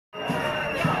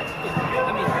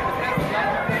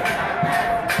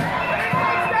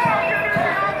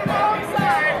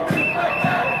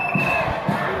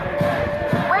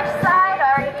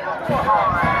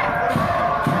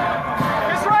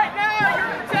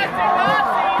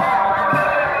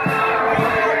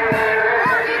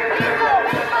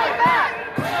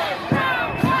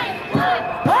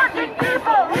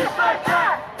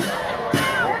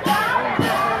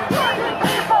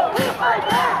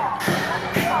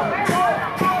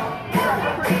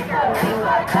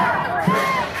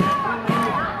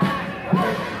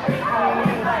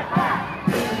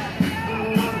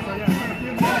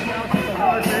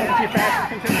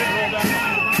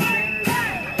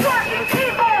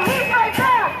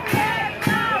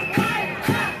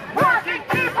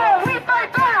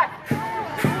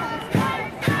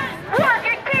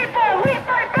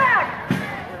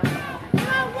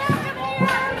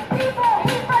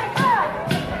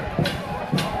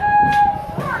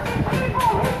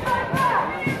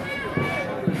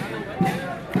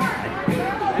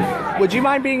would you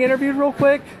mind being interviewed real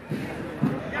quick?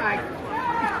 Who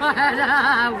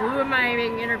am I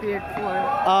being interviewed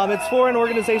for? It's for an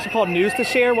organization called News to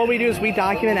Share. What we do is we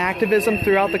document activism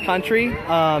throughout the country.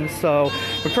 So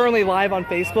we're currently live on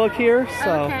Facebook here.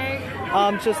 So, okay.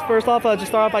 Just first off, just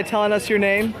start off by telling us your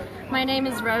name. My name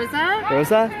is Rosa.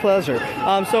 Rosa, pleasure.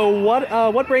 So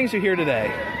what brings you here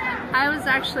today? I was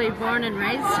actually born and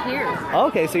raised here.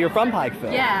 Okay, so you're from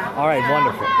Pikeville. Yeah. All right,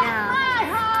 wonderful. Yeah.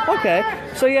 Okay,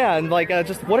 so yeah, and like,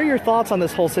 just what are your thoughts on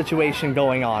this whole situation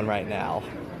going on right now?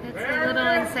 It's a little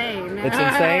insane. It's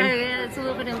insane? Yeah, it's a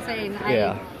little bit insane.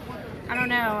 Yeah. I don't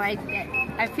know.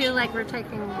 I feel like we're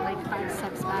taking like 5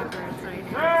 steps backwards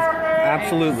right now.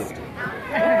 Absolutely.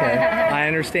 Okay, I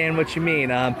understand what you mean.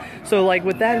 So like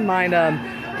with that in mind,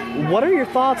 what are your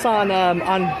thoughts on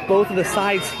both of the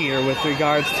sides here with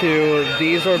regards to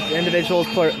these individuals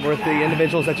with the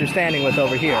individuals that you're standing with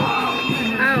over here?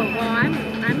 Oh, well, I'm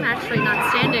actually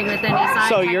not standing with any side.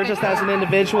 So you're just as an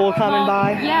individual coming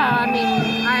by? Yeah, I mean,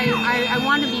 I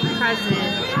want to be present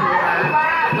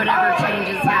for whatever change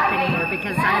is happening here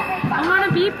because I want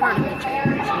to be part of the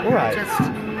change. Right. Just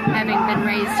having been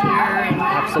raised here and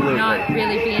not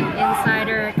really being an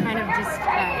insider, it kind of just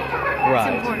it's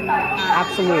important.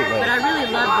 Absolutely. But I really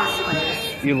love this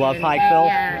place. You love Pikeville?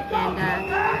 Yeah,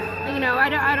 and you know,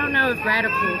 I don't know if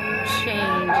radical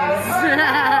change is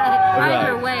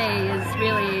either way is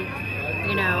really,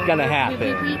 you know, gonna happen.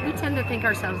 We tend to think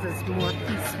ourselves as more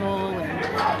peaceful and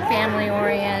family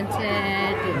oriented,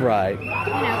 and, right? You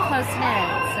know, close knit.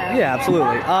 So. Yeah,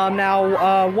 absolutely.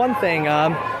 Now, one thing.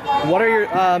 What are your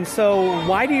so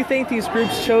why do you think these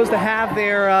groups chose to have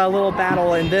their little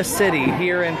battle in this city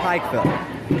here in Pikeville?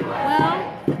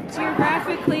 Well,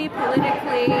 geographically,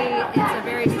 politically, it's a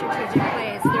very strategic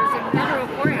place. There's a federal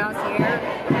courthouse here.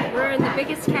 We're in the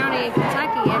biggest county in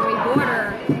Kentucky, and we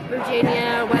border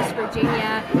Virginia, West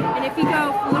Virginia, and if you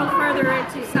go a little further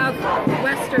into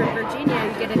southwestern Virginia,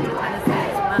 you get into Tennessee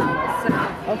as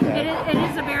well. So it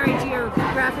is a very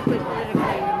geographically,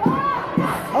 politically.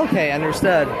 Okay,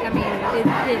 understood. I mean,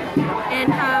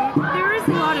 there is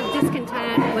a lot of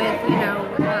discontent with, you know,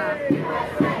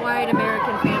 white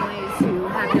American families who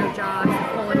have no jobs, the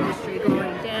coal industry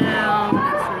going down,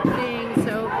 that sort of thing.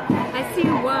 So I see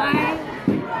why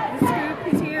this group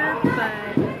is here, but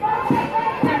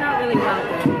they're not really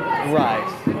welcome. Right.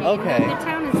 I mean, okay. The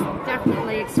town has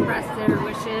definitely expressed their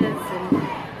wishes,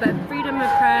 but freedom of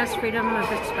press, freedom of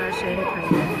expression,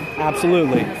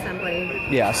 absolutely. Assembly.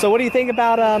 Yeah. So, what do you think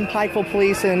about Pikeville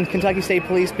Police and Kentucky State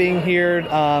Police being here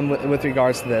with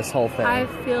regards to this whole thing? I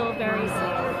feel very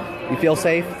safe. You feel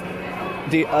safe?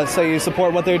 Do you, so you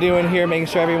support what they're doing here, making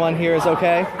sure everyone here is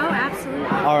okay? Oh, absolutely.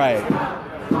 All right.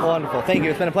 Wonderful. Thank you.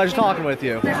 It's been a pleasure talking with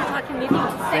you. Pleasure talking with you.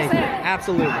 Thank you.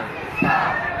 Absolutely.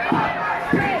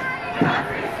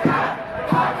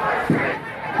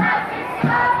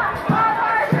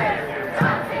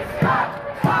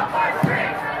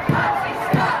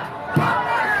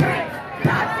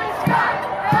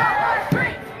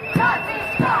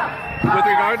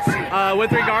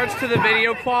 With regards to the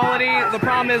video quality, the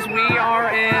problem is we are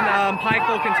in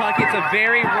Pikeville, Kentucky. It's a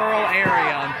very rural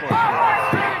area,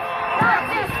 unfortunately.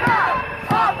 Nazi scum!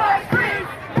 Off our streets!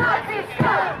 Nazi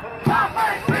scum! Off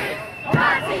our streets!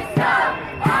 Nazi scum!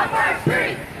 Off our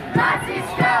streets! Nazi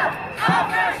scum!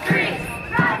 Off our streets!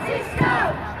 Nazi scum!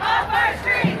 Off our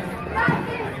streets!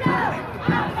 Nazi scum!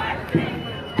 Off our streets!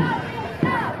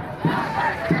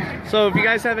 So if you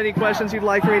guys have any questions you'd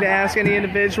like for me to ask any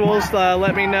individuals,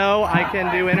 let me know. I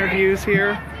can do interviews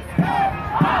here.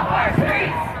 Off our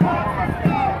streets!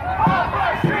 Off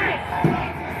our streets!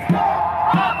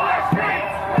 Off our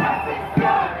streets! Nazi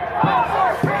scum! Off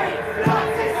our streets!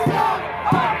 Nazi scum!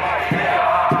 Off our streets!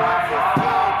 Nazi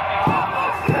scum! Off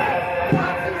our streets!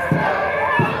 Nazi scum!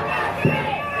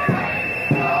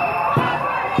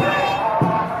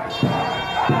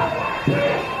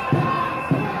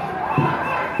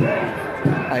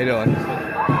 How you doing?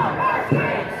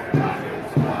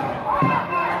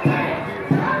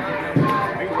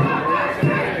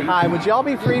 Hi, would y'all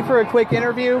be free for a quick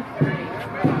interview?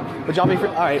 Would y'all be free?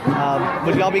 All right.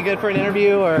 Would y'all be good for an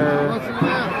interview or? What's it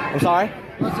about? I'm sorry?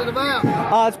 What's it about?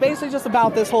 It's basically just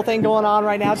about this whole thing going on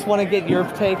right now. Just want to get your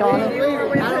take on it. I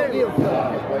don't give a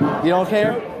fuck. You don't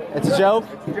care? It's a joke?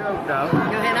 It's a joke, though. Go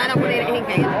ahead, I don't want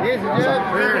anything. It's a joke.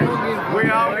 We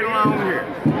all get along here.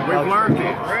 We've learned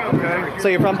it. Okay. So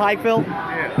you're from Pikeville?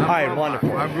 Yeah. All right,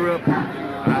 wonderful. I grew up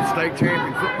state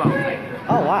champion football.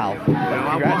 Oh, wow.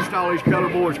 I watched all these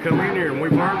colored boys come in here, and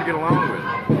we've learned to get along with it.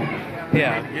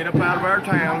 Yeah. Get up out of our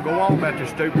town, go on about this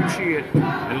stupid shit,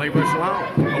 and leave us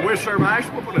alone. Or we'll serve ice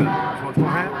whooping up. That's what's going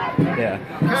to happen. Yeah.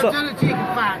 Come to the chicken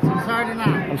fights on Saturday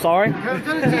night. sorry? Come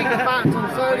to the chicken fights on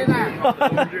Saturday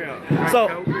night.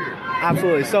 So,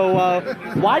 absolutely. So,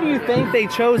 why do you think they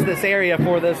chose this area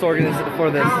for this organization? For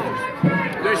this?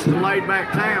 This is a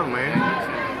laid-back town,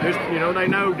 man. This, you know, they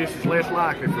know this is less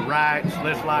likely for riots,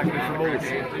 less likely for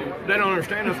bullshit. They don't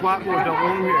understand us white boys don't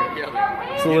want them here.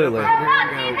 Absolutely. Get up out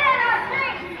here and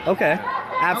go. Okay.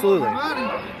 Absolutely. I want the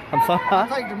money. I'm sorry. I'll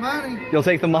take the money. You'll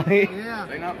take the money? Yeah.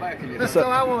 They're not backing you. That's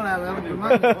all I want out of it, the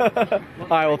money. All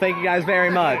right. Well, thank you guys very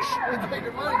much. We take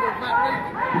the money, go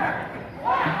fight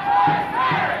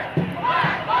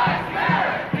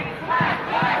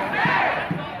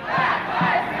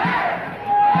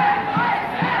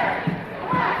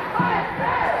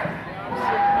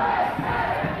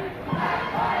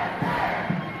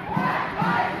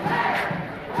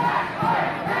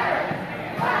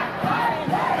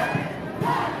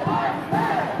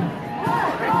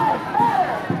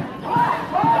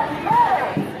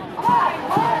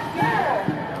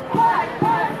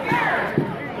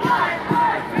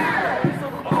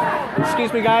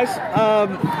Excuse me, guys.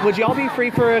 Would y'all be free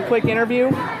for a quick interview?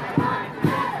 All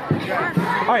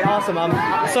right, awesome.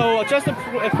 So just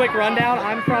a quick rundown.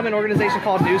 I'm from an organization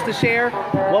called News to Share.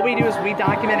 What we do is we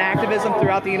document activism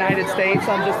throughout the United States,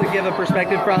 just to give a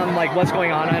perspective from like what's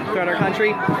going on throughout our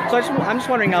country. So I'm just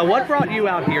wondering, what brought you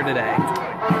out here today?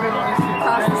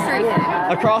 Across the street.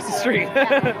 Across the street.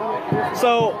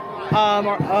 So,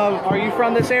 are you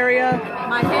from this area?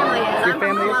 My family is. Your I'm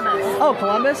family from is? Columbus. Oh,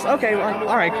 Columbus? Okay, well,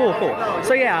 all right, cool.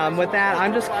 So yeah, with that,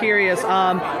 I'm just curious,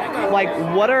 like,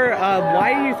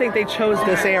 why do you think they chose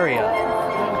this area?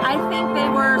 I think they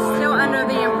were still under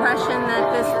the impression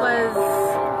that this was,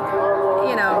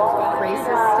 you know,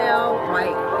 racist still,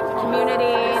 white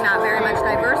community, not very much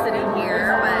diversity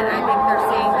here, but I think they're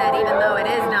seeing that even though it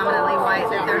is dominantly white,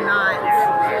 that they're not,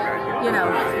 you know,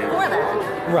 for that.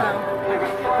 Right.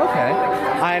 Okay,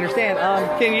 I understand.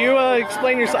 Can you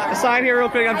explain your sign here real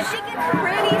quick? I think it's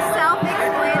pretty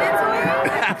self-explanatory.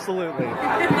 Absolutely.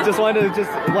 Just wanted to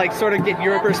like sort of get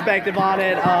your perspective on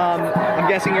it. I'm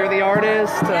guessing you're the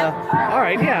artist. All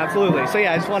right, yeah, absolutely. So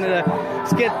yeah, I just wanted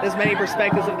to get as many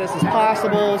perspectives of this as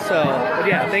possible. So, but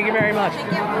yeah, thank you very much.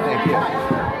 Thank you.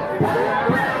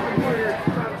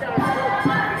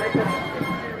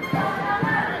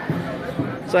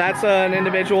 So that's an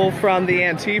individual from the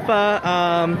Antifa.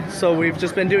 So we've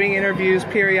just been doing interviews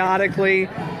periodically,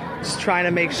 just trying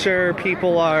to make sure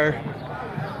people are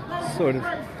sort of...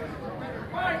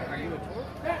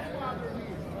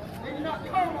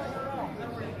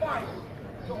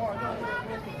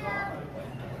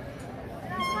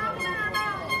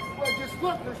 Just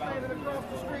look, they're standing across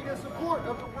the street in support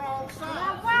of the wrong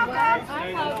side.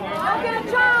 I'll get a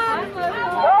job.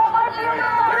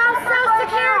 Get on Social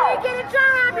Security, get a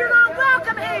job. You're not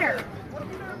welcome here.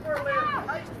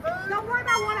 Don't worry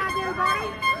about what I do, buddy.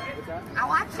 I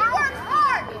watch you. She works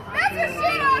hard. That's what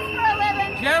she does for a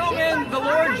living. Gentlemen, the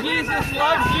Lord Jesus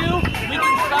loves you. We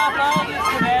can stop all this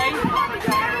today.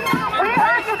 We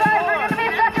heard you guys are going to be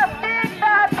such a big,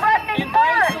 threatening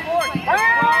force. Embrace the Lord.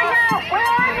 Where are you? Where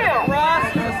are you? The cross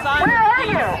is a sign Where of are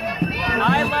you? peace.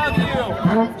 I love you.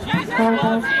 Jesus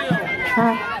loves you.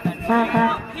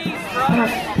 Peace,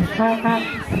 brother.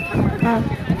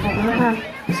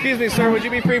 Excuse me, sir, would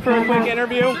you be free for a quick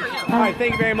interview? All right,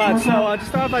 thank you very much. So just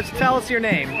start by tell us your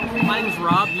name. My name is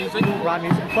Rob Music. Rob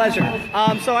Music, pleasure.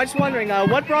 So I'm just wondering,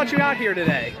 what brought you out here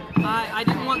today? I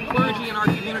didn't want clergy in our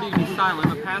community to be silent.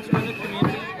 I'm a pastor in the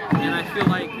community, and I feel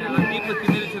like I'm deeply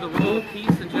committed to the role of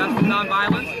peace and justice,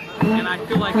 nonviolence, and I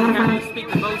feel like we have to speak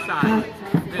to both sides.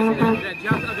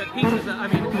 That peace is,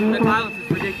 that violence is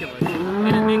ridiculous,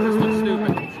 and it makes us look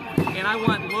stupid. And I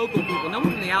want local people. No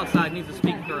one from the outside needs to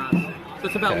speak for us. So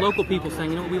it's about local people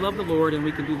saying, you know, we love the Lord and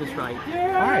we can do this right.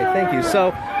 All right, thank you.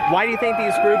 So why do you think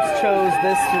these groups chose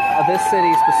this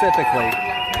city specifically?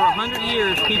 For 100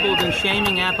 years, people have been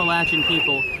shaming Appalachian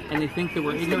people, and they think that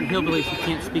we're ignorant hillbillies who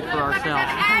can't speak for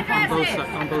ourselves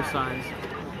on both sides.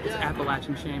 It's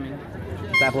Appalachian shaming.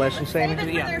 It's Appalachian shaming?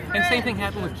 Yeah, and same thing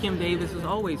happened with Kim Davis. As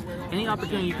always, any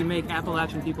opportunity you can make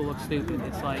Appalachian people look stupid,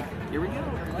 it's like, here we go,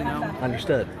 you know?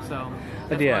 Understood. So,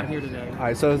 that's why I'm here today. All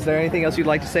right, so is there anything else you'd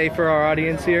like to say for our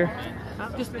audience here?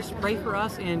 Just pray for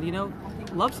us and, you know,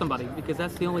 love somebody, because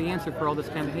that's the only answer for all this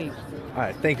kind of hate. All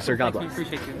right, thank you, sir. God bless.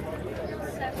 Appreciate you.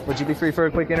 Would you be free for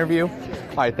a quick interview?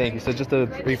 All right, thank you. So just a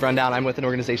brief rundown, I'm with an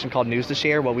organization called News to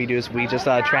Share. What we do is we just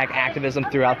track activism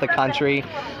throughout the country.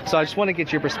 So I just want to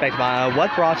get your perspective on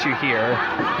what brought you here.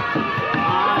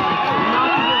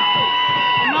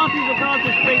 Nazis across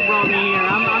the street brought me here.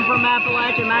 I'm from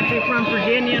Appalachia. I'm actually from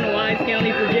Virginia, in Wise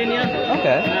County, Virginia.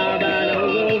 Okay. About a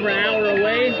little over an hour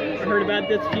away. I heard about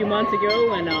this a few months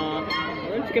ago, and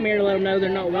let's come here to let them know they're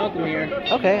not welcome here.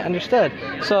 Okay, understood.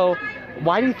 So,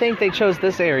 why do you think they chose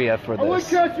this area for I would this?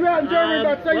 cuss you out in Germany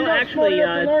about saying Well, you're not smart actually,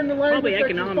 enough to learn the language probably that you're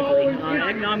economically. following.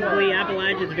 Economically,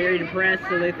 Appalachia's very depressed,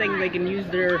 so they think they can use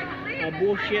their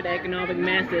bullshit economic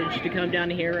message to come down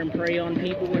here and prey on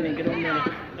people and then get them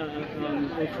to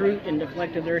recruit and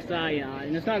deflect to their side.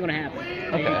 And it's not going to happen.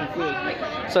 As you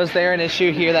can see. So is there an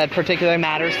issue here that particularly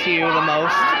matters to you the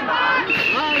most?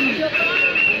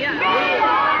 Yeah, well,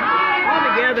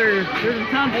 altogether, there's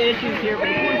tons of issues here, but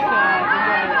of course,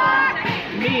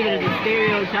 to me, there's a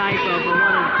stereotype of a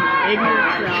lot of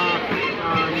ignorance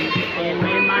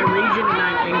in my region,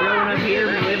 and growing up here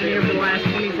and living here for the last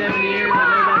 27 years, I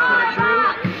know that's not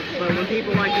true, but when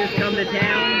people like this come to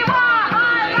town,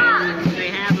 and they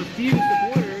have a few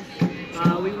supporters,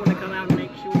 we want to come out and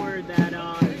make sure that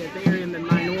they're in the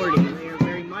minority. They are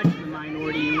very much in the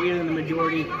minority, and we're in the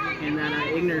majority, and that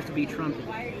ignorance to be trumped.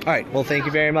 All right. Well, thank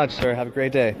you very much, sir. Have a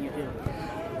great day. You too.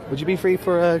 Would you be free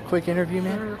for a quick interview,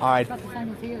 man? All right.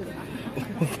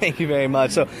 Thank you very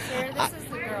much. So,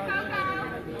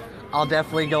 I'll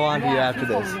definitely go on to you after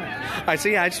this. All right. So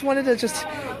yeah, I just wanted to just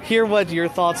hear what your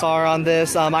thoughts are on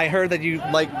this. I heard that you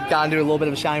got into a little bit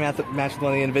of a shouting match with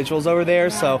one of the individuals over there.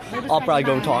 So I'll probably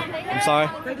go and talk. I'm sorry.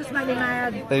 They just make me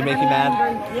mad. They make you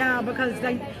mad? Yeah, because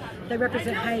they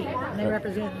represent hate. And they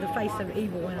represent the face of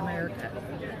evil in America.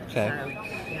 Okay. So,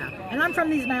 yeah. And I'm from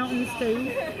these mountains too.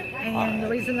 And the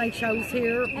reason they chose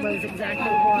here was exactly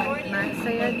what Matt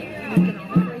said.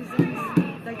 Economic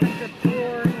reasons. They think they're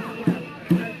poor. You know,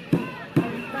 a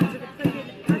bunch of depleted.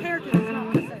 Our heritage is not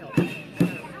for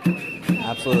sale.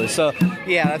 Absolutely. So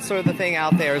yeah, that's sort of the thing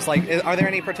out there. Is like, are there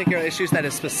any particular issues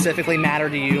that specifically matter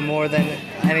to you more than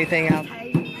anything else?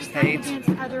 Hate against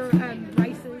other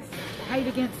races. Hate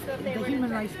against the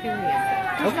human race, period.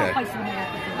 There's no place in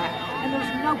America for that. And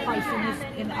there's no place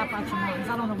in the Appalachian Mountains.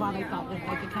 I don't know why they thought that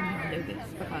they could come here and do this,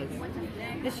 because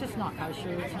it's just not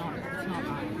kosher. It's not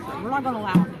right. We're not going to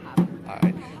allow them to have it.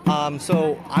 All right.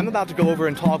 So I'm about to go over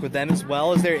and talk with them as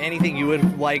well. Is there anything you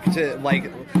would like to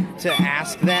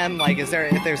ask them? Like, is there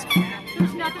There's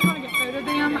nothing going to get through to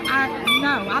them.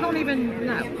 I don't even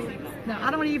know. No,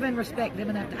 I don't even respect them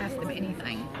enough to ask them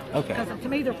anything. Okay. Because to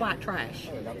me, they're white trash.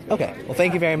 Okay. Well,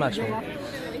 thank you very much.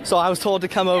 So I was told to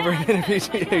come over and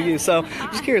interview you. So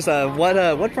just curious,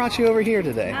 what brought you over here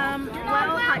today? Well,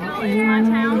 Pikeville is my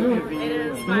town. It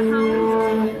is my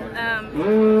home. I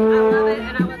love it,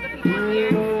 and I love the people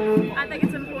here. I think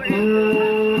it's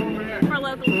important for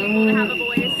local people to have a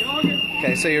voice.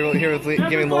 Okay, so you're here with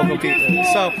giving local people.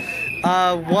 So,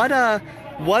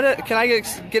 can I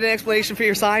get an explanation for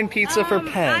your sign? Pizza for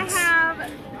Pence. I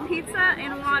have pizza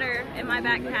and water in my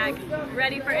backpack,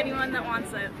 ready for anyone that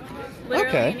wants it.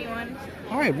 Literally anyone.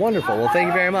 All right, wonderful. Well, thank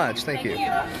you very much. Thank you.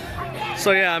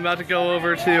 So yeah, I'm about to go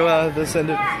over to this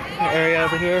area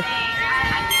over here.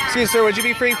 Excuse me, sir, would you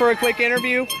be free for a quick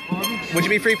interview? Would you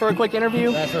be free for a quick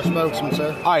interview? That's our spokesman,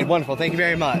 sir. All right, wonderful. Thank you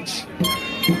very much.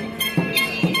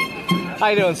 How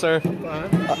you doing, sir? Fine.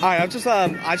 All right, I just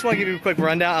want to give you a quick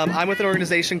rundown. I'm with an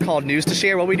organization called News to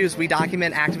Share. What we do is we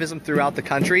document activism throughout the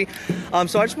country.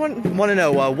 So I just want to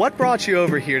know what brought you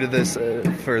over here to this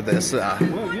for this.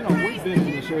 Well, you know, we've been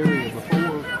in this area before.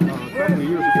 A couple of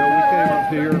years ago, we came up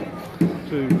here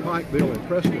to Pikeville and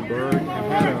Prestonburg and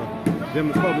had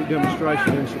a public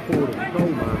demonstration in support of the coal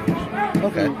miners.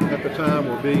 Okay. Who, at the time,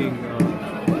 were being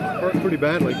hurt pretty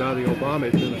badly by the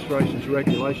Obama administration's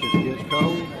regulations against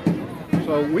coal.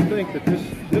 So we think that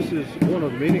this is one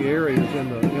of the many areas in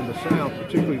the South,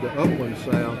 particularly the upland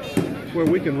South, where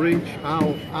we can reach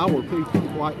our people,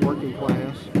 white working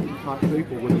class type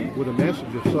people, with a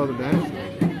message of Southern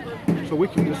nationalism. So we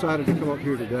decided to come up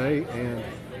here today, and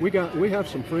we have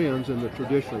some friends in the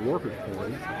Traditional Workers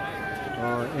Party,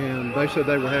 and they said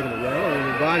they were having a rally and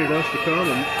invited us to come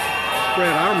and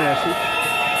spread our message.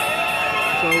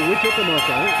 So we took them up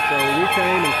on it. So we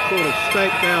came and sort of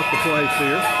staked out the place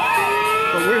here.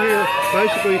 But we're here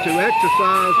basically to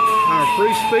exercise our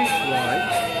free speech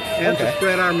rights and to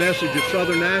spread our message of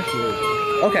Southern nationalism.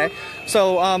 Okay.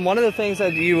 So one of the things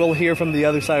that you will hear from the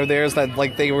other side over there is that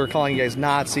they were calling you guys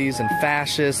Nazis and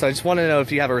fascists. So I just want to know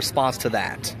if you have a response to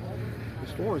that.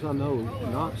 As far as I know,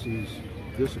 Nazis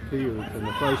disappeared from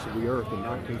the face of the earth in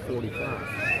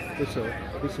 1945.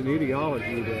 It's an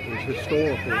ideology that is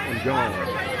historical and gone.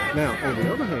 Now, on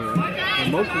the other hand,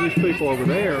 and most of these people over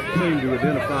there seem to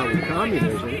identify with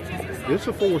communism. It's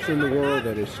a force in the world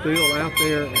that is still out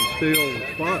there and still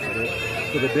responsible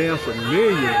for the deaths of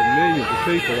millions and millions of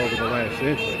people over the last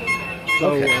century.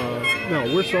 So,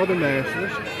 no, we're Southern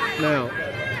nationalists. Now,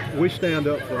 we stand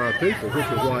up for our people, which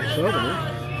are white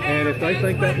Southerners, And if they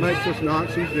think that makes us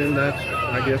Nazis, then that's,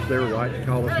 I guess, their right to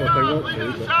call us what they want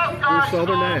to. But we're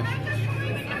Southern nationalists.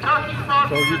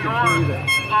 So you can see that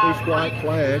these white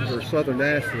flags are Southern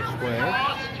nationalist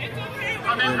flags.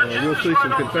 And you'll see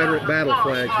some Confederate battle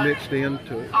flags mixed in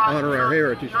to honor our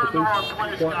heritage. But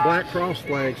these black cross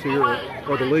flags here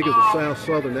are the League of the South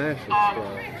Southern Nationalist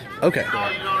flags. Okay.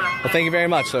 Well, thank you very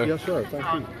much, sir. Yes, sir. Thank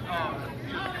you.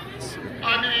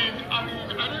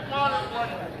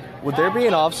 Would there be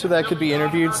an officer that could be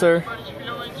interviewed, sir?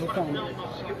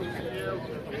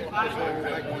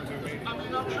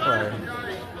 Right.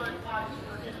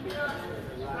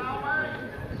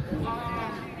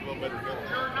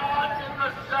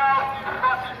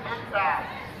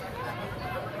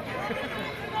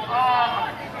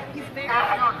 If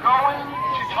you're going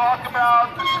to talk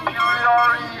about the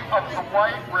superiority of the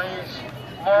white race,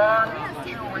 learn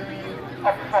to read a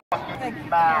fucking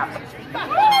map.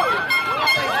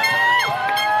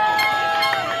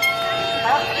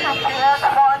 If you can't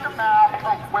find a map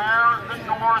of where the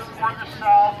North or the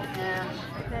South is,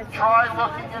 try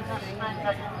looking at this thing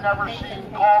that you've never seen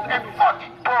called a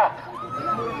fucking book.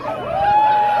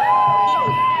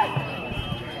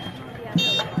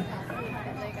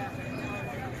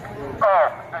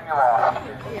 Oh, and you lost.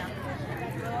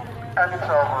 And it's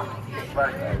over. Let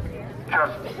it go.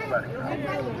 Just let it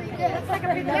go.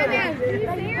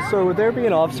 So would there be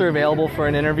an officer available for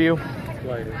an interview?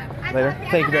 Later. Later?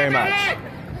 Thank you very much.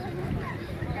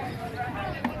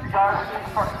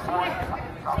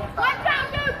 What's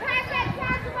up, dude? Pass that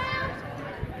trash around.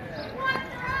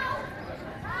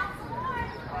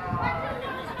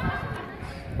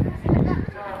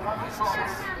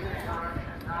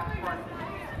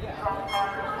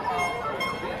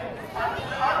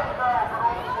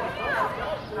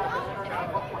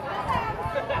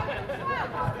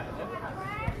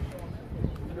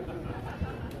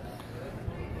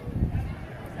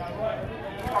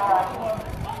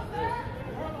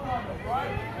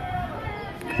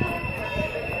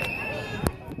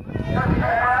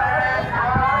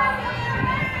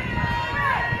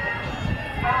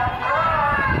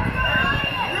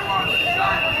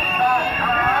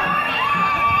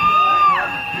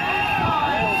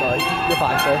 Sorry, you're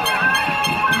fine, sir.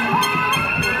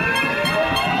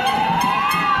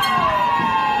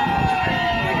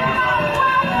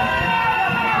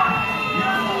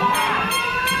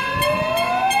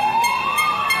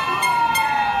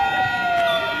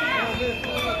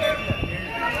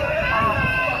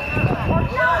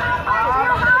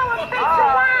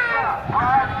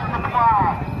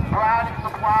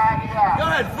 Go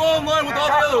ahead, fall in line with all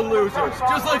the other losers,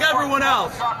 just like everyone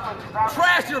else.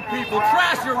 Trash your people,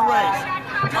 trash your race,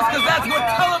 just because that's what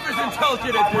television tells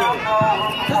you to do.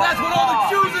 Because that's what all the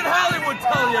Jews in Hollywood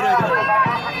tell you to do.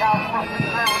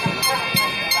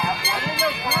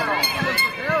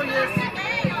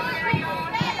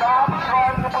 Stop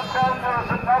trying to pretend there's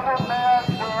another man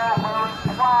there wearing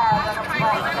flag and it's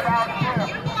not about him.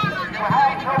 You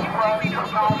have no friends of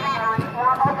military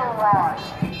or otherwise.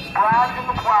 Brad in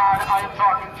the flag, I am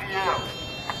talking to you.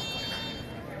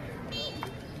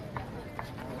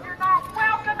 You're not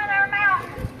welcome in our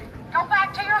mountains. Go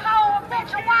back to your home,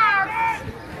 bitch your wives.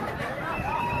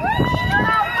 You're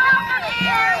not welcome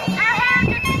here. Our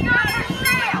heritage is not for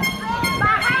sale.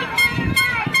 My hatred and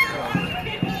rage.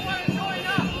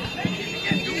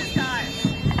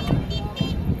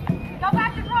 Go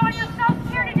back to drawing your Social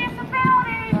Security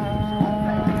disability.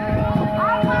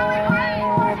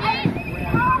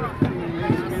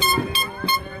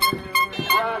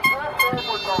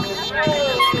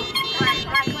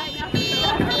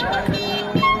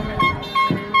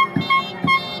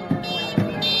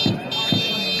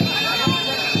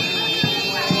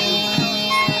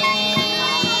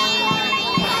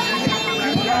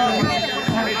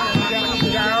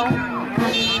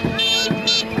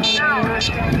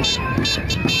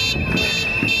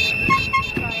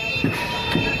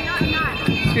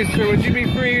 Excuse me, sir, would you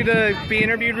be free to be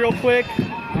interviewed real quick?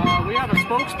 We have a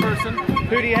spokesperson.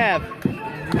 Who do you have?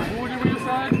 Who did we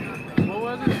decide? What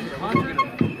was it? 100?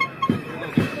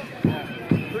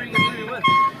 Who are you with?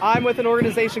 I'm with an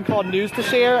organization called News to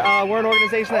Share. We're an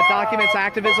organization that documents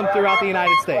activism throughout the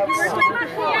United States.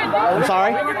 I'm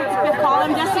sorry?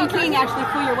 Column Justin King actually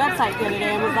flew your website the other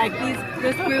day and was like,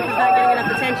 this group is not getting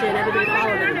enough attention. Everybody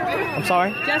follow them. I'm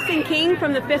sorry? Justin King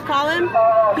from the Fifth Column,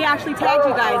 he actually tagged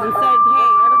you guys and said, hey,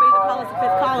 everybody that follows the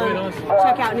fifth column,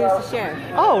 check out News to Share.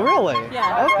 Oh, really?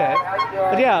 Yeah. Okay.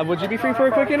 But yeah, would you be free for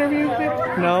a quick interview?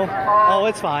 No? Oh,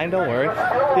 it's fine. Don't worry.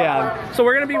 Yeah. So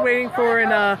we're gonna be waiting for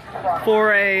a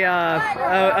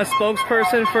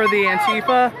spokesperson for the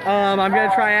Antifa. I'm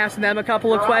gonna try asking them a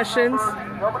couple of questions.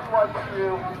 Nobody likes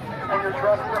you, and your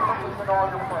trust differences in all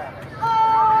your friends.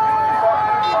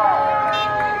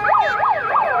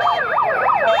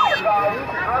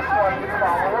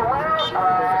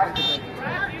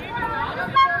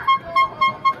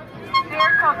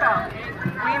 Dear Coco,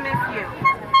 we miss you.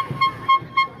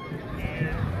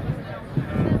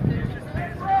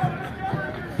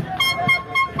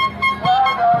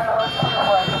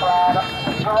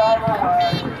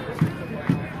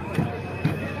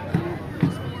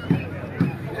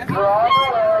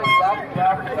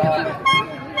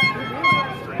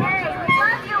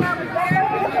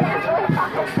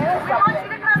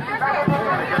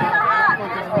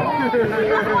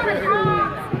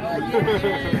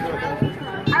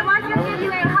 I want to give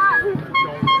you a hug.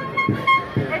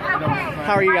 It's okay.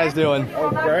 How are you guys doing? Oh,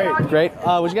 great. Great.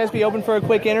 Would you guys be open for a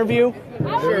quick interview?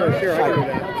 Sure, I can do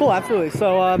that. Cool, absolutely.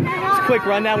 So, just a quick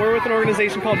rundown. We're with an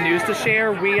organization called News to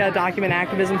Share. We document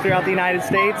activism throughout the United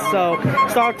States. So,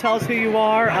 start, tell us who you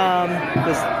are.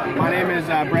 My name is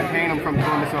Brett Payne. I'm from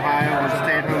Columbus, Ohio. I'm a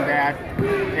stay-at-home dad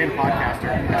and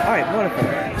podcaster. All right, wonderful.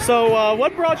 So,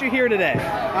 what brought you here today?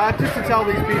 Just to tell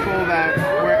these people that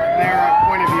their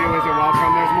point of view isn't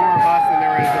welcome. There's more of us than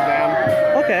there is of them.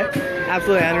 Okay,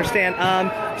 absolutely, I understand.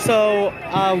 So,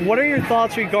 what are your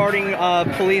thoughts regarding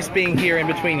police being here in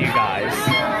between you guys?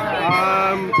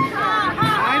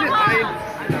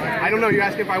 I don't know. You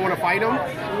asked if I want to fight them?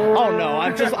 Oh no,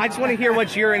 I just want to hear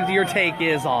what your take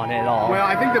is on it all. Well,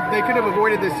 I think that they could have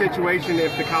avoided this situation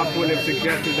if the cops wouldn't have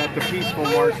suggested that the peaceful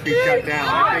march be shut down.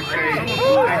 I think they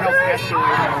helped escalate it a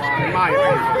lot, in my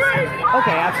opinion.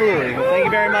 Okay, absolutely. Well, thank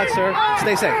you very much, sir.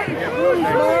 Stay safe.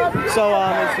 So,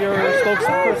 is your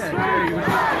spokesperson?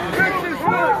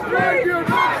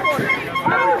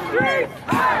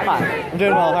 Hi, I'm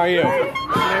doing well. How are you?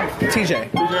 TJ.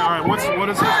 All right. What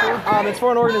is this for? It's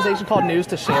for an organization called News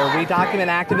to Share. We document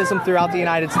activism throughout the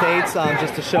United States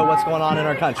just to show what's going on in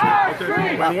our country.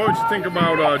 Okay. And what would you think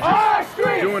about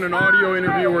just doing an audio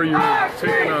interview where you're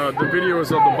taking the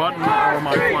videos of the button or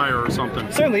my flyer or something?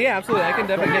 Certainly, yeah, absolutely. I can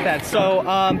definitely get that. So,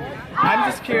 I'm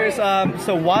just curious.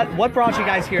 So, what brought you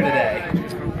guys here today?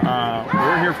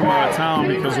 We're here from out of town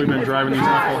because we've been driving these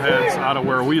knuckleheads out of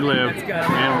where we live,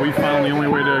 and we found the only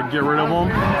way to get rid of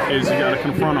them is you got to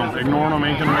confront them. Ignoring them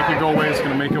ain't going to make it go away, it's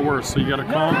going to make it worse. So you got to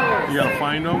come, you got to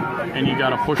find them, and you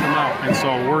got to push them out. And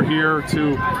so we're here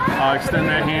to extend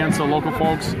that hand to local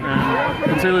folks, and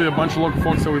particularly a bunch of local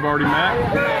folks that we've already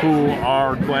met who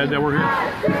are glad that we're here.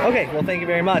 Okay, well, thank you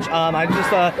very much. I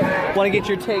just want to get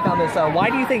your take on this. Why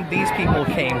do you think these people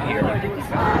came here?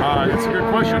 It's a good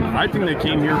question. I think they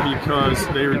came here because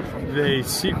they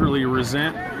secretly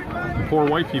resent poor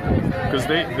white people, because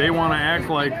they want to act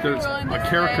like there's a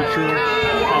caricature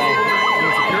of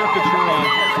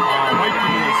white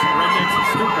people as rednecks and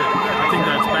stupid. I think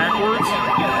that's backwards,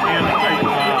 and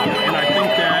I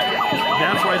think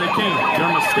that's why they came.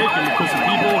 They're mistaken because the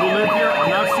people who live here are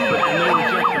not stupid and they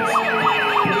reject this.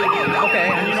 Okay,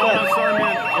 and you know what? I'm sorry,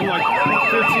 man. In like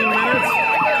 15 minutes,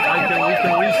 we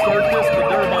can restart this, but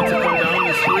they're about to come down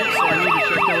the street, so I need to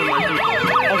check in with my people.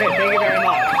 Okay, thank you very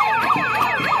much.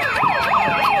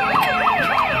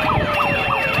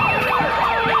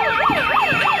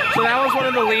 So that was one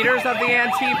of the leaders of the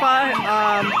Antifa.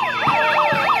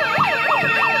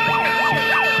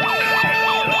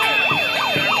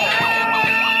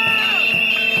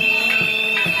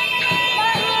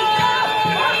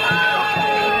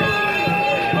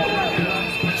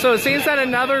 So it seems that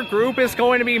another group is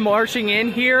going to be marching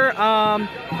in here.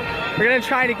 We're going to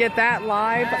try to get that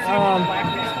live.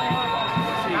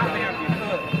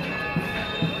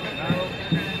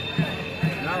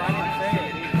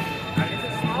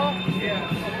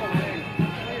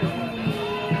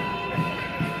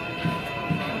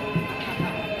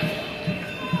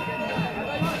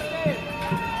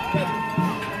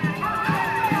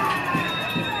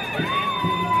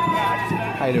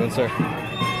 How you doing, sir?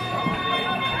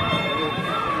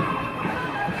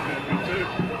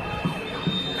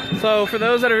 So for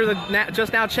those that are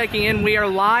just now checking in, we are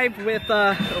live in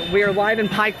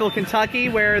Pikeville, Kentucky,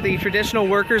 where the Traditional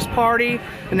Workers Party,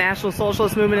 the National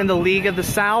Socialist Movement, and the League of the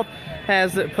South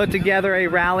has put together a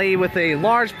rally with a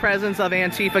large presence of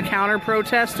Antifa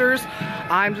counter-protesters.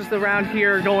 I'm just around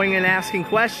here going and asking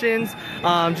questions,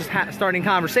 starting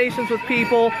conversations with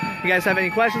people. If you guys have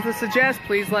any questions to suggest,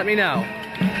 please let me know.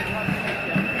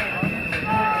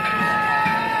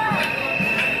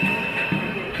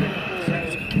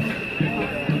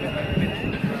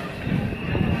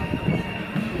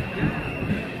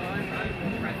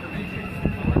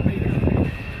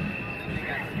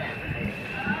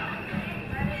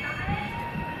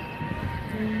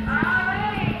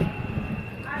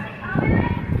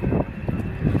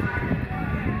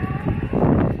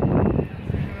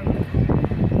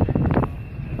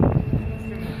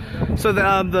 So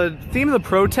the theme of the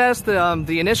protest,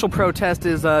 the initial protest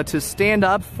is to stand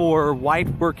up for white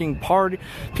working party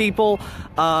people.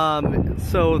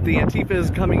 So the Antifa is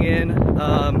coming in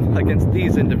against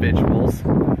these individuals.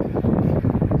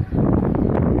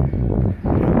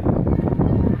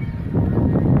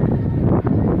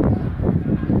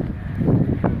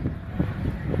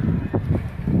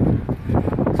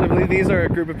 So I believe these are a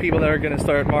group of people that are going to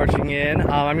start marching in.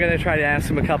 I'm going to try to ask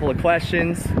them a couple of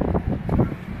questions.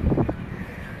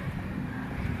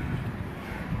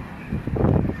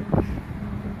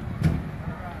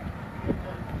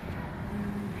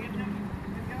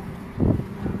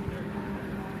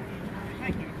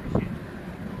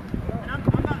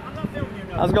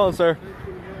 How's it going, sir?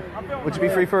 Would you be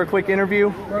free for a quick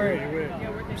interview?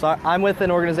 So I'm with an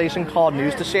organization called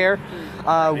News to Share.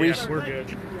 We're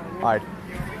good. All right.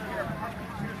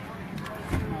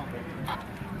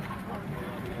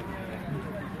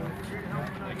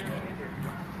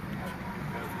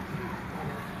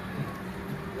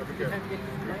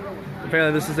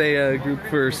 Apparently this is a group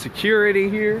for security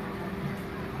here.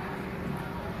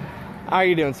 How are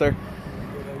you doing, sir?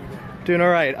 Doing all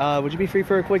right. Would you be free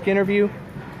for a quick interview?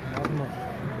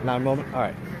 Not a moment. All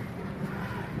right.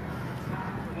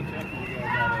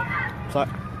 Sorry.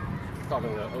 Talking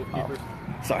to the oath keepers.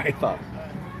 Oh. Sorry, I thought.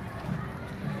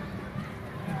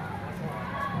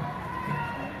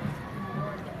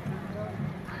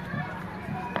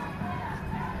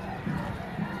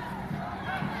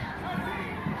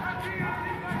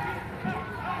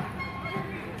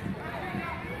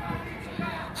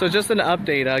 So just an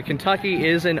update, Kentucky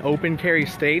is an open carry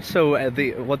state, so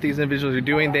what these individuals are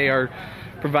doing, they are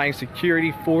providing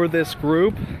security for this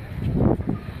group.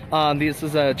 This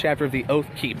is a chapter of the Oath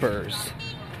Keepers.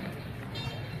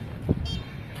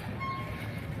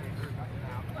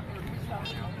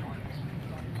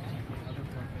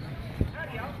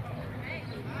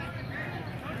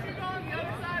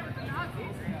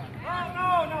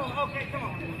 Okay, come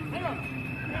on. Hang on.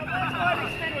 Let's go ahead and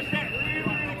extinguish that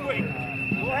really quick.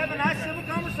 We'll have a nice civil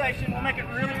conversation. We'll make it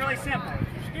really, really simple.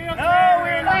 No,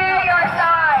 we're not. Clear your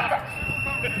side.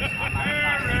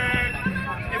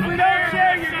 If we don't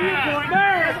share your viewpoint,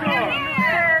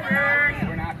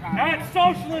 that's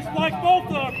socialist like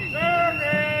both of you.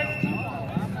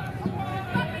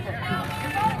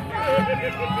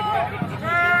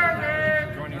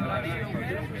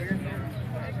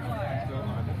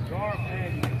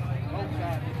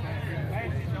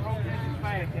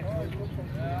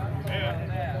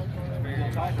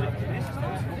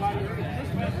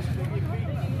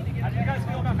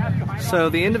 So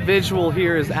the individual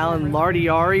here is Alan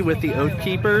Lardiari with the Oath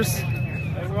Keepers.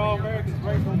 We're all Americans,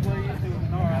 grateful, please.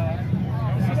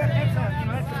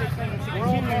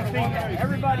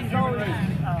 Everybody's always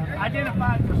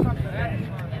identified for something that,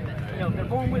 they're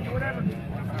born with or whatever.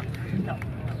 No.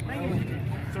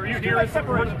 So are you here to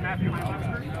separate Matthew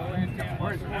and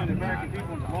we're supporting the American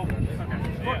people and the locals.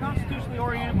 Okay. We're constitutionally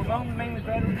oriented. We're mainly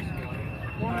veterans.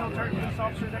 We're military police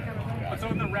officers, that kind of thing. So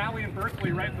in the rally in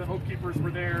Berkeley, right, the Oath Keepers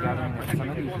were there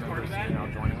protecting people as part of that.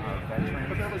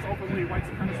 But there was openly white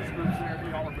supremacist groups there who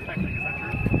y'all were protecting. Is that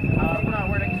true? We're not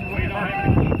aware that we don't have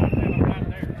any keys. They're not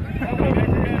there.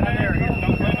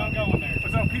 Don't plan on going there.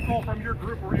 So people from your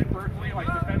group were in Berkeley, like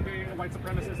defending white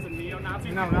supremacists and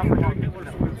neo-Nazis? No, not for Hitler.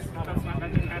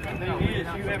 That didn't happen.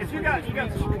 If you got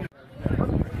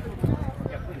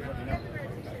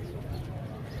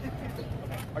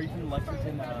Are you from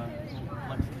Lexington?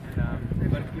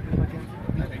 Lexington, keepers by chance?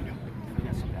 No, they do.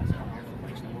 Yes, you guys come here for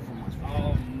place number from West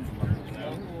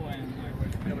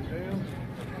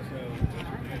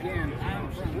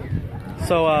Virginia.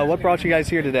 So what brought you guys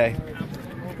here today?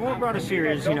 What brought us here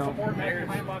is,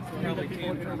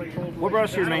 what brought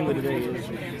us here mainly today is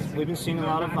we've been seeing a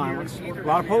lot of violence, a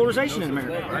lot of polarization in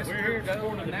America. Right?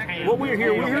 We're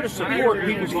here to support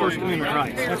people's First Amendment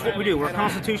rights. That's what we do. We're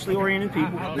constitutionally oriented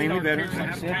people, mainly veterans,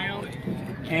 like I said.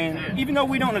 And even though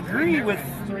we don't agree with,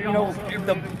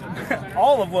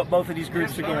 all of what both of these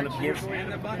groups are going up against,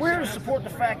 we're here to support the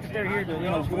fact that they're here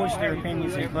to, voice their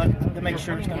opinions, but to make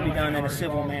sure it's going to be done in a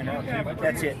civil manner.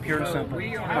 That's it, pure and simple. All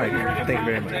right, thank you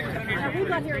very much. We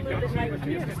got here a little bit late.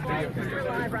 We're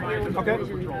live right now. Okay.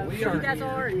 So you guys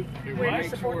are we're to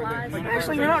support live.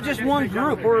 Actually, we're not just one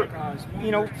group. We're,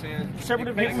 several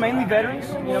different people, mainly veterans.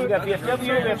 We got VFW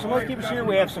here, we have some Oath Keepers here,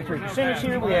 we have some free percenters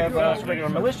here, we have some regular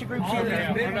militia groups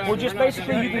here. We're just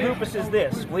basically, you can group us as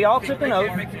this. We all took an oath.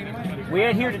 We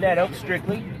adhere to that oath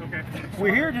strictly.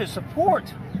 We're here to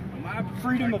support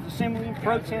freedom of assembly,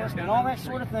 protest, and all that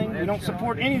sort of thing. We don't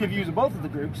support any of the views of both of the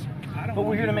groups, but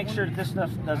we're here to make sure that this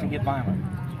stuff doesn't get violent.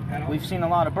 We've seen a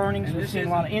lot of burnings, we've seen a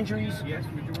lot of injuries,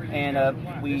 and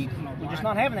we're just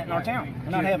not having that in our town.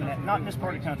 We're not having that, not in this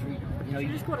part of the country. You know, You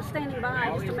just want to standing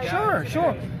by just to make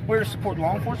Sure. We're here to support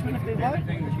law enforcement if they like.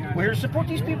 We're here to support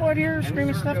these people out here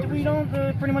screaming stuff that we don't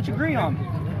pretty much agree on.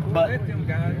 But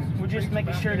we're just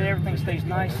making sure that everything stays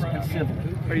nice and civil.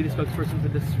 Are you the spokesperson for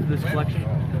this collection?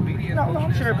 No,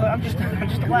 I'm sure, but I'm just a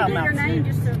loudmouth. your name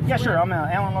just to... Yeah, sure. I'm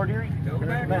Alan Lardieri.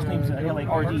 Last name's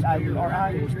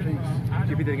L-A-R-D-I-E-R-I. Can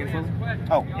you repeat that again for me?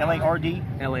 Oh, L-A-R-D.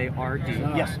 L-A-R-D.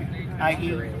 Yes.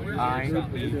 I-E-R-I.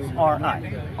 R-I.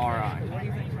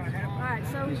 Alright,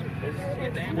 so...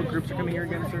 What groups are coming here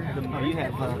again, sir? You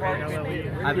have...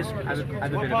 I've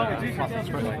been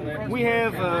We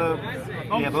have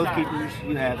Oath Keepers,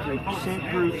 you have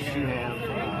 3% groups, you have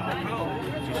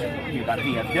you got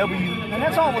VFW, and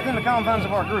that's all within the confines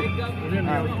of our group.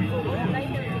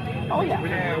 Oh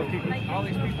yeah. All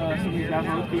these people. So these guys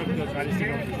are Oath Keepers. I just see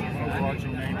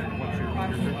overarching name and what's your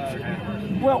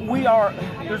well,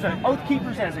 there's an Oath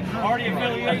Keepers as a group,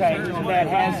 that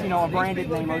has, a branded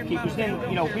name, Oath Keepers. Then,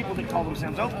 people that call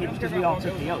themselves Oath Keepers because we all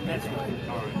took the oath. That's what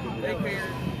They care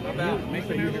about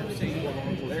making their own scene.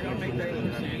 They're going to make their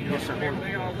own scene. Yes, sir.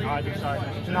 Either side.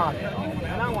 It's not at all.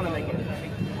 And I want to make it.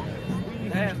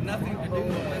 That has nothing to do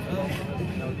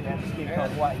with That's skin color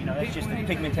white. That's just the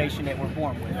pigmentation that we're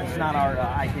born with. It's not our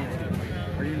identity.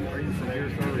 Are you from here,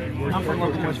 sir? I'm from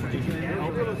local West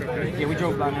Virginia. Yeah, we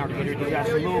drove about an hour to get here. You guys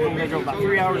from Louisville, they drove about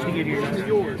 3 hours to get here.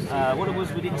 What it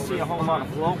was, we didn't see a whole lot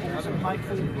of locals in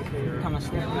Pikeville kind of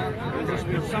stepping out.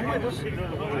 There's some with us,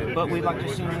 but we'd like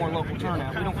to see more local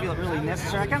turnout. We don't feel it really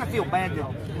necessary. I kind of feel bad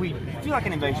that we feel like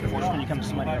an invasion force when you come to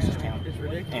somebody else's town.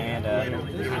 And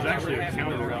there's actually a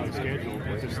counter around the schedule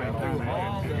with this local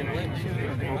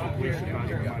police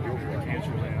department might be able to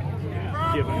cancel that.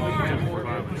 Given the potential for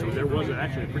violence. So there was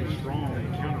actually a pretty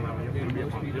strong counter rally up in the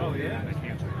possibility that they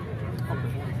canceled.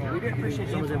 We did appreciate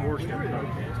some of them were stereotyped.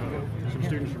 Some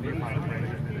students from Nepal and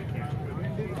they canceled it.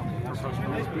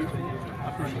 I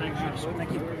appreciate it.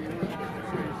 Thank you.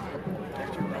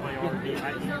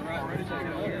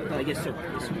 Yes, sir.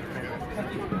 Yes, sir.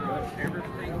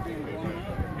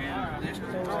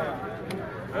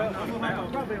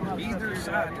 Either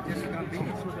side that this is going to be.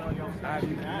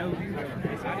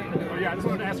 I just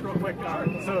wanted to ask real quick.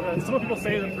 Some people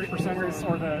say the 3%ers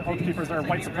or the Oath Keepers are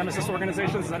white supremacist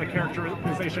organizations. Is that a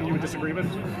characterization you would disagree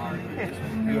with?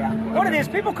 Yeah. What it is,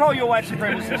 people call you a white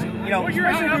supremacist.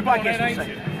 Especially a group like this will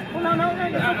say. Well, no,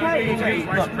 it's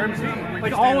okay.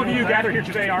 Like all of you gathered here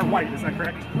today are white. Is that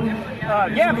correct?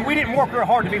 Yeah, but we didn't work real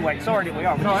hard to be white. Sorry that we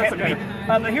are. No, that's okay.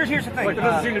 But here's the thing. There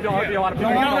doesn't seem to be a lot of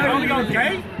people.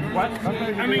 Okay. What?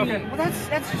 Well,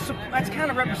 that's kind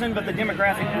of representative of the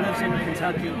demographic that lives in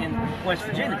Kentucky and West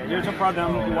Virginia. There's a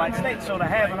predominantly white state, so to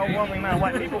have an overwhelming amount of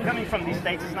white people coming from these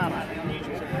states is not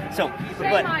unusual.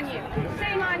 Shame on you.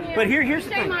 Shame on you. But here's the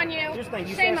thing. Shame on you.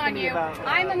 Shame on you.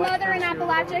 I'm a mother in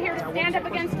Appalachia here to stand up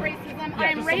against racism.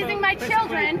 I am raising my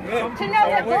children to know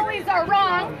that bullies are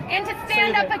wrong and to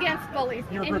stand up against bullies.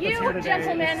 And you,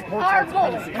 gentlemen, are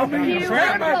bullies. You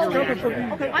are bullies.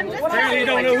 I'm just telling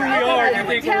you what your other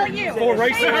would tell you.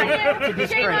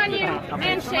 Shame on you,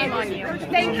 and shame on you.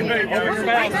 Thank you.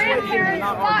 My grandparents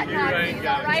fought Nazis,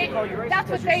 all right? That's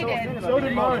what they did. So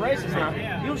did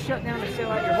mine. You'll shut down and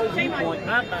sell out your whole viewpoint.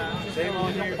 Shame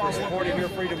on you for supporting your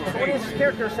freedom of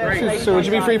speech. So would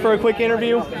you be free for a quick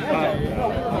interview?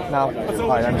 No. All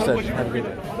right, understood. Have a good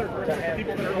day.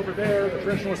 People that are over there, the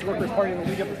Traditionalist Workers Party in the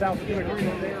League of the South,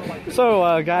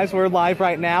 So, guys, we're live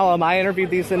right now. I interviewed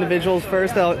these individuals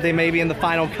first. They may be in the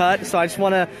final cut, so I just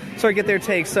want to sort of get their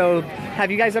take. So,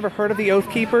 have you guys ever heard of the Oath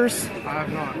Keepers? I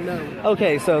have not. No.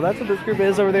 Okay, so that's what this group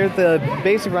is over there. The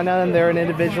basic rundown, and they're an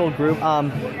individual group.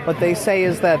 What they say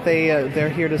is that they're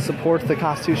here to support the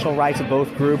constitutional rights of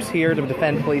both groups, here to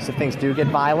defend police if things do get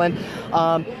violent.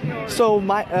 So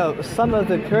some of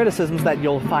the criticisms that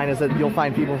you'll find is that you'll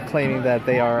find people claiming that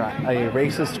they are a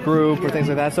racist group or things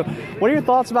like that. So what are your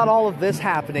thoughts about all of this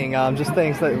happening? Just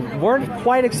things that weren't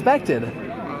quite expected.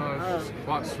 It's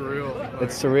quite surreal.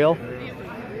 It's surreal?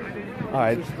 All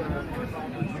right. I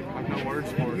have no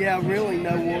words for it. Yeah, really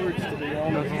no words to be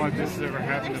honest. Nothing like this has ever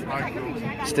happened in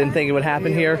Pikeville. Just didn't think it would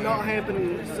happen here? Not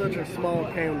happening in such a small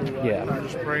county. Yeah. I'm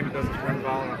just praying it doesn't turn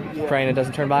violent. Yeah. Praying it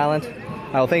doesn't turn violent? All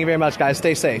right, well, thank you very much, guys.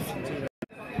 Stay safe.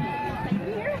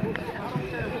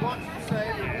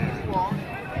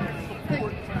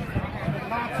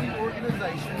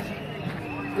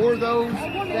 Or those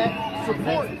that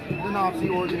support the Nazi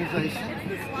organization,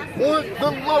 or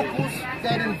the locals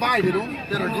that invited them,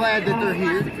 that are glad that they're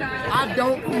here. I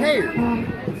don't care,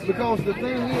 because the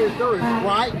thing is, there is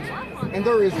right and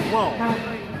there is wrong,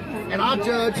 and I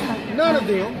judge none of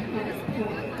them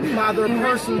by their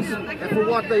persons and for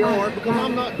what they are, because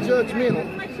I'm not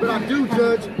judgmental, but I do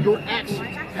judge your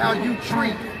actions, how you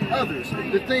treat others,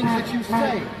 the things that you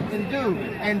say and do,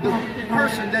 and the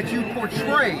person that you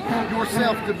portray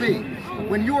yourself to be.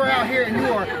 When you are out here and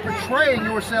you are portraying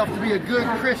yourself to be a good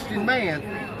Christian man,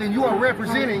 then you are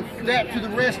representing that to the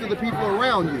rest of the people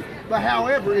around you. But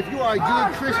however, if you are a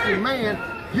good Christian man,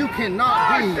 you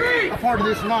cannot be a part of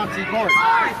this Nazi party.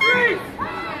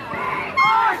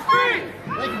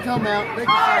 They can come out, they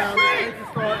can sound, they can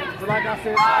start, but like I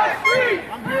said,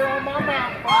 I'm here on my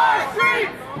mountain. Our street!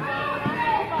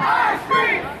 Our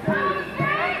street!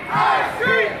 Our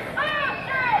street!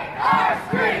 Our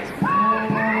street!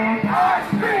 Our street! Our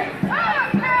street!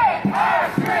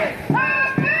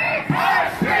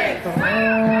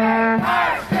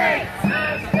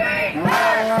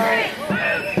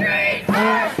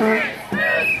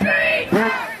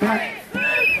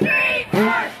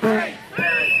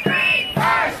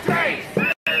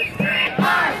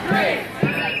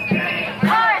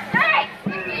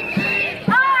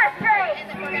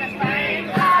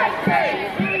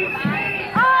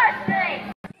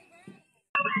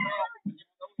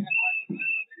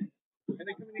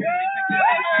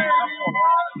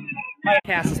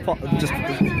 Just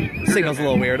signal's a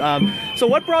little weird. So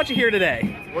what brought you here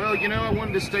today? Well, you know, I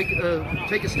wanted to take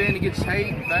a stand against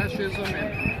hate and fascism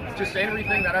and just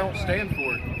everything that I don't stand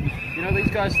for. You know, these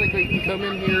guys think they can come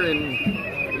in here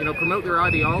and, you know, promote their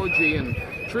ideology and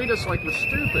treat us like we're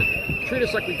stupid. Treat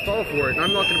us like we fall for it, and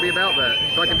I'm not going to be about that.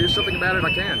 If I can do something about it,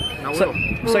 I can, and I will.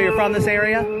 So you're from this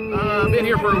area? I've been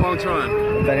here for a long time.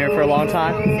 Been here for a long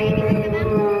time?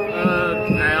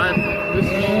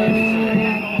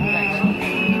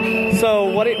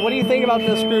 So what do you think about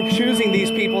this group choosing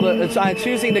these people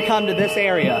choosing to come to this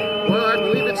area? Well, I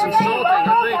believe it's insulting.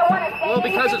 I think, well,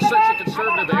 because it's such a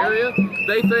conservative area,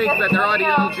 they think that their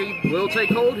ideology will take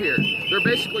hold here. They're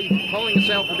basically calling us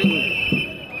out for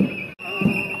being,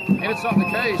 and it's not the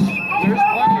case. There's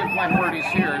plenty of minorities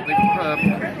here. They compose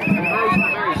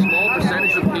a very small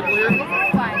percentage of people here,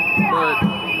 but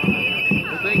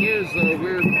the thing is,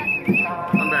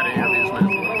 I'm bad at interviews, man.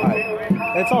 Right.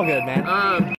 It's all good, man.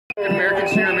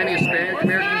 Americans here, many Hispanic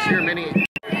Americans here, many.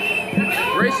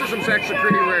 Racism's actually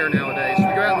pretty rare nowadays. If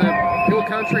you go out in the hill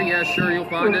country, yeah, sure, you'll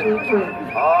find it. But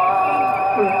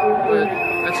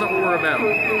that's not what we're about. All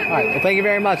right. Well, thank you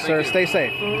very much, sir. Stay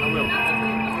safe. I will.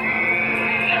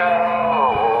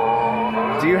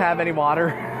 Do you have any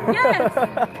water? Yes.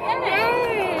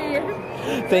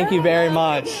 Yay. Thank you very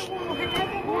much.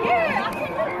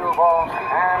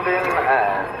 Hand in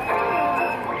hand.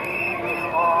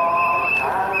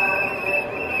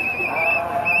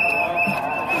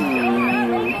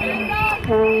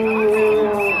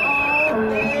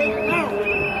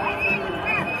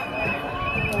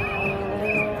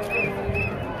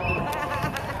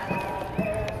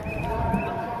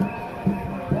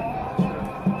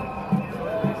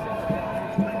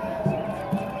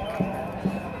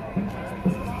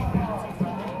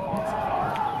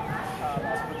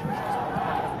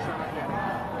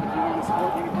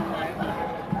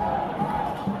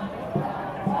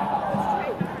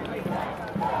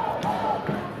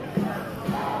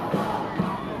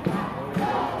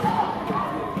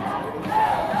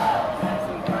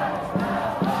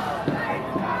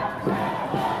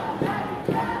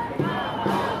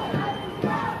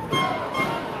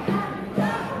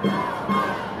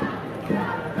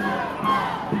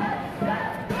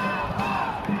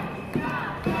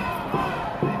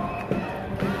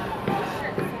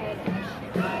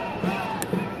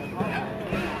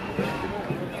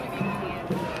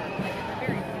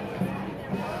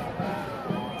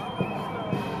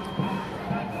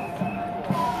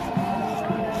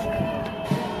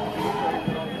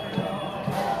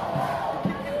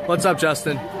 What's up,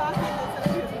 Justin?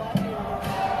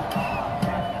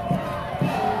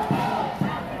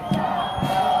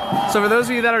 So for those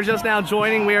of you that are just now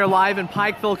joining, we are live in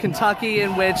Pikeville, Kentucky,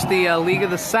 in which the League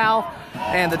of the South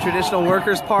and the Traditional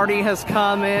Workers Party has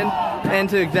come in and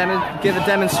to give a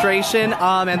demonstration,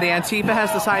 and the Antifa has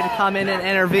decided to come in and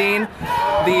intervene.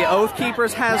 The Oath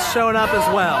Keepers has shown up as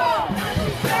well.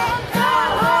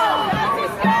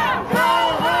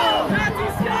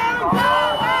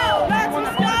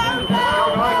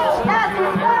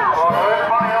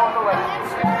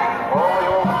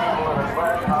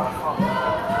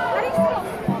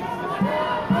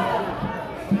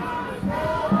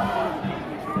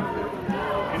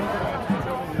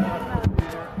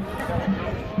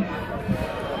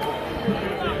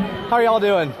 How are y'all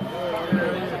doing?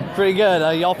 Pretty good.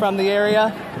 Y'all from the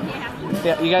area?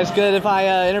 Yeah. You guys good if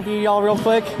I interview y'all real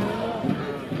quick?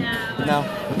 No. No?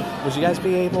 would you guys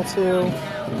be able to?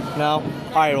 No?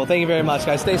 All right, well, thank you very much,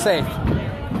 guys. Stay safe.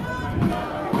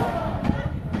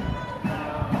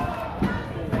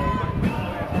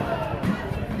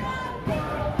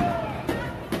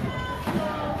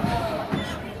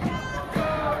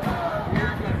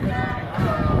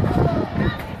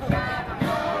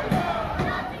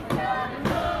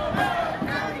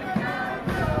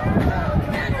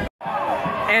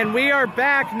 And we are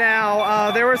back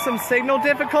now. There were some signal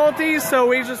difficulties, so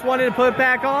we just wanted to put it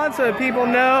back on so that people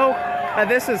know that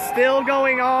this is still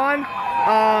going on.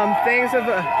 Things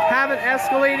haven't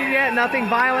escalated yet. Nothing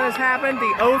violent has happened.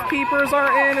 The Oath Keepers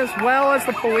are in as well as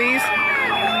the police.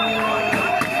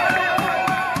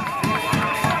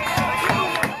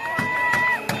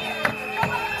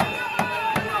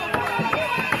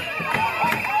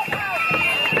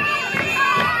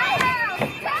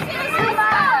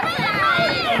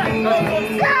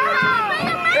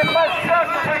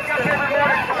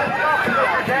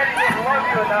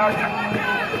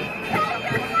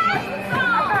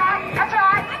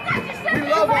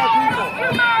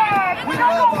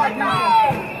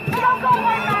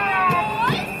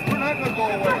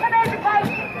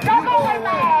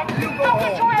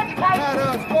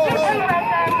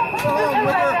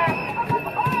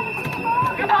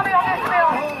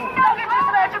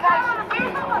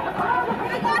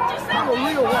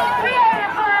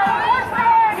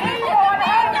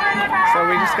 So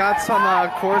we just got some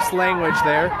coarse language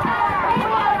there.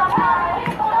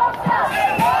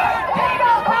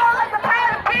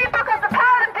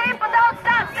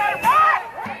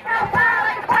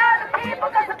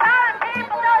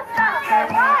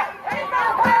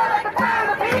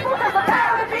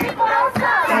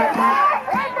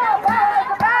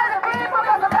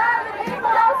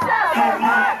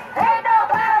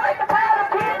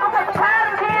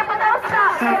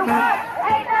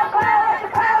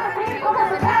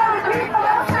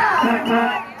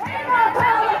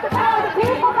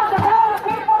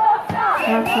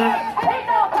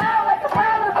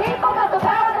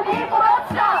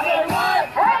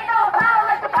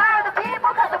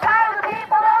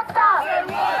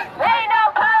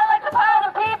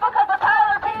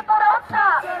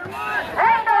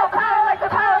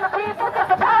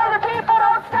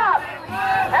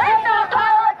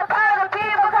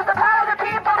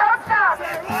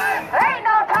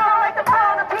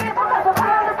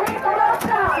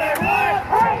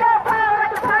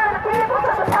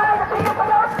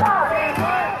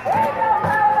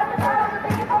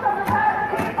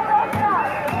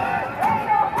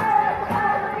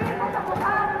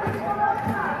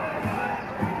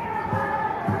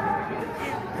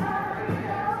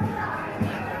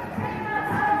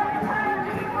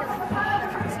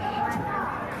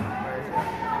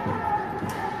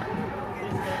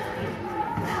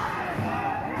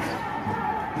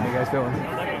 How you guys doing?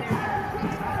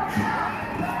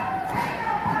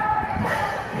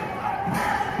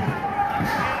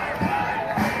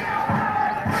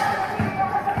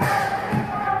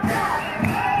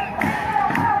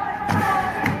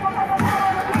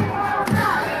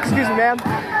 Excuse me, ma'am.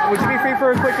 Would you be free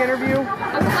for a quick interview?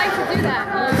 I would like to do that.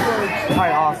 All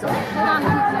right, awesome. Hold on,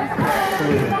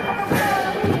 Absolutely.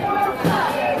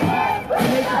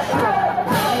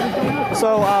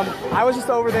 So I was just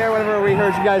over there whenever we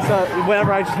heard you guys,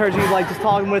 whenever I just heard you like just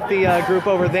talking with the group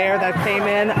over there that came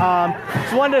in.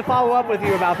 Just wanted to follow up with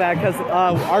you about that because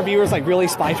our viewers like really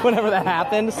spiked whenever that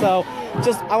happened. So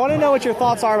just I want to know what your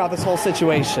thoughts are about this whole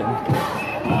situation.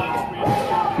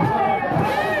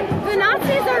 The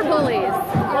Nazis are bullies,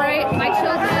 all right? My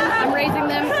children, I'm raising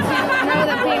them to know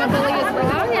that being a bully is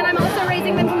wrong, and I'm also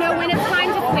raising them to know when it's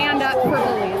time to stand up for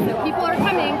bullies. So people are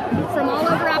coming from all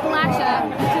over Appalachia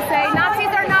to say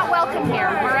Nazis are not welcome here,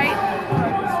 all right?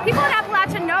 People in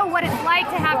Appalachia know what it's like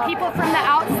to have people from the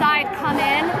outside come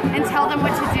in and tell them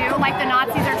what to do, like the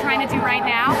Nazis are trying to do right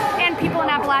now, and people in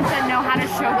Appalachia know how to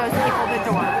show those people the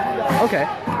door. Okay,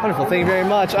 wonderful. Thank you very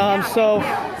much.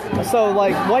 So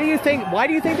like, why do you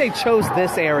think they chose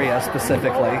this area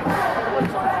specifically?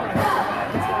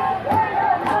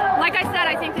 Like I said,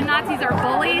 I think the Nazis are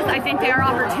bullies. I think they are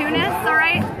opportunists, all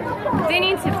right? They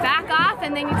need to back off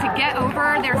and they need to get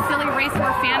over their silly race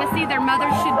war fantasy. Their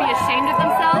mothers should be ashamed of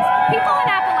themselves. People in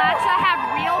Appalachia have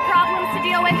real problems to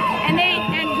deal with, and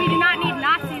we do not need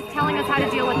Nazis telling us how to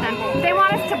deal with them. They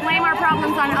want us to blame our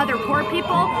problems on other poor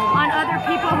people, on other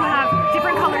people who have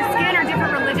different colored skin or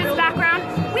different religious background.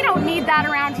 We don't need that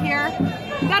around here.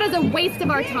 That is a waste of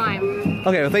our time.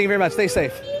 Okay, well, thank you very much. Stay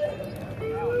safe.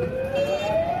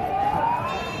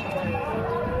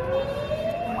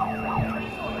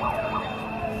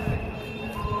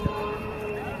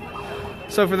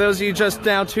 So for those of you just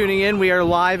now tuning in, we are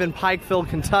live in Pikeville,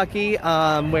 Kentucky,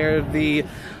 where the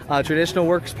Traditional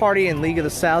Workers Party and League of the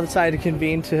South decided to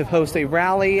convene to host a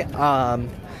rally. And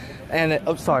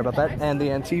sorry about that. And the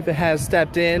Antifa has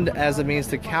stepped in as a means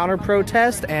to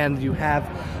counter-protest, and you have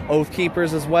Oath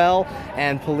Keepers as well,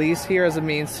 and police here as a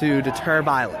means to deter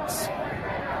violence.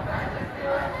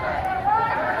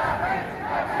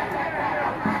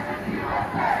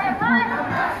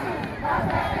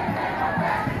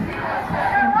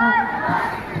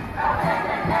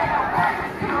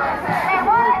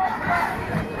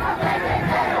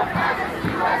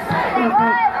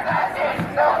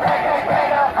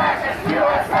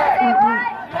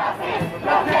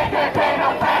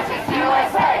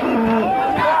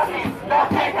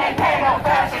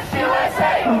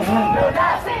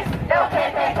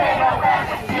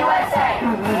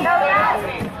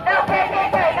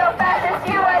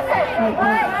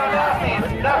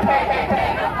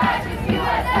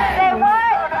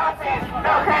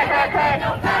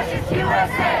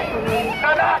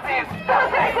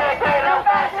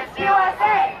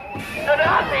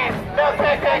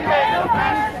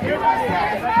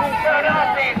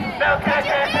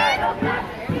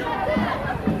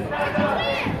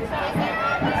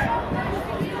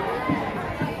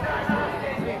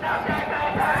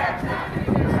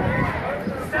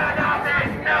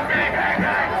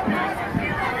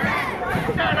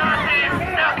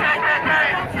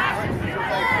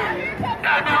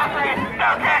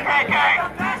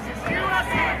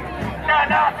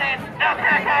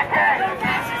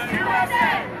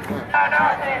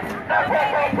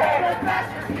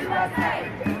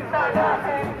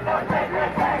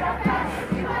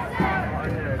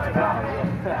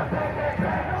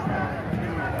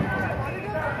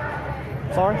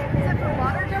 Sorry? Is that for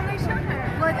water donation?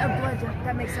 Blood,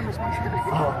 that makes so much more sense.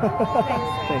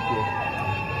 Oh. Thank you.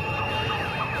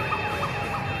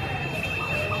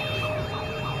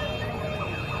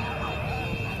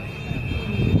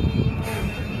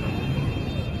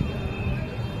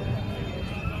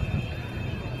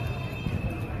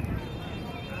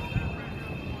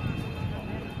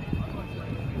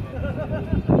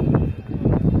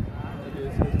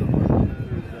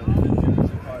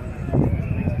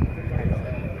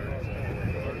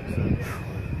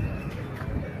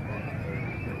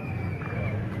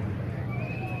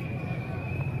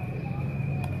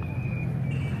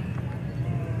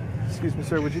 Excuse me,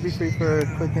 sir, would you be free for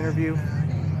a quick interview?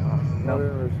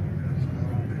 No.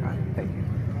 Thank you.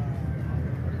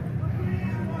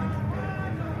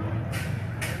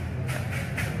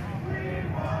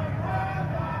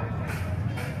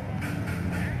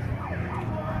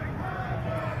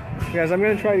 Guys, I'm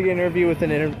going to try to get an interview with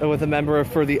with a member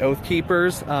for the Oath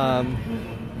Keepers.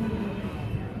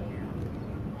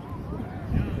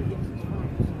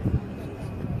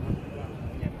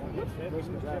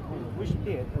 Wish you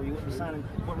did, or you wouldn't be signing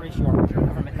what race you are with your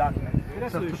government document. It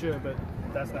absolutely should, but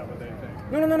that's not what they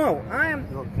think. No. I am.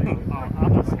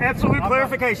 Absolute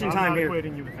clarification time here.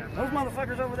 Equating you with them. Those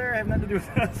motherfuckers over there have nothing to do with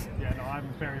us. Yeah, no, I'm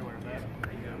very aware of that.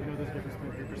 We know there's a difference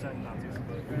between 3% and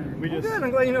Nazis. We just. Good,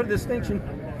 I'm glad you know the distinction.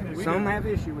 Some have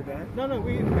issue with that. No,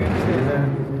 we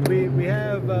understand that. We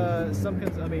have some.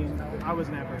 I mean, I was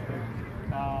an apprehensive.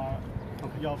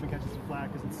 Y'all been catching some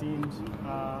flack because it seems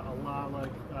a lot like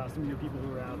some of your people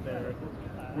who are out there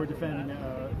were defending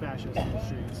fascists in the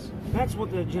streets. That's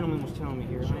what the gentleman was telling me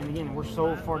here. And again, we're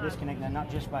so far disconnected, not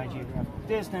just by geographical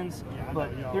distance, but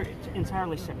they're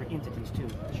entirely separate entities too.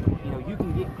 You know, you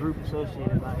can get group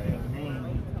associated by a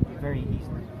name very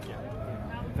easily.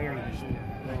 Very easily.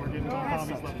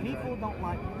 People don't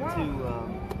like to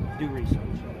do research.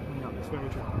 You know,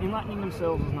 enlightening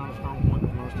themselves is not a strong point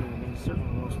of most human beings,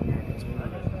 certainly most Americans.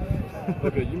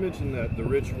 Okay, you mentioned that the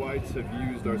rich whites have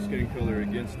used our skin color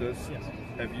against us,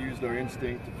 have used our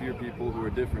instinct to fear people who are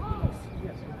different than us.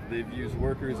 They've used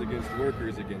workers against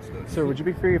us. Sir, would you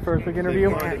be free for a quick interview?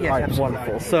 Yes, all right,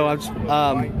 wonderful. So I'm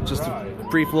just a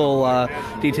brief little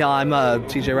detail. I'm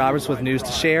TJ Roberts with News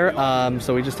to Share.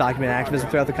 So we just document activism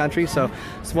throughout the country. So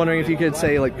I was wondering if you could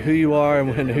say like who you are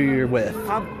and who you're with.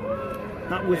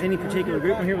 Not with any particular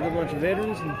group. I'm here with a bunch of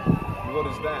veterans. And what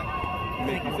does that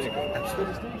make you think of? The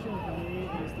distinction for me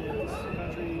is that this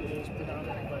country is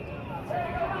predominantly white and Nazi.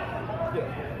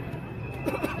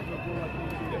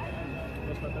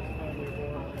 Most of my family are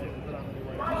born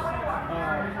predominantly white.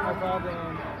 Our problem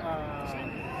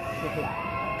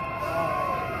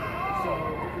so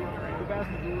the vast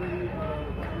majority of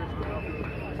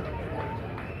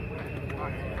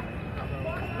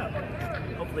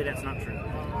hopefully that's not true.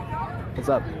 What's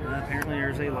up? Apparently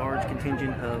there's a large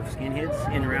contingent of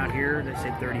skinheads in or out here. They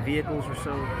said 30 vehicles or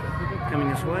so coming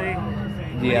this way.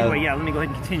 Yeah. Anyway, yeah, let me go ahead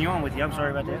and continue on with you. I'm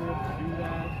sorry about that.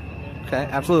 Okay,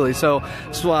 absolutely. So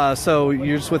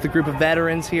you're just with a group of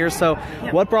veterans here. So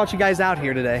what brought you guys out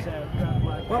here today?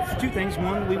 Well, for two things.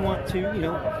 One, we want to,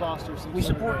 foster. We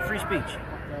support free speech.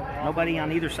 Nobody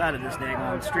on either side of this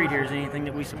daggone street here is anything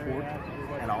that we support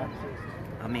at all.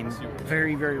 I mean,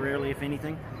 very, very rarely, if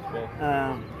anything.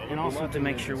 And also to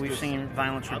make sure we've seen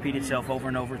violence repeat itself over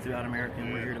and over throughout America,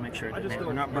 and we're here to make sure that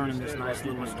we're not burning this nice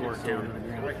little historic town to the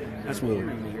ground. That's what we're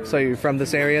mainly here. So you're from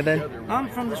this area then? I'm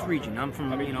from this region. I'm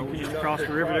from, just across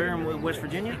the river there in West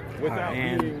Virginia,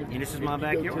 and this is my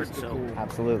backyard, so...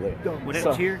 Absolutely.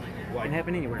 Whatever's here can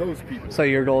happen anywhere. So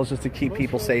your goal is just to keep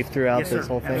people safe throughout this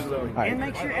whole thing? Absolutely. All right. And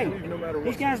make sure, hey,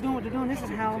 these guys doing what they're doing, this is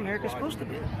how America's supposed to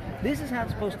be. This is how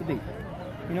it's supposed to be.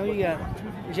 You got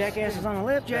jackasses on the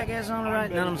left, jackasses on the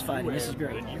right, none of them's fighting. This is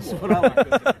great. This is what I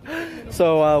like.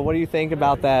 So what do you think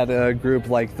about that group,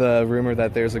 like the rumor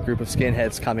that there's a group of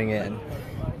skinheads coming in?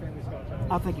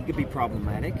 I think it could be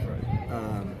problematic.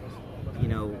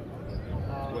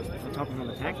 If we're talking from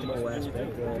a tactical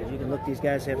aspect, you can look, these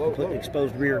guys have completely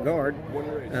exposed rear guard.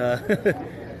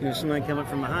 Somebody coming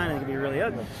from behind, it could be really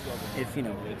ugly if,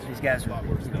 these guys are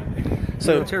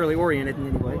militarily oriented in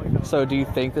any way. So do you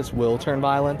think this will turn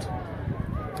violent?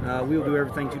 We will do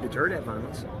everything to deter that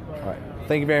violence. All right.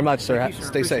 Thank you very much, sir. Thank you, sir.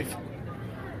 Stay safe.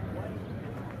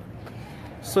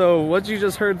 So what you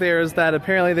just heard there is that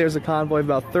apparently there's a convoy of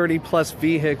about 30-plus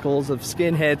vehicles of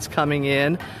skinheads coming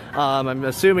in. I'm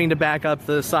assuming to back up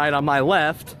the side on my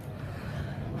left.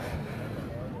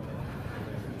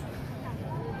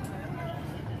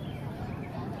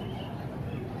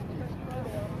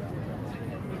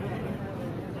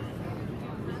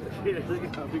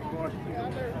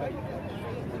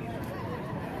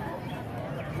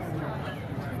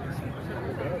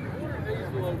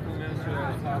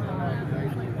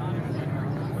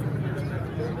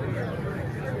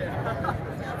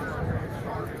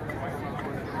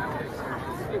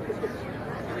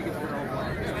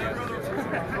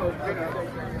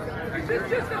 It's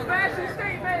just a fashion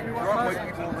statement. You want white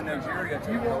people over Nigeria.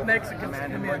 You want Mexicans to come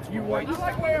in. You want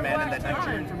men that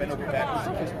Nigerians have been over back.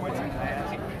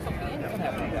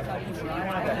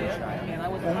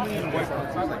 Only in white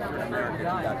countries like here in America, you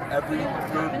got every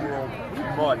third world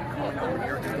mud coming over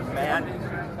here and demanding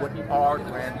what our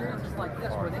grandparents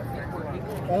are.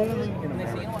 Only in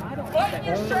America.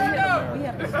 We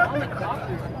have Islamic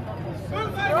doctors.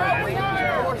 Of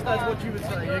course, that's what you would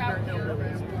say. Ignorant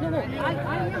hillbillies. No,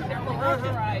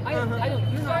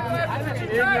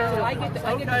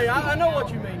 I know what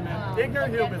you mean, man.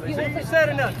 Ignorant hillbillies. See, you said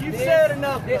enough. You've said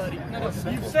enough, buddy.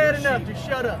 You've said enough. Just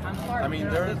shut up. I mean,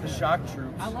 they're the shock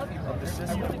troops of the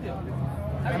system.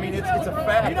 I mean, it's a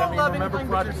fact. I mean, remember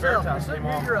Project Veritas came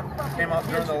out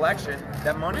during the election.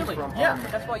 That money's from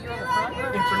that's why you're on the front.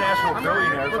 international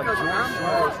billionaires like George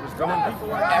Soros was going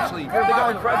actually they're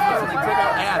going presidents and they take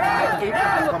out ads and they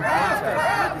come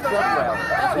protests, drug rallies.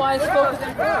 That's why it's focused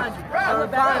on crime.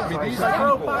 I mean, these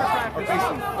people are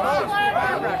facing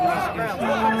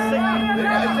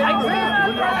they're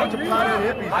a bunch of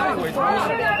pioneer hippies anyways.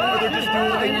 They're just doing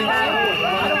what they think.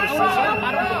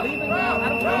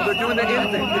 They're doing the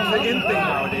in thing. It's the in thing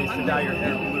nowadays to dye your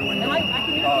hair blue.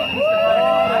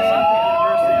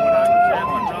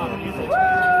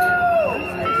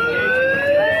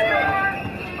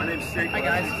 My name's Jake. Hi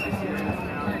guys.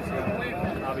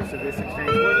 Obviously this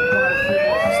exchange.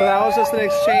 So that was just an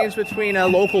exchange between a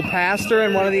local pastor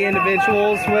and one of the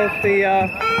individuals with the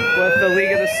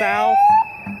League of the South.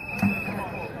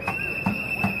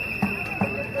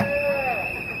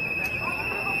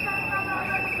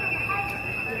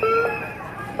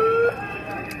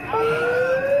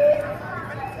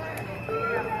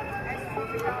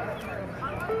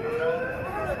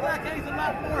 There's a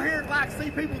lot more here that like to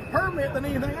see people with permit than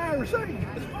anything I ever seen.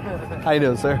 How you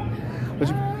doing, sir? Oh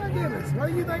my goodness, what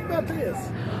do you think about this?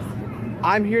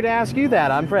 I'm here to ask you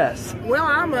that. I'm press. Well,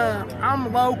 I'm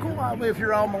local. I live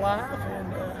here all my life,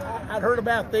 and I'd heard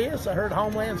about this. I heard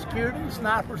Homeland Security,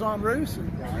 snipers on roofs,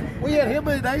 and we had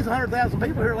Hillbilly Days, 100,000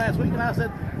 people here last week, and I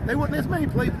said there wasn't this many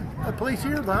police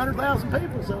here with 100,000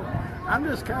 people. So I'm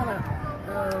just kind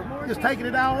of just taking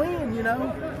it all in, you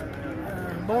know.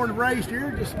 Born and raised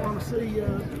here, just want to see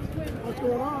what's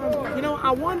going on. You know,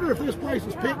 I wonder if this place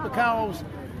was picked because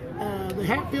the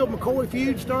Hatfield-McCoy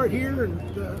feud started here, and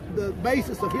the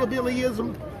basis of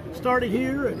hillbillyism started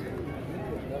here, and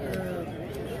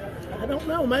I don't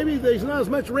know. Maybe there's not as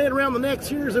much red around the necks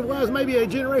here as there was maybe a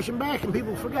generation back, and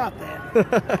people forgot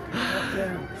that.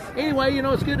 Anyway, you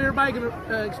know, it's good everybody can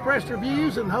express their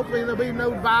views, and hopefully there'll be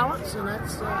no violence, and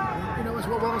that's, you know, it's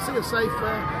what we want to see, a safe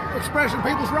expression of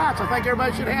people's rights. I think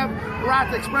everybody should have the right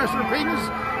to express their opinions,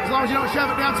 as long as you don't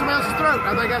shove it down somebody else's throat.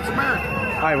 I think that's America.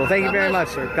 All right, well, thank you very much,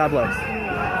 sir. God bless.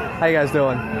 How you guys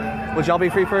doing? Would y'all be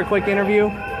free for a quick interview?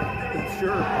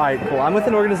 Sure. All right, cool. I'm with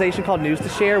an organization called News to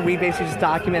Share. We basically just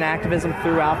document activism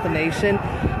throughout the nation.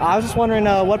 I was just wondering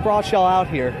what brought y'all out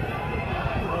here?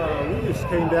 We just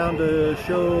came down to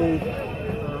show,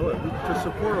 to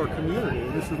support our community.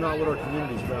 This is not what our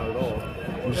community's about at all.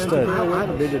 Understood. I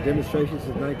haven't been to demonstrations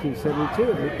since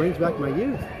 1972, and it brings back my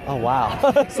youth. Oh, wow.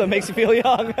 So it makes you feel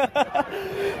young.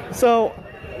 So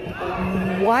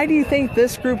why do you think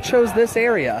this group chose this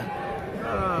area?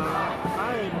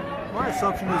 My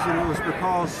assumption is that it was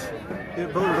because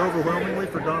it voted overwhelmingly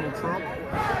for Donald Trump,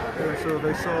 and so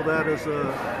they saw that as an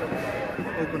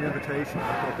open invitation.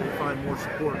 I thought they'd find more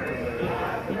support.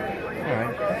 All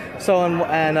right. So,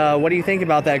 and what do you think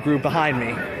about that group behind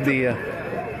me, the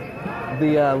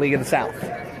League of the South?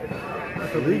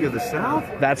 The League of the South?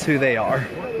 That's who they are.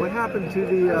 What happened to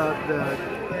the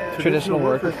Traditional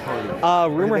Workers Party?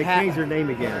 Rumor they changed their name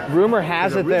again. Rumor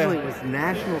has it that originally it was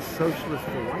National Socialist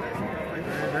for White People.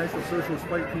 National Socialist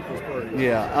White People's Party.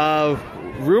 Yeah.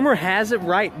 Rumor has it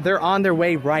they're on their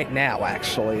way right now,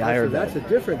 actually. I heard that's that. a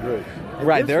different group. And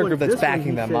right, they're a group that's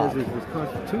backing them up. This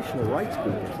constitutional rights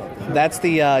group or something. That's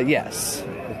the, yes.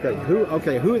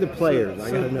 Okay, who are the players?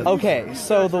 I gotta know. Okay,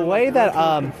 so the way that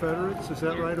Confederates, is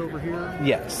that right over here?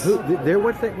 Yes. What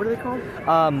are they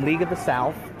called? League of the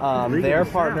South. They're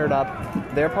partnered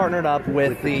up. They're partnered up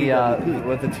with the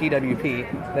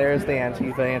TWP. There's the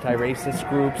Antifa, anti-racist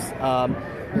groups.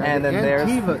 And then there's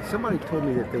Antifa. Somebody told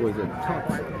me that there was a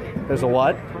There's a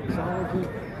what? Toxology.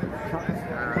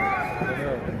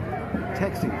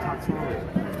 Toxology.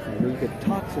 You get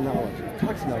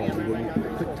toxinology, where you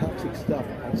put toxic stuff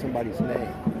on somebody's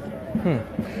name.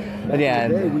 And yeah,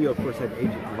 today we of course have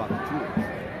agent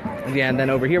volunteers. Yeah, and then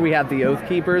over here we have the Oath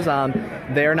Keepers.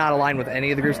 They're not aligned with any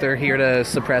of the groups. They're here to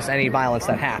suppress any violence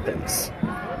that happens,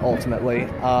 ultimately.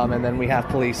 And then we have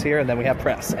police here, and then we have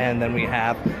press, and then we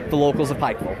have the locals of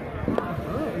Pikeville.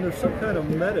 And there's some kind of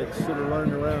medics that are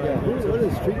running around. Yeah, what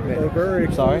is street medics? Very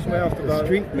close-mouthed about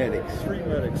street medics. Street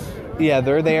medics. Yeah,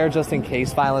 they're there just in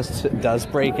case violence does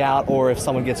break out, or if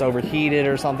someone gets overheated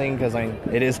or something, because I mean,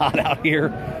 it is hot out here.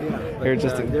 Yeah, they're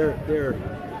just they're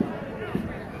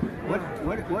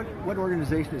what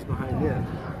organization is behind this?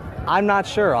 I'm not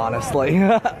sure, honestly.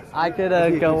 I could I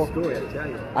could go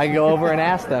over and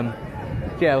ask them.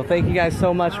 Yeah, well, thank you guys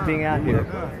so much for being out here.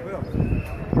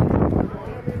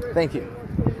 Thank you.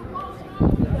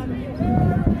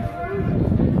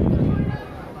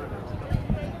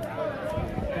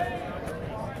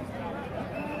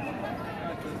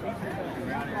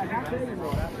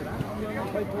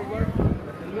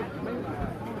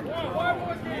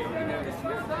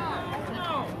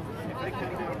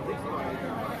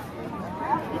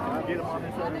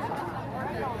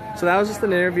 So that was just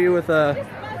an interview with a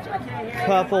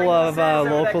couple of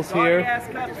locals here. That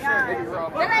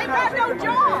ain't got no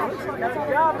job.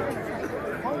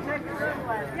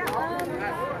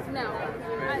 No.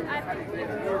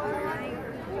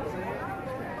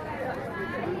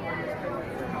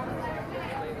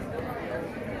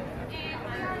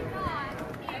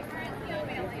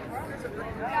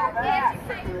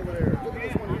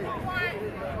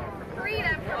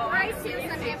 Freedom from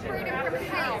racism and freedom from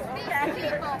hate. These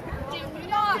people do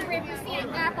not represent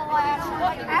Appalachian.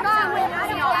 They do not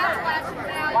represent Appalachian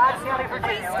values.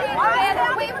 We stand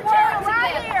together. We work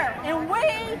together. And we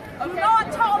do not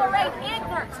tolerate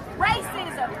ignorance,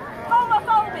 racism,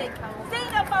 homophobic,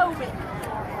 xenophobic.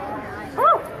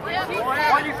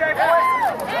 What do you say, boys?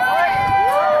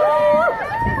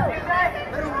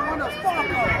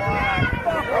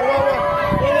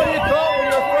 What do you call when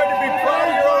you're afraid to be proud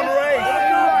of your own race?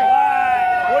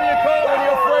 What do you call when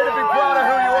you're afraid to be proud of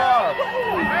who you are?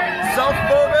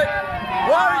 Self-phobic?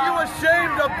 Why are you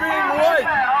ashamed of being white?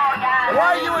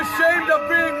 Why are you ashamed of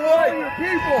being white?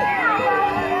 People,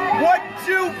 what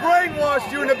Jew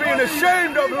brainwashed you into being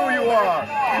ashamed of who you are?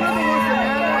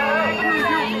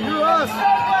 You're us.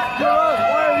 You're us.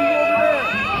 Why are you over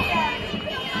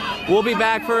there? We'll be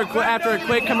back for after a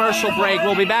quick commercial break.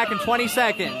 We'll be back in 20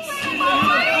 seconds.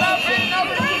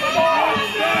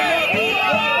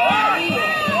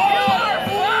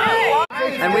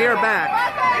 And we are back.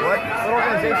 What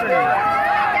organization are you at?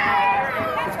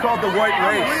 It's called the White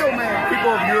Race.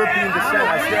 People of European descent.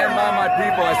 I stand by my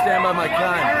people. I stand by my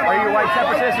kind. Are you a white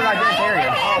separatist or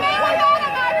identitarian?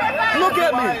 We Look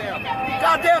at me.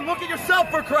 Goddamn, look at yourself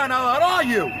for crying out loud, are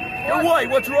you? You're white,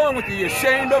 what's wrong with you? You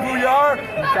ashamed of who you are?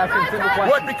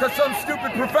 What, because some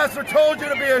stupid professor told you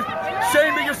to be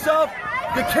ashamed of yourself?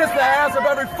 You kiss the ass of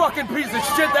every fucking piece of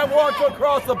shit that walks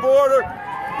across the border?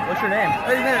 What's your name?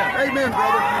 Amen. Amen,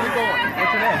 brother. Where you going?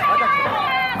 What's your name?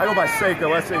 I go by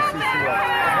Seiko, S-A-C-C-O.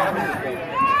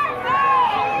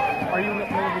 Are you living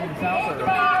in the South or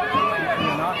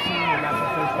you're not seeing your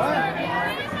National Socialist?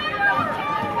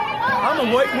 I'm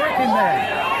a white working man,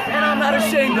 and I'm not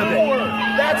ashamed of it.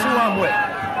 That's who I'm with.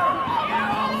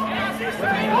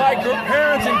 My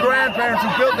parents and grandparents who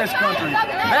built this country.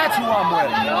 That's who I'm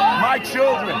with. My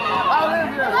children. I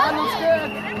live here. I ain't scared.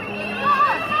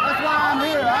 That's why I'm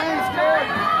here. I ain't scared.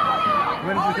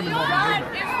 When did you come involved in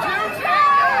business?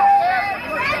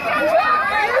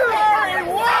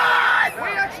 We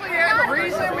actually have a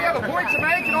reason. We have a point to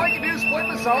make, and all you can do is flip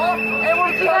us off. And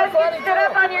we're You guys get stood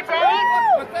up on your dates?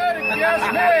 pathetic. Yes,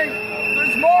 me.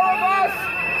 There's more of us.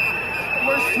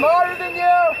 We're smarter than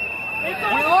you.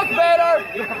 We look better.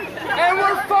 And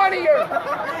we're funnier.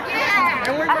 Yeah.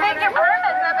 And we're I think your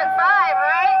permit's up at 5,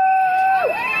 right?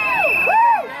 Woo!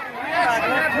 We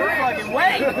actually have your fucking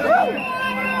weight.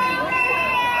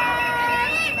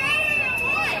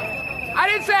 I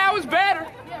didn't say I was better.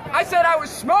 I said I was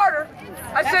smarter.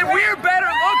 I said we're better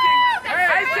looking.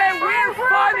 I said we're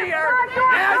funnier.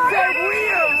 And I said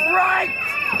we're right.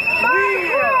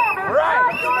 We're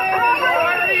right.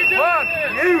 Fuck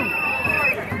you.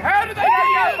 How did they get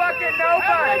you? Fucking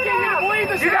nobody.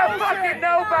 You got fucking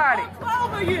nobody.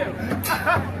 12 of you.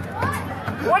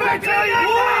 What did I tell you?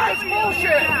 It's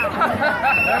bullshit.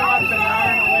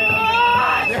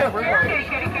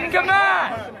 Come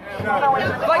on.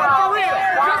 Like for real.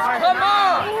 Just come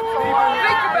on.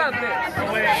 Think about this.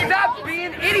 Stop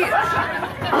being idiots.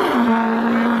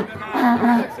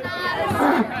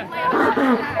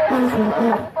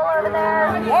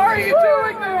 Why are you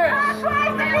doing this?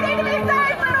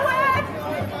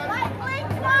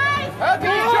 How do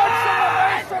you judge someone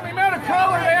based on the amount of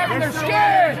color they have in their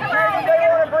skin? Maybe they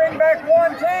want to bring back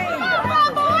one team.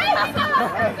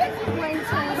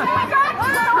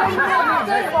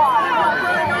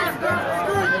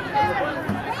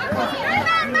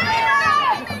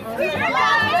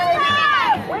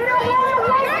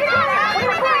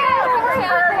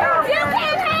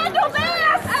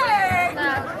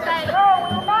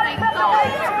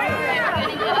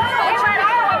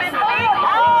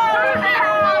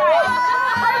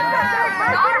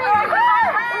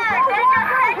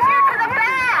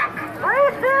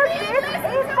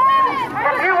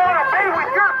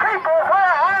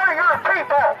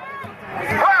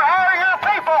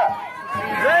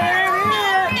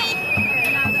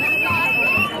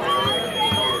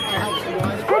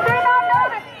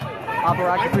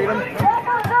 Operati Freedom?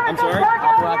 I'm sorry?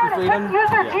 Operati Freedom? Use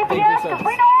their GPS.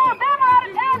 We know all of them out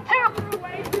of town too.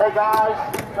 Hey guys,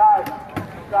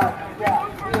 yeah.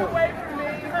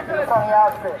 Funny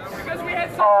outfits. Because we had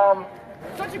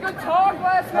such a good talk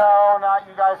last night. No, not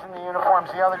you guys in the uniforms.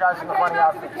 The other guys in the funny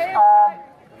outfits. Hey,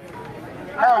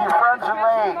 your friends are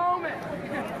late.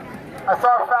 I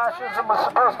thought fascism was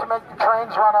supposed to make the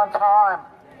trains run on time.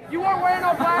 You weren't wearing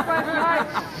no black last night.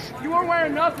 You weren't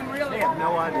wearing nothing, really. I have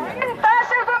no idea.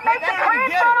 Fascism make the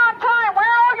trains run on time. Where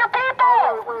are all your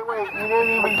people? Wait. You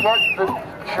didn't even get the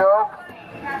joke?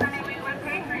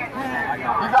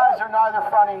 You guys are neither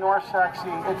funny nor sexy.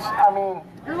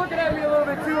 You're looking at me a little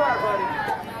bit too hard, buddy.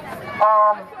 I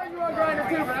saw you on Grindr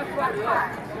too, but that's funny.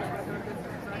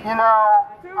 You know,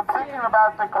 I'm thinking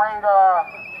about the great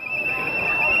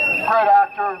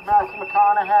actor Matthew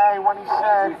McConaughey when he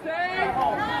said,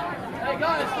 "Hey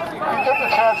guys, if you get the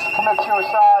chance to commit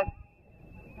suicide,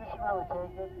 you should really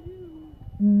take it."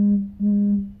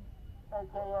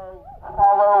 AKA,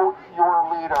 follow your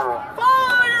leader.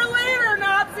 Follow your leader,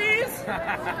 Nazis!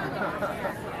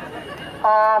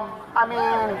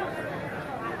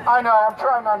 I know, I'm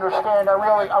trying to understand. I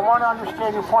want to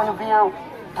understand your point of view.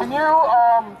 Can you,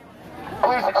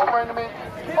 please explain to me?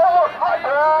 Oh, hi,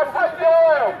 Brad. How you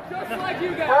doing? Just like you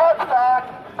guys. Brad's back.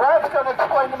 Brad's going to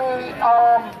explain to me,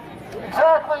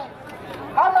 exactly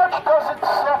how much does it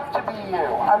suck to be you?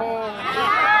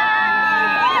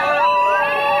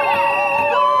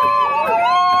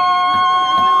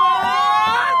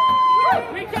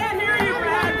 We can't hear you,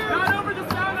 Brad. Not over the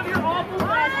sound of your awful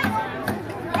voices.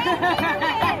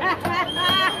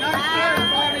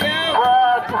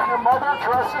 Brad, if your mother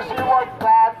dresses you like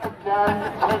that again,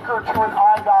 take her to an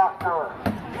eye doctor.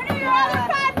 When are your other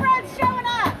 5 friends showing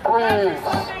up? Please.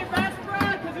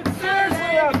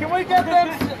 Seriously, can we get them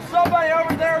somebody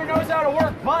over there who knows how to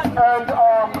work buttons? And,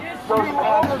 those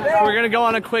pants you We're gonna go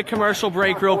on a quick commercial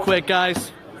break real quick,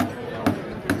 guys.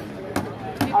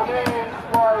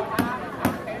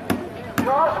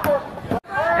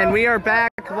 And we are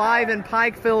back live in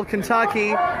Pikeville,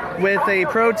 Kentucky with a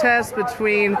protest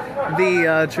between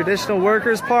the Traditional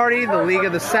Workers Party, the League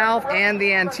of the South, and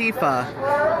the Antifa.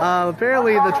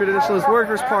 Apparently the Traditionalist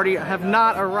Workers Party have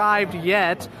not arrived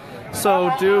yet,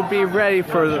 so do be ready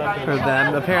for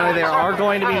them. Apparently there are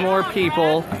going to be more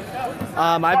people.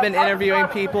 I've been interviewing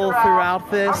people throughout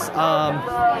this.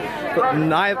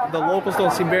 The locals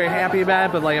don't seem very happy about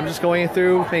it, but like I'm just going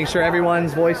through, making sure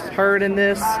everyone's voice is heard in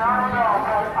this. I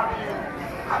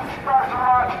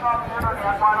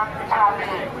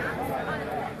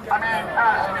mean,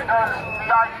 does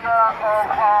the idea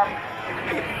of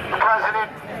the president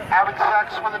having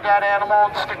sex with a dead animal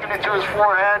and sticking it to his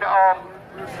forehead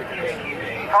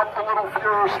help the little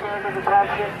Fuhrer stand in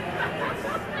attention?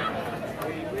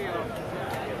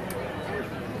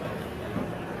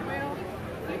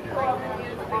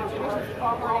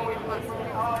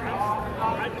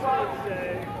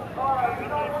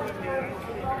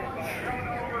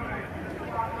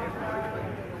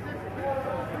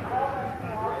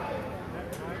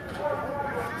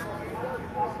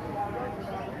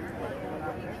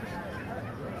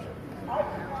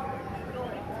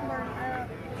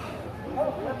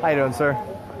 How you doing, sir?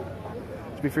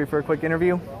 Should you be free for a quick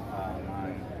interview?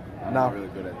 I'm not really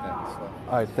good at that stuff.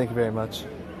 All right, thank you very much.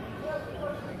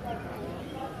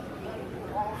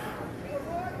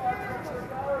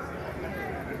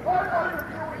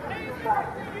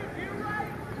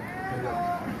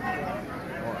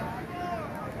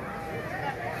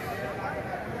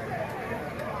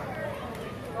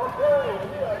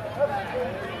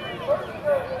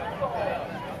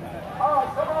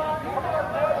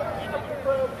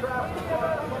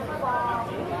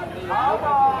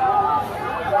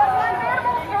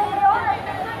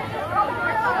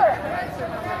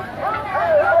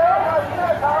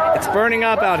 It's burning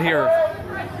up out here.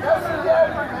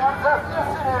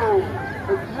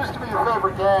 It used to be your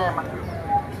favorite game.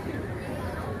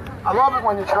 I love it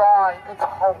when you try. It's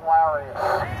hilarious.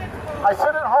 I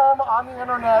sit at home on the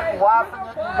internet laughing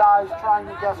at you guys trying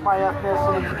to guess my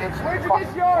ethnicity. It's fucking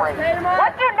great.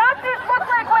 What do Nazis look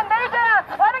like when they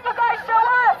dance? Why don't you guys show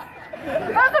us?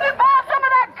 Doesn't involve some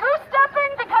of that goose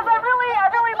stepping? Because I really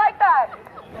like that.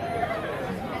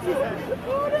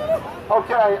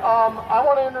 Okay, I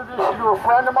want to introduce you to a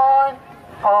friend of mine.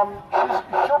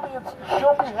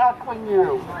 She'll be heckling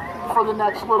you for the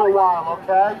next little while,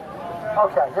 okay?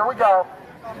 Okay, here we go.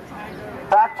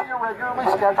 Back to your regularly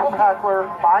scheduled heckler.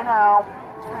 Bye now.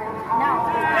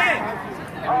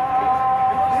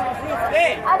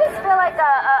 I just feel like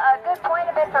a good point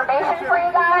of information for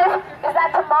you guys is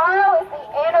that tomorrow is the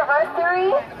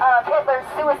anniversary of Hitler's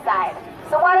suicide.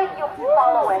 So why don't you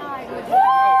follow it? That's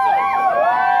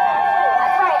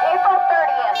right, April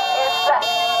 30th is the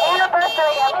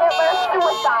anniversary of Hitler's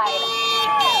suicide.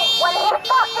 When he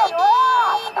fucking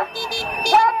lost! When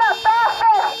the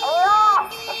fascists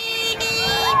lost!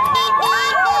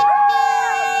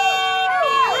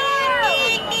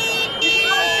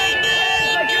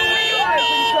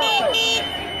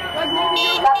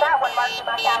 Got that one marked in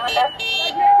my calendar. Like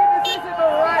maybe this isn't the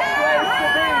right place to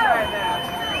be right now.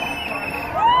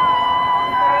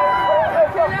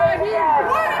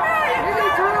 You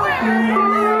need to really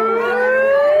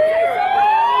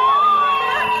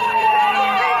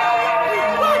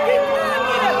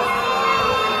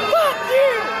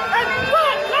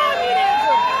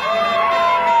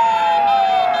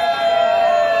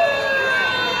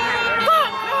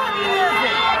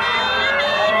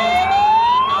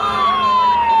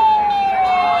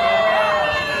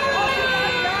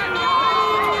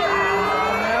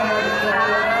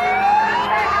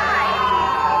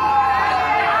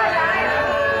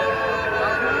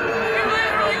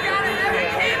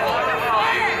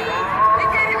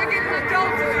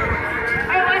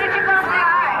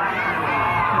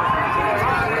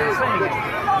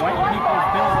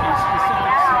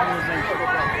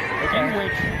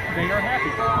they are happy,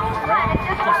 right?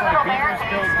 Just like beavers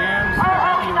build dams, they're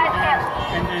happy with dams,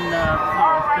 and then the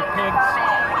pigs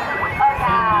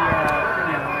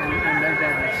and their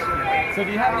dams. So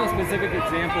do you have any specific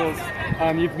examples?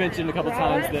 You've mentioned a couple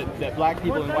times that black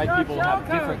people and white people have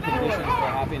different conditions for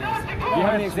happiness. Do you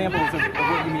have any examples of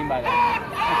what you mean by that?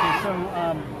 Okay, so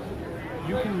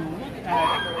you can look at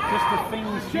just the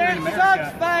things here in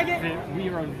America that we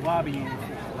are lobbying for.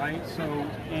 Right, so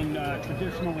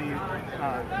traditionally,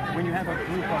 when you have a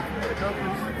group of,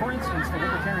 for instance, the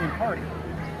Libertarian Party,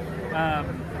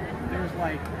 there's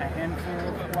like a handful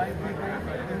of white people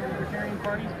in the Libertarian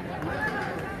Party,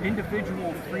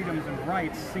 individual freedoms and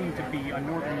rights seem to be a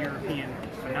Northern European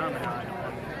phenomenon.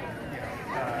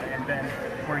 And then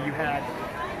where you had...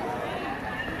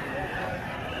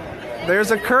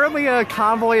 There's currently a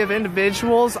convoy of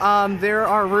individuals. There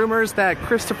are rumors that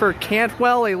Christopher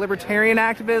Cantwell, a libertarian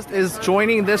activist, is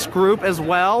joining this group as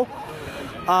well.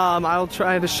 I'll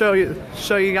try to show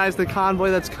you guys the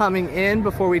convoy that's coming in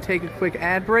before we take a quick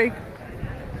ad break.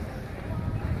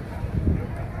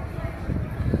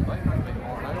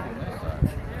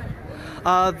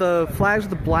 The flags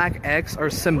with the black X are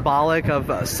symbolic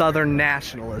of Southern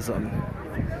nationalism.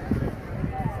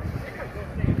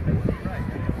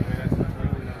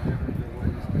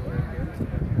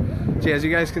 So as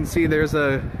you guys can see, there's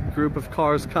a group of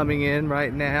cars coming in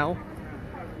right now.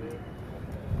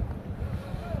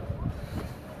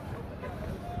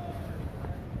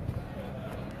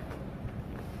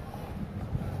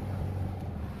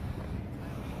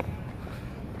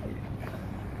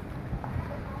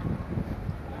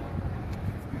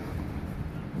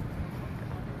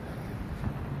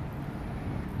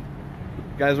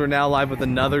 Guys, we're now live with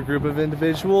another group of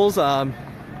individuals. You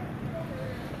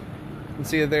can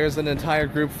see that there's an entire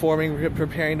group forming,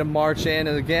 preparing to march in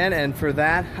again, and for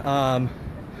that,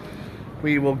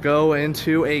 we will go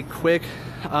into a quick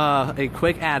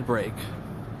ad break.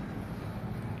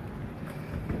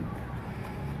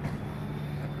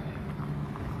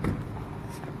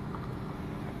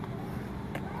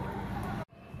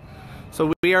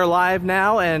 So we are live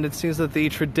now, and it seems that the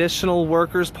Traditional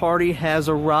Workers' Party has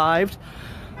arrived.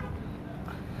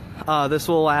 This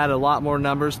will add a lot more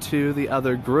numbers to the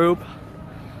other group.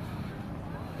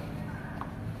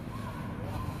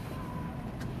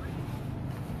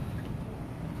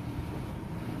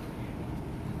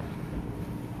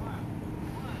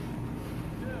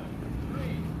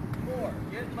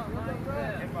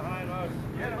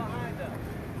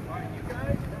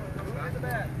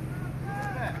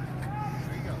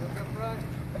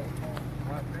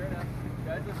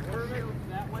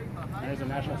 There's a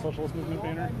National Socialist movement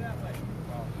banner.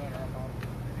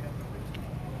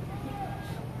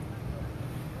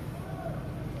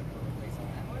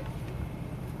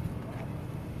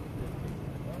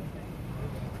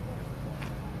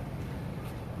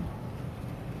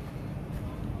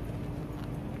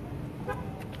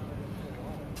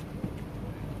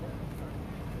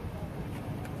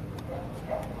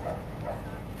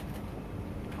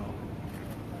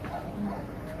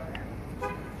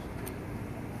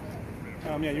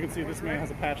 Yeah, you can see this man has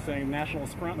a patch saying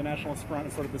Nationalist Front. The Nationalist Front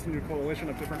is sort of this new coalition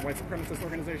of different white supremacist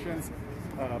organizations,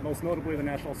 most notably the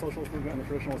National Socialist movement and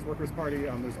the Traditionalist Workers' Party.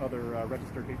 There's other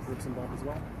registered hate groups involved as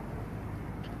well.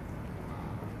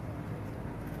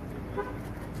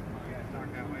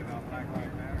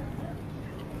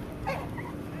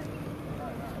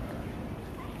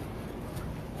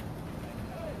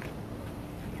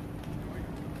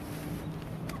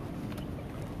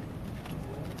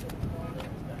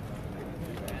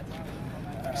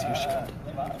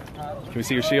 Can we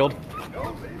see your shield?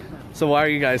 So why are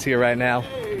you guys here right now?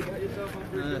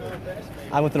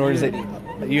 I'm with an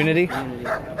organization, Unity?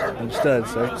 Understood,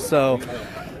 sir. So,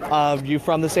 you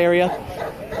from this area?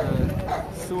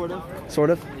 Sort of. Sort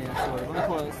of? Yeah, sort of. I'm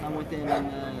close. I'm within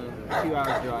a few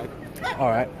hours drive. All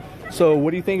right. So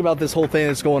what do you think about this whole thing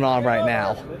that's going on right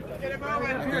now? I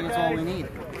think it's all we need.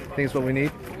 Think it's what we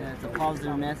need? Yeah, it's a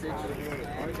positive message.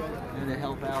 And to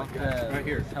help out, right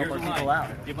here. help our people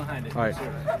out. Get behind it. All right.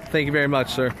 Thank you very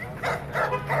much, sir.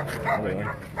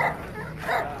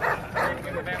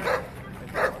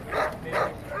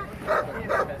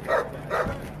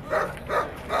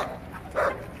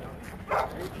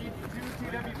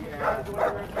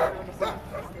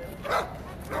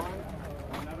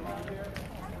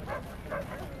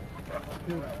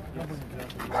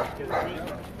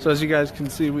 So as you guys can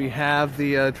see, we have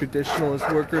the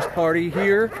Traditionalist Workers' Party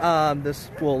here.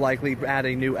 This will likely add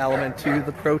a new element to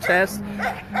the protest.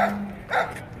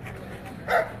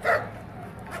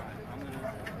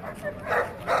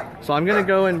 So I'm going to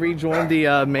go and rejoin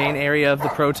the main area of the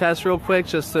protest real quick,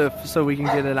 just so we can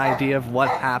get an idea of what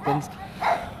happens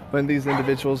when these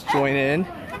individuals join in.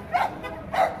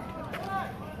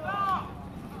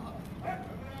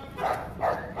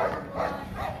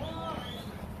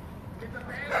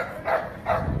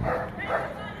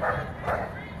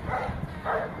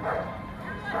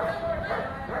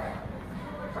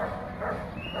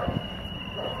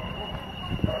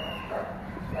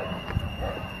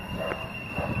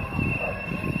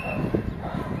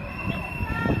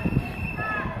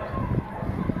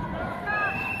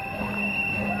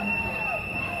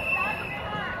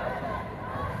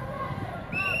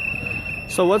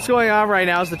 So what's going on right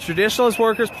now is the Traditionalist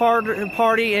Workers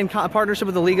Party in partnership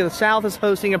with the League of the South is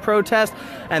hosting a protest,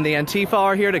 and the Antifa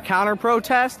are here to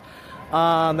counter-protest.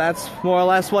 That's more or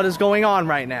less what is going on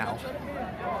right now.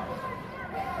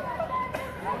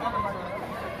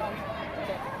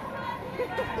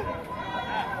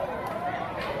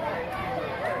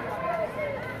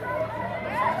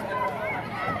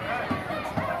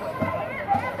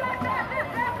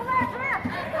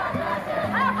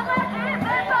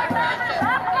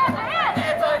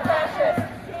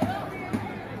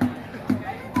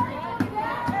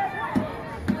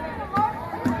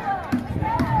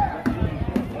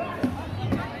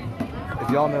 If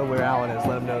y'all know where Alan is,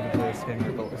 let him know that the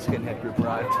skinhead group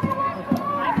arrived.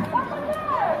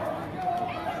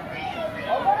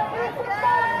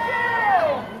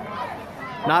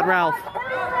 Not Ralph.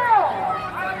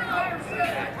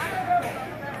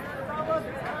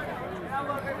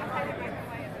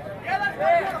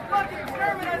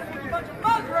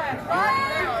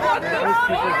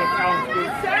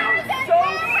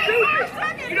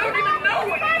 You don't even know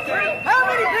what you're doing. How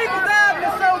many people died in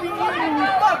the Soviet Union, you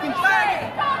fucking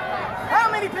faggot? How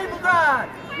many people died?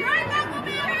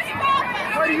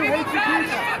 Why do you hate your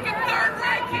people?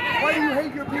 Why do you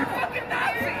hate your people?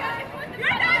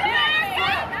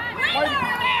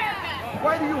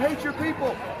 Why do you hate your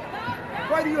people?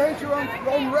 Why do you hate your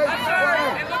own race?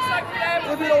 Why?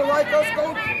 If you don't like us,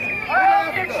 go. I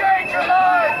hope you change your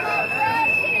mind.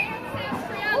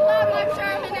 I love my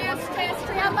German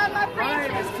ancestry. I love my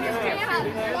French ancestry.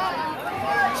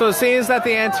 So it seems that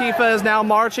the Antifa is now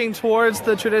marching towards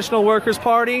the Traditional Workers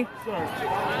Party.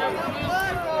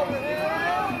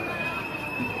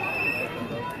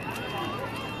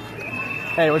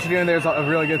 Hey, what you're doing there is a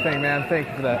really good thing, man. Thank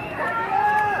you for that.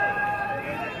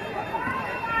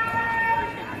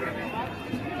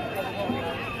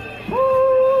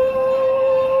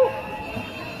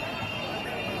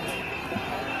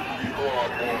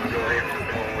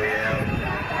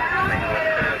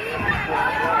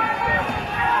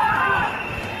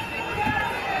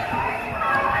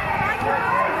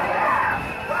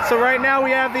 So right now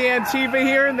we have the Antifa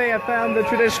here, and they have found the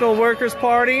Traditional Workers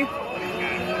Party.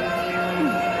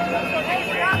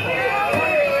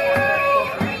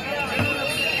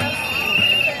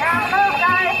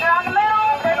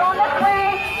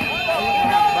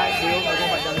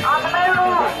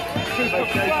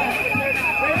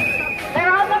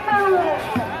 They're on the move.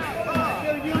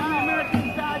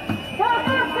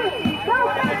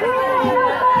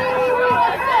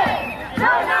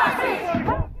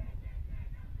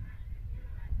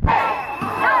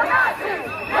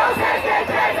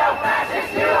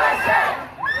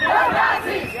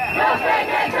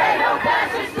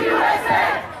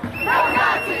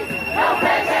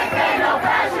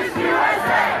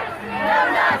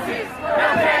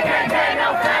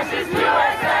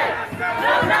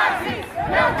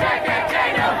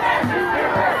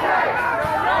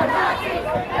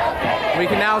 We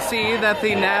can now see that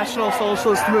the National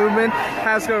Socialist movement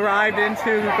has arrived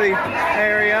into the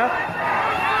area.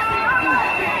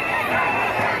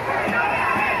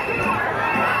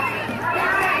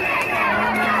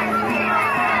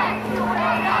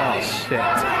 Oh, shit.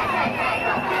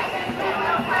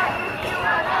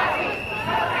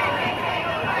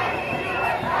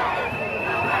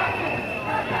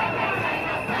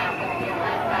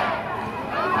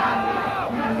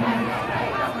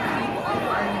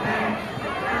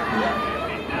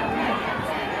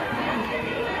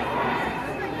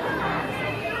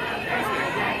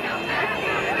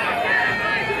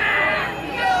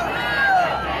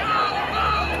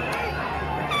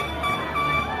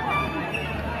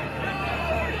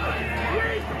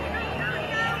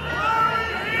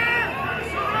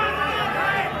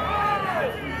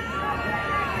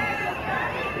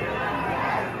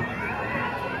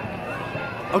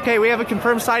 Okay, we have a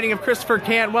confirmed sighting of Christopher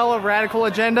Cantwell of Radical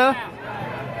Agenda.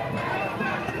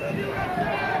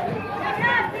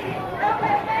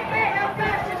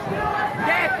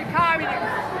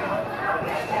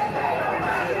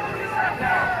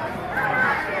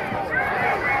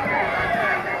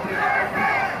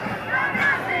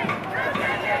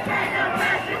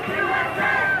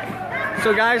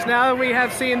 So guys, now that we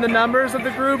have seen the numbers of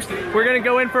the groups, we're going to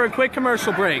go in for a quick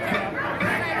commercial break.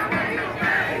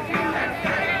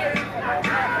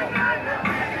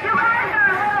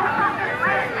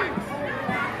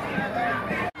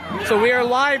 So we are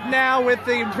live now with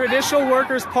the Traditional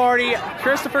Workers Party.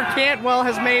 Christopher Cantwell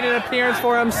has made an appearance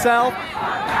for himself.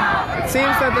 It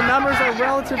seems that the numbers are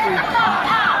relatively...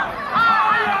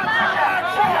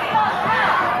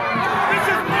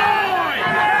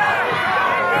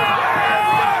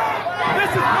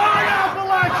 This is my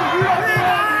Appalachia. You don't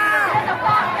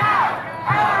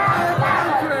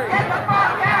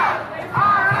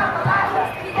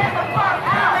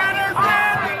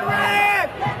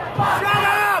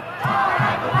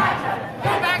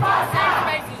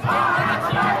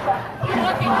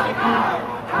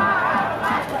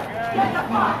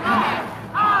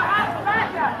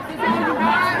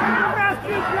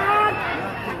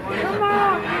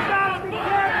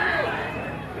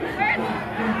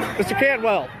Mr.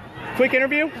 Cantwell, quick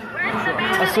interview?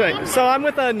 Sure. So I'm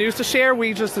with News to Share.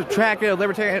 We just track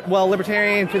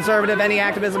libertarian, conservative, any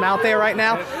activism out there right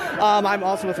now. I'm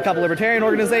also with a couple libertarian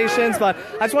organizations, but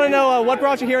I just want to know what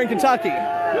brought you here in Kentucky?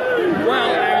 Well,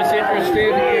 I was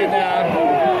interested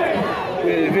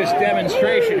in this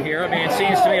demonstration here. I mean, it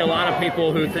seems to me a lot of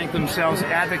people who think themselves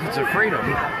advocates of freedom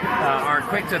are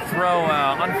quick to throw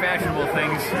unfashionable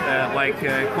things like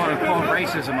quote-unquote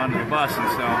racism under the bus, and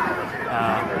so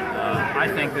I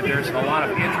think that there's a lot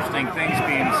of interesting things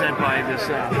being said by this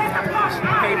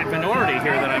hated minority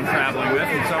here that I'm traveling with,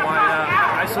 and so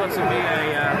I sought to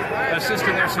be assist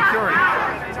in their security.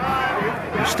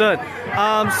 Understood.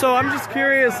 So I'm just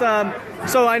curious.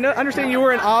 So I understand you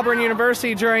were in Auburn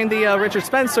University during the Richard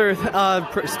Spencer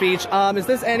speech. Is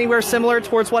this anywhere similar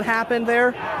towards what happened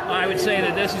there? I would say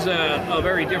that this is a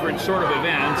very different sort of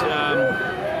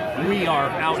event. We are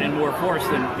out in more force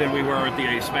than we were at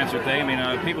the Spencer thing. I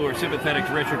mean, people who are sympathetic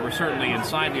to Richard were certainly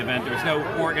inside the event. There was no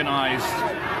organized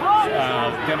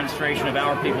demonstration of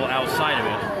our people outside of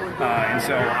it. And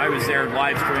so I was there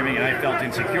live streaming, and I felt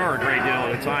insecure a great deal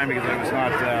at the time because I was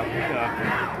not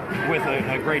with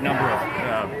a great number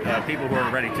of people who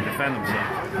are ready to defend themselves.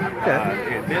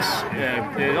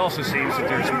 Okay. It also seems that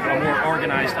there's a more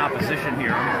organized opposition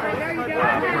here,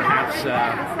 perhaps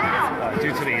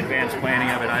due to the advanced planning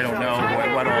of it. I don't know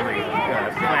what all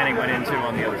the planning went into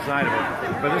on the other side of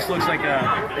it. But this looks like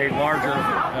a larger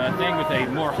thing with a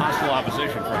more hostile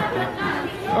opposition for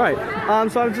it. All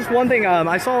right. So just one thing.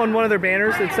 I saw on one of their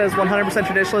banners it says 100%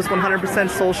 traditionalist, 100%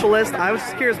 socialist. I was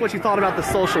just curious what you thought about the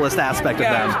socialist aspect of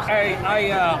that.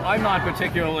 I'm not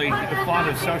particularly fond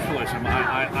of socialism.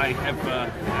 I have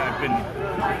been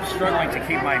struggling to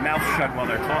keep my mouth shut while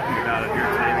they're talking about it here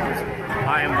today because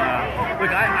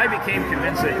I became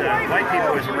convinced that white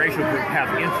people as a racial group have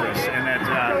interests, and that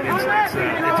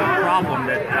it's a problem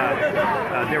that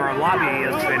there are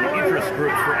lobbyists and interest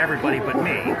groups for everybody but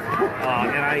me,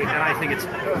 and I think it's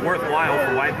worthwhile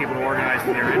for white people to organize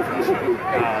for their interests.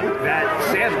 That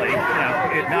sadly,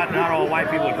 not all white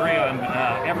people agree on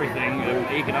everything,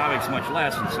 economics much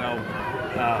less, and so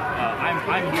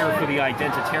I'm here for the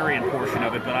identitarian portion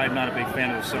of it, but I'm not a big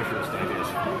fan of the socialist ideas,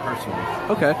 personally.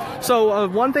 Okay. So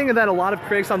one thing that a lot of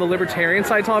critics on the libertarian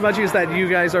side talk about you is that you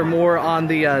guys are more on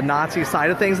the Nazi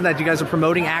side of things, and that you guys are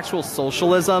promoting actual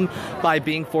socialism by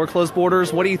being for closed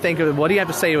borders. What do you think of it? What do you have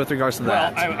to say with regards to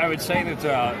that? Well, I would say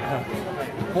that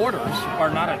borders are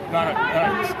not a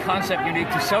concept unique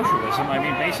to socialism. I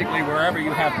mean, basically, wherever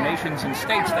you have nations and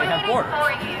states, they have borders.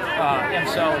 And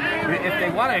so, if they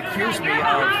want to accuse me of,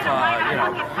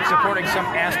 supporting some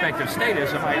aspect of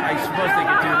statism, I suppose they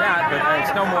could do that, but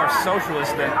it's no more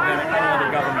socialist than any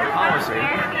other government policy.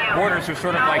 Borders are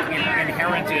sort of like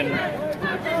inherent in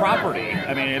property.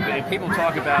 I mean, if people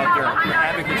talk about their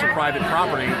advocates of private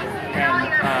property, and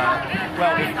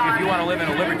if you want to live in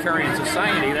a libertarian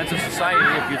society, that's a society,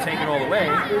 if you take it all the way,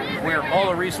 where all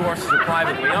the resources are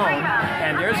privately owned,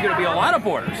 and there's going to be a lot of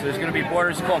borders. There's going to be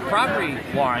borders called property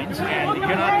lines, and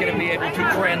you're not going to be able to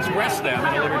transgress them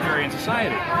in a libertarian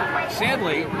society.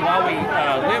 Sadly, while we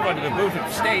live under the boot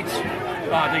of states,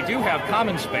 they do have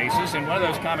common spaces, and one of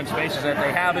those common spaces that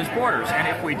they have is borders. And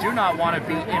if we do not want to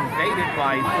be invaded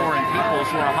by foreign peoples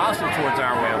who are hostile towards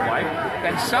our way of life,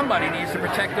 then somebody needs to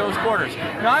protect those borders.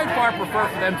 Now, I'd far prefer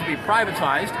for them to be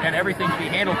privatized and everything to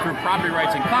be handled through property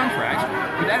rights and contracts,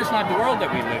 but that is not the world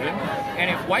that we live in. And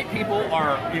if white people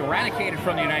are eradicated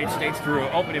from the United States through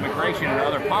open immigration and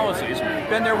other policies,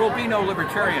 then there will be no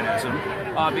libertarianism,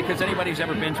 because anybody who's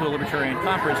ever been to a libertarian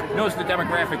conference knows the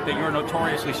demographic that you're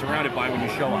notoriously surrounded by when you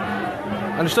show up.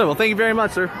 Understood. Well, thank you very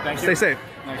much, sir. Thank you. Stay safe.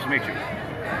 Nice to meet you.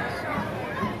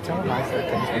 Tell him I said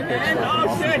thanks for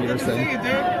Peterson.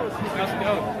 How's it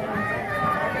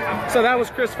going? So that was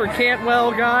Christopher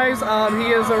Cantwell, guys.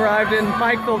 He has arrived in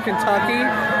Pikeville, Kentucky.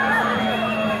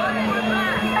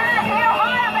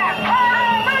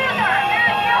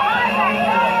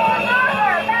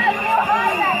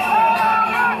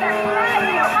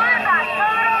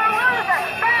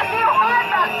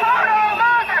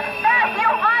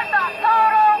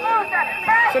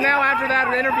 So now after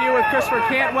that interview with Christopher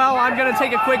Cantwell, I'm going to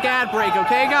take a quick ad break,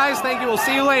 okay, guys? Thank you. We'll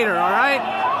see you later, all right?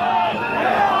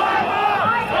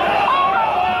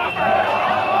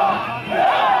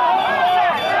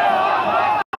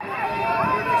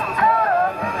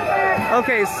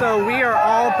 Okay, so we are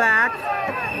all back.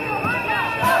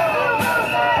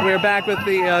 We are back with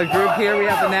the group here. We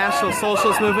have the National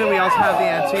Socialist movement. We also have the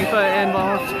Antifa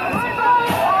involved.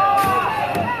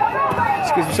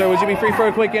 Excuse me, sir. Would you be free for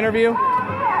a quick interview?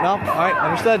 No? All right,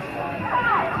 understood.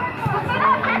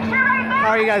 How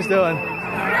are you guys doing?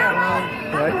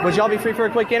 right. Would y'all be free for a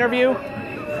quick interview?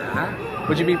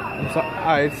 Would you be? I'm sorry. All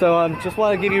right. So just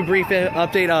want to give you a brief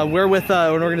update. We're with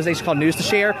an organization called News to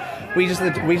Share. We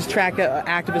just track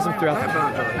activism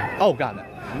throughout. Oh, got it.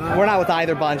 We're not with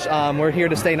either bunch. We're here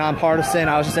to stay nonpartisan.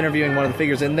 I was just interviewing one of the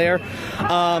figures in there.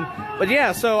 But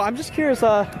yeah, so I'm just curious.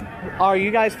 Are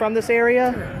you guys from this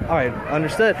area? All right,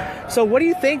 understood. So what do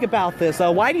you think about this?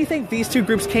 Why do you think these two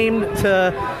groups came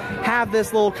to have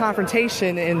this little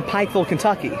confrontation in Pikeville,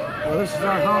 Kentucky? Well, this is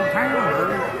our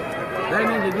hometown. They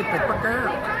need to get the fuck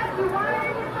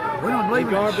out. We don't believe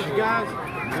in garbage, guys.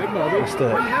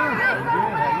 Understood.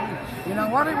 You know,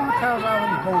 why do they want to cause all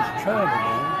these boys trouble,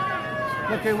 man?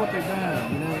 Look at what they've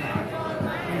done, you know.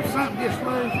 And if something gets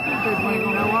loose, these people ain't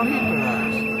gonna know what hit their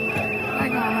ass. They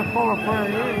ain't gonna know for a prayer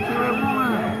here to kill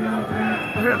everyone.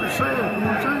 They have to say it, you know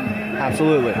what I'm saying?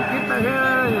 Absolutely. Get the hell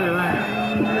out of here, man.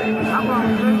 I'm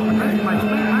gonna do it, but that makes me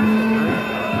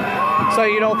mad. So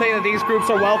you don't think that these groups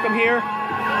are welcome here?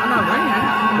 I know they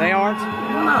ain't. They aren't? No.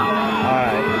 All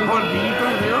right. What, do you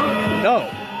think they are? No.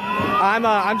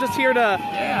 I'm just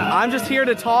here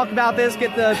to talk about this,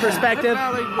 get the perspective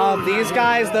of these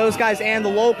guys, those guys, and the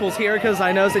locals here, because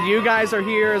I know that you guys are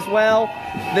here as well.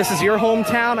 This is your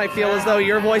hometown. I feel as though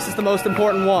your voice is the most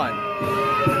important one.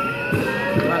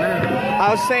 I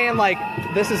was saying, like,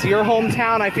 this is your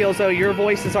hometown. I feel as though your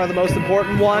voices are the most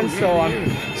important ones.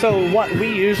 So what we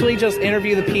usually just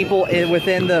interview the people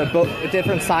within the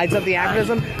different sides of the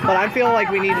activism, but I feel like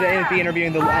we need to be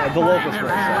interviewing the locals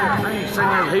first. I ain't seen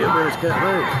that hillbillies cut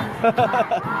loose.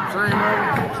 Same over.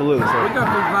 Absolutely, sir. We got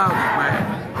these violence,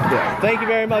 man. Yeah. Thank you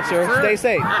very much, sir. Stay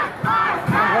safe. I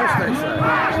will stay safe.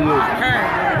 Absolutely.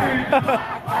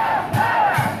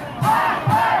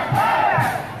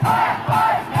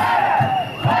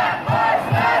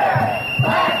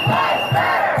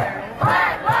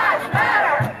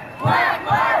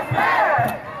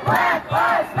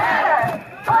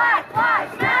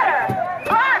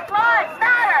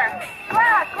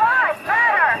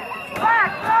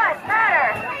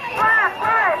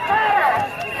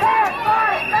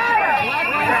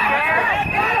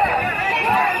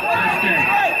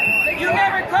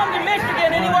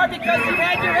 Because you've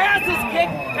had your asses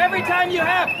kicked every time you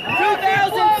have.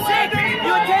 2006, you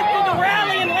attempted to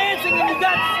rally in Lansing and you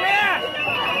got smashed.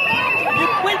 You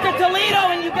went to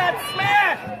Toledo and you got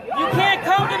smashed. You can't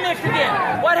come to Michigan.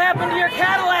 What happened to your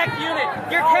Cadillac unit?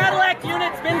 Your Cadillac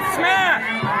unit's been smashed.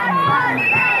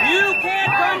 You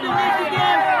can't come to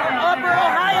Michigan or Upper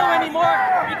Ohio anymore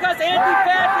because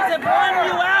anti-fascists have run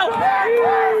you out.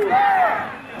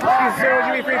 Excuse me, sir, would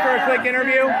you be free for a quick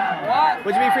interview? What?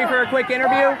 Would you be free for a quick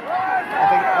interview?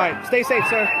 All right, stay safe,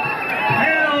 sir.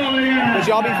 Would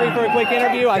y'all be free for a quick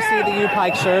interview? I see the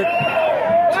U-Pike shirt.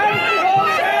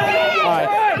 All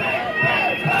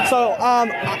right. So,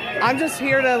 I'm just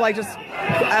here to, like,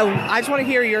 I just want to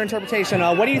hear your interpretation.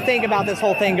 What do you think about this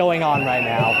whole thing going on right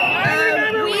now?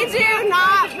 We do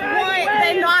not want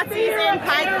the Nazis in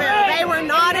Pikeville. They were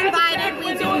not invited.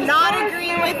 We do not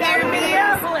agree with their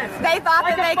views. They thought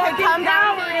that they could come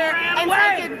down here and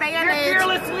take advantage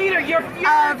of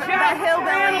the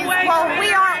hillbillies. Well, we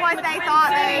aren't what they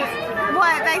thought that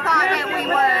we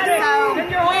were. So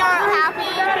we aren't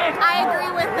happy. I agree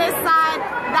with this side.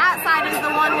 That side is the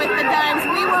one with the guns.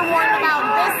 We were warned about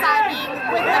this side being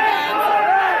with the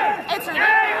guns. It's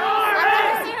ridiculous. I've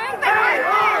never seen anything like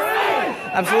this.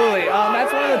 Absolutely.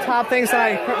 That's one of the top things that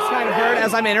I kind of heard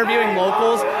as I'm interviewing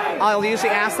locals. I'll usually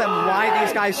ask them why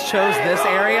these guys chose this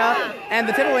area. And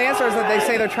the typical answer is that they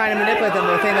say they're trying to manipulate them.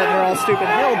 They think that we're all stupid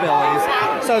hillbillies.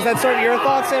 So is that sort of your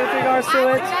thoughts in regards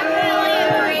to it? I definitely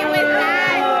agree with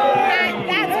that.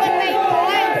 That's what they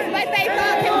thought. But they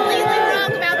thought completely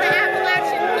wrong about the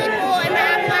Appalachian people and the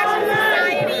Appalachian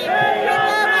society. We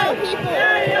love all people.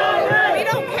 We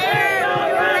don't care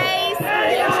your race,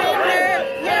 your gender,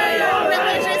 your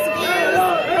religious views.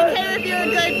 We care if you're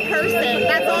a good person.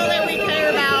 That's all that we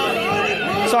care about.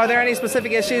 So are there any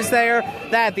specific issues there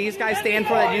that these guys stand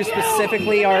for that you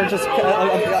specifically are just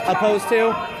opposed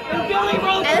to?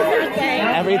 Everything.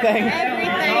 Everything?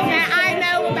 Everything that I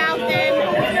know about them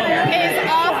is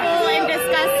awful and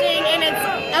disgusting, and it's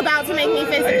about to make me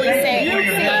physically sick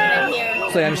seeing them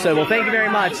here. So I understood. Well, thank you very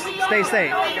much. Stay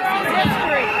safe. Tell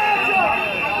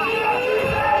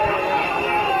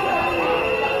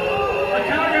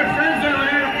your friends over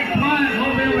there to be quiet.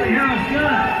 We'll be able to hear us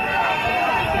good.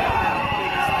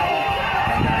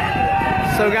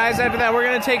 So guys, after that, we're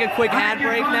going to take a quick ad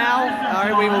break now. All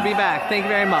right, we will be back. Thank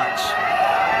you very much.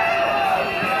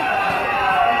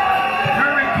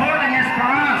 Your recording is for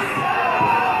us.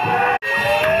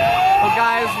 Well,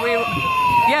 guys,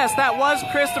 yes, that was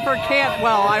Christopher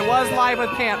Cantwell. I was live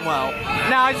with Cantwell.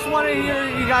 Now, I just want to hear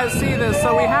you guys see this.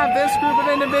 So we have this group of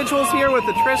individuals here with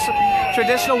the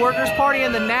Traditional Workers' Party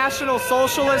and the National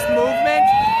Socialist movement.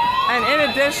 And in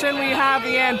addition, we have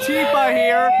the Antifa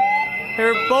here.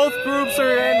 Here, both groups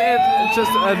are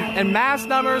in mass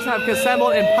numbers have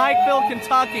assembled in Pikeville,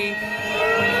 Kentucky,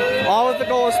 all with the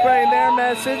goal of spreading their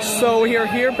message. So we're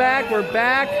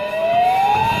back.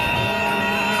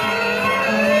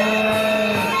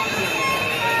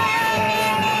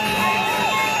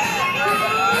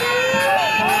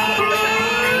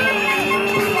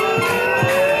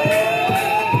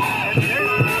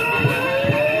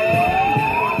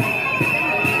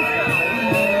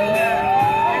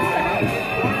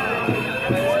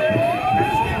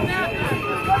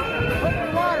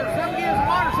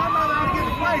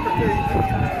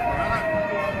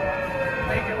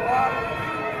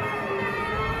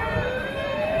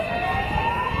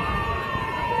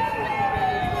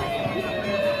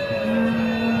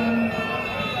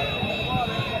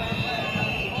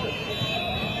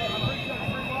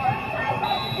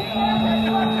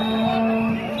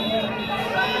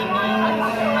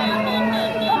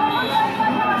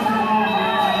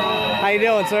 How you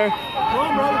doing, sir? Come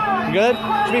on, brother. Good?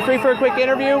 Should be free for a quick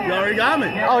interview? You already got me.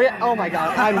 Oh yeah. Oh my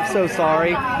God. I'm so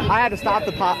sorry. I had to stop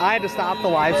the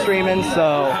live streaming.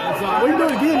 So. We can do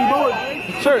it again. You bored?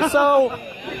 Sure. So,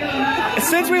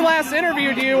 since we last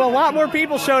interviewed you, a lot more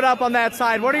people showed up on that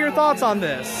side. What are your thoughts on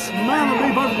this? Man, to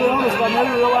be perfectly honest, I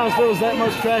never realized there was that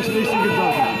much trash in Eastern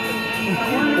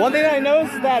Kentucky. One thing I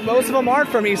noticed is that most of them aren't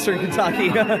from Eastern Kentucky.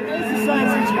 It's the same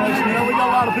situation. You know, we got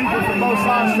a lot of people from both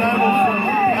sides traveling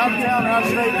from out of town, out of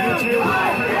state to get here.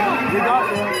 We got,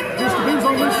 just depends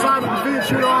on which side of the fence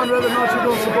you're on, whether or not you're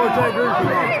going to support that group or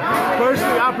not.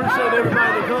 Personally, I appreciate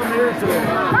everybody that come here to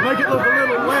make it look a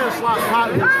little less like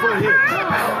Pikeville's full of hits.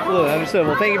 Absolutely, understood.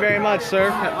 Well, thank you very much,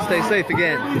 sir. Stay safe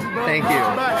again. Thank you.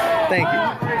 Thank you.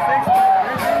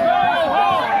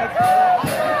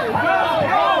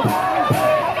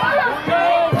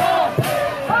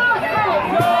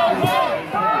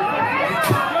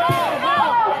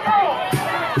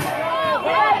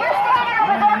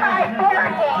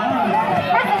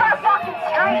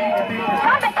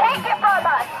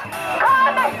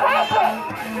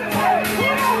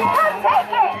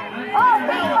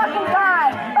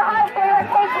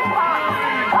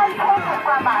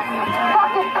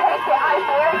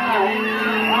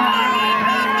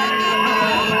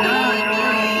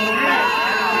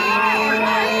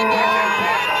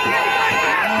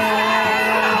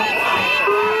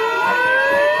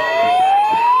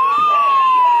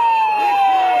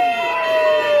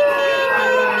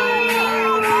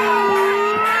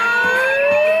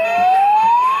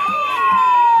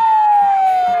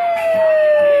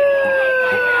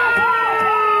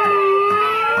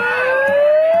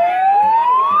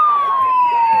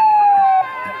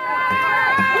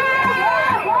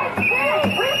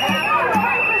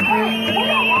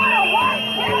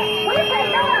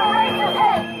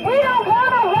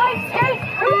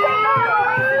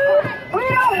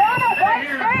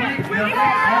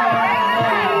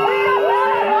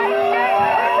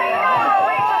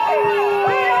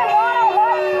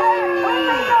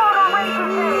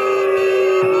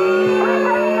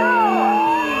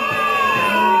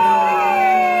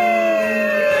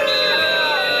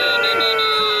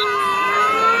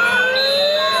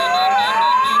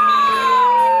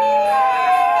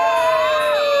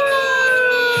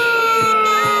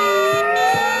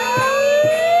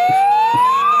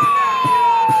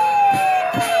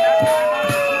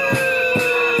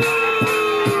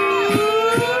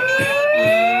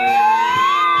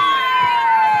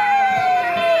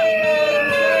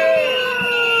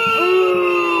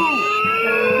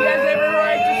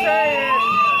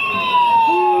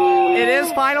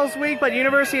 Finals week, but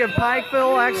University of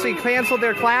Pikeville actually canceled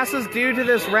their classes due to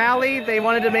this rally. They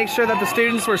wanted to make sure that the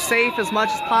students were safe as much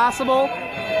as possible.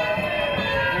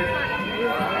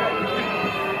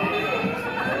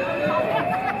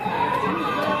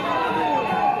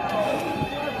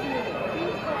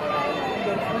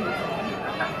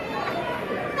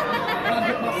 I'll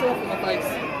get myself in my face.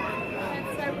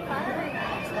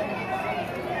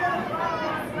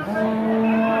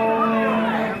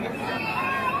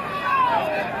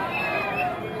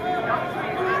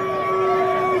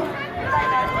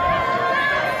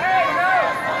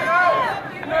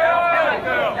 Hey,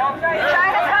 no!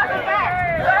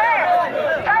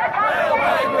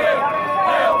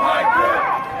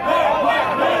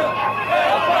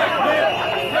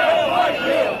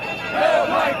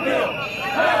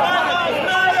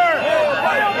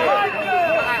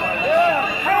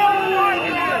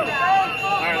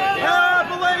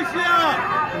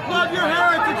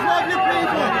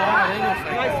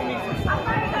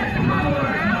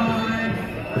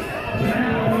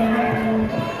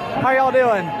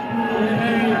 y'all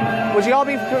doing? Would you all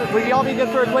be good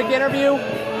for a quick interview?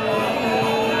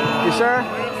 You sure?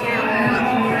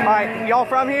 All right, y'all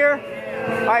from here?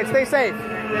 All right, stay safe.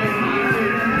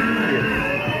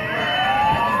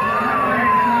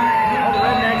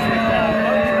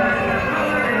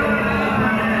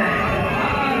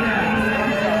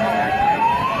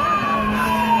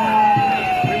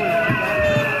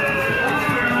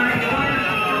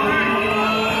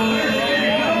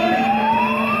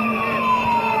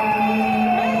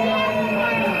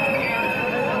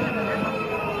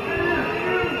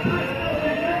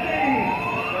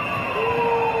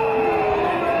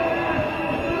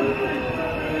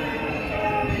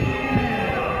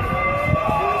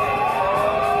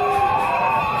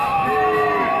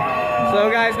 So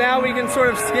guys, now we can sort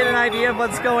of get an idea of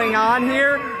what's going on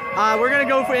here. We're gonna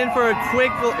go in for a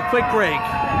quick break.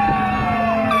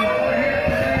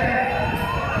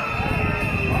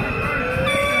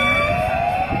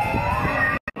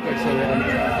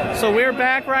 So we're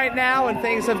back right now, and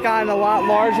things have gotten a lot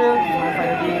larger. If I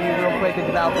interview you real quick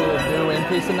about the new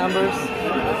increase in numbers.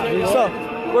 So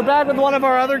we're back with one of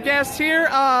our other guests here.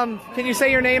 Can you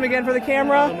say your name again for the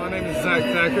camera? My name is Zach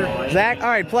Thacker. Zach, all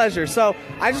right, pleasure. So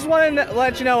I just wanted to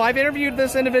let you know I've interviewed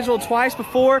this individual twice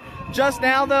before. Just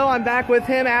now, though, I'm back with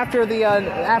him after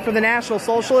the National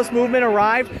Socialist movement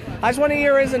arrived. I just want to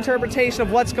hear his interpretation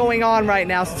of what's going on right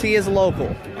now, since he is a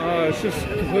local. It's just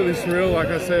completely surreal. Like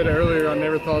I said earlier, I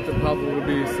never thought that Pikeville would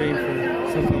be a scene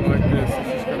for something like this. It's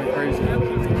just kind of crazy.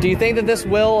 Do you think that this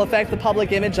will affect the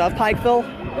public image of Pikeville?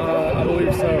 I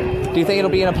believe so. Do you think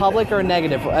it'll be in a public or a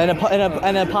negative, in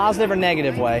a positive or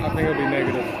negative way? I think it'll be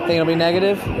negative. Think it'll be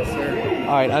negative? Yes, sir.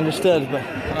 All right, understood. But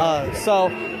so,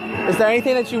 is there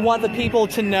anything that you want the people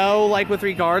to know, like with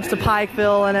regards to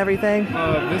Pikeville and everything?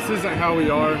 This isn't how we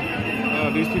are.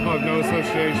 These people have no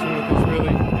association with us,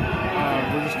 really.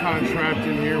 We're just kind of trapped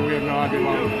in here. We have no idea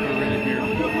why we're really here.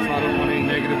 So I don't want any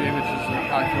negative images of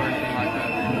Pikeville or anything like that.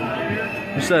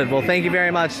 Understood. Well, thank you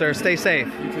very much, sir. Stay safe.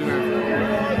 You too, man.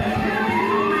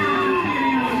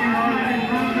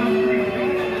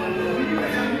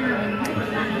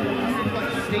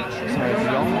 Sorry, do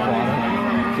y'all want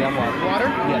water? Do y'all want water?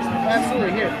 Yes.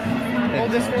 Absolutely. Here.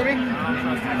 Hold this for me.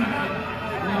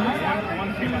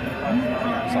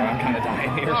 Sorry, I'm kind of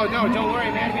dying here. Oh, no, don't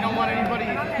worry, man. We don't want anybody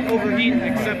overheating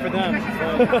except for them.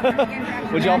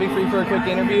 So. Would y'all be free for a quick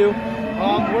interview?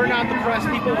 We're not the press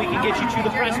people. We can get you to the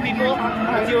press people.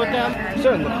 I'll deal with them.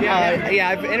 Certainly. Yeah,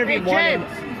 I've interviewed one. James,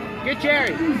 get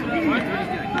Jerry.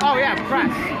 Oh, yeah,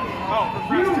 press. Oh, for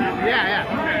press too? Yeah.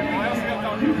 Okay, well, I also got to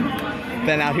talk to you.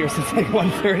 Been out here since like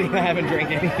 1:30 and I haven't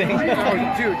drank anything. Oh,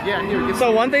 dude, yeah, here.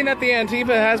 So one thing that the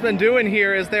Antifa has been doing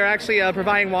here is they're actually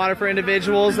providing water for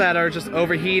individuals that are just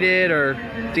overheated or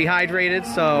dehydrated.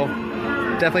 So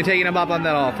definitely taking them up on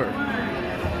that offer.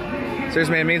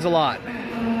 Seriously, man, it means a lot.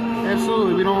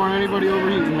 Absolutely, we don't want anybody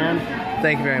overheating, man.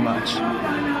 Thank you very much.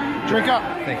 Drink up.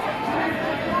 Thank you.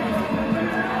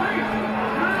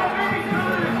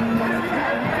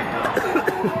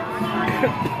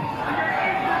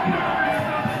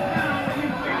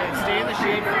 Stay in the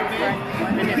shade for a bit,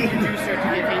 and if you do start to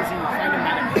get hazy, find a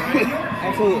medic.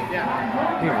 Absolutely. Yeah.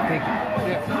 Here, thank you.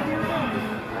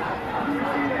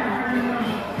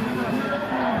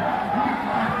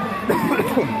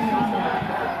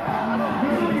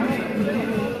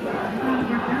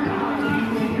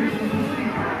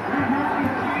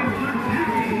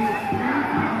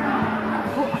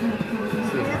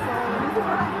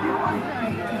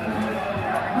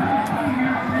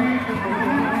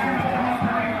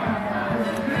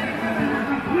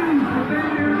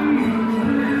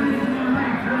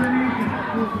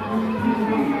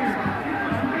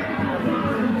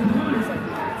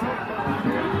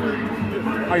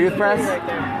 Are you with press? Right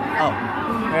there. Oh.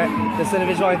 All right. This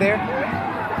individual right there?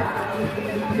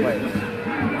 Wait.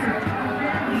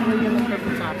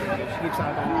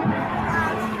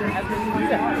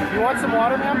 You want some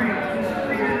water, ma'am?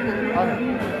 Okay.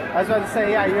 I was about to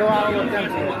say, yeah, you're allowed with them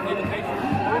too.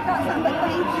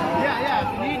 Yeah, if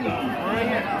you need me. Right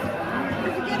here.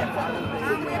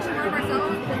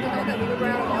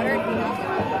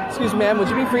 Excuse me, ma'am, would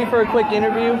you be free for a quick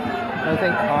interview? I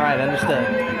think. All right,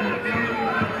 understood.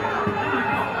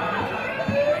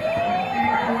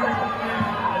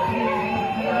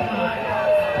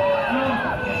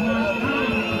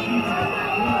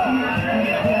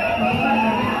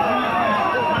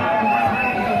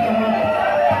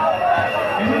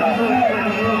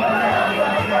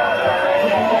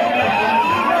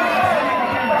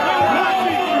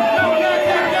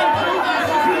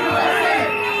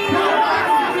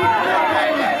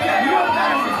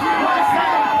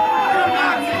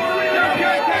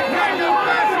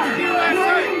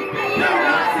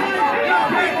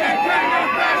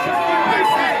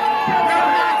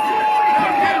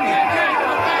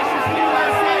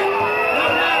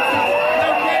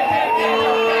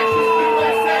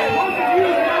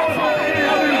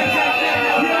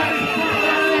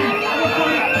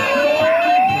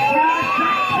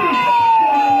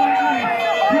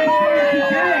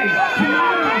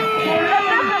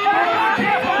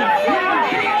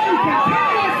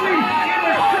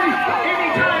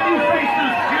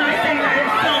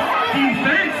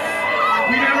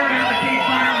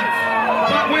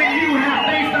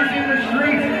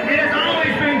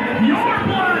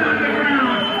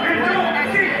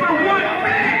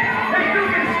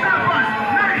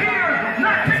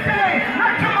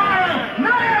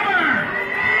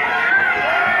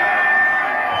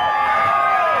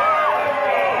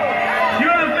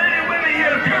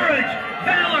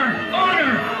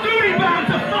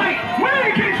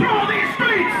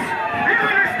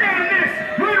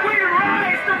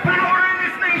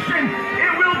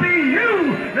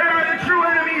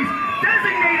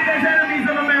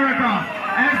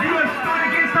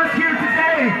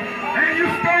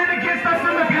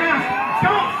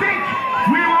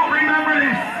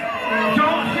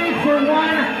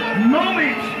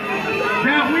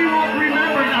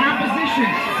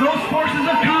 forces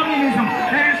of communism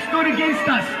that have stood against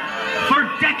us for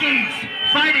decades,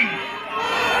 fighting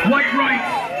white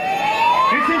rights.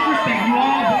 It's interesting, you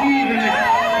all believe in this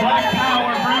black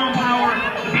power, brown power,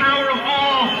 the power of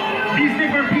all these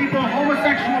different people,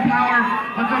 homosexual power,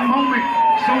 but the moment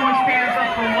someone stands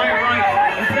up for white rights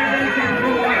and says anything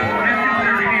pro-white, that's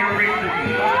considered hate or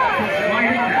racism.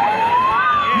 Why is that?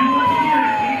 You want to hear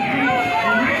any hate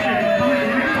or racism coming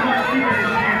from next to our speakers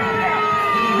up here.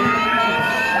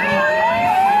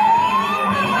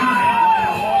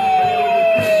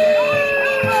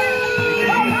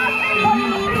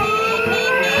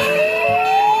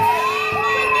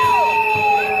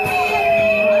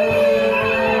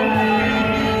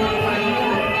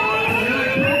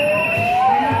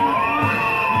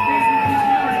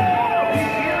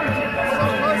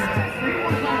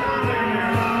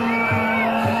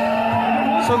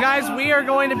 So guys, we are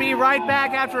going to be right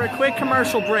back after a quick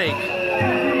commercial break.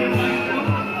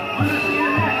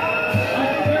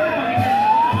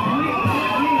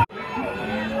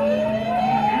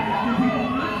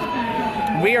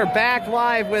 We are back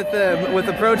live with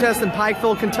the protest in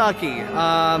Pikeville, Kentucky. So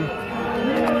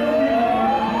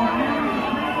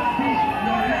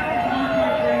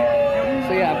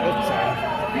yeah, oops,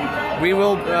 sorry. We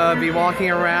will be walking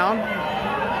around.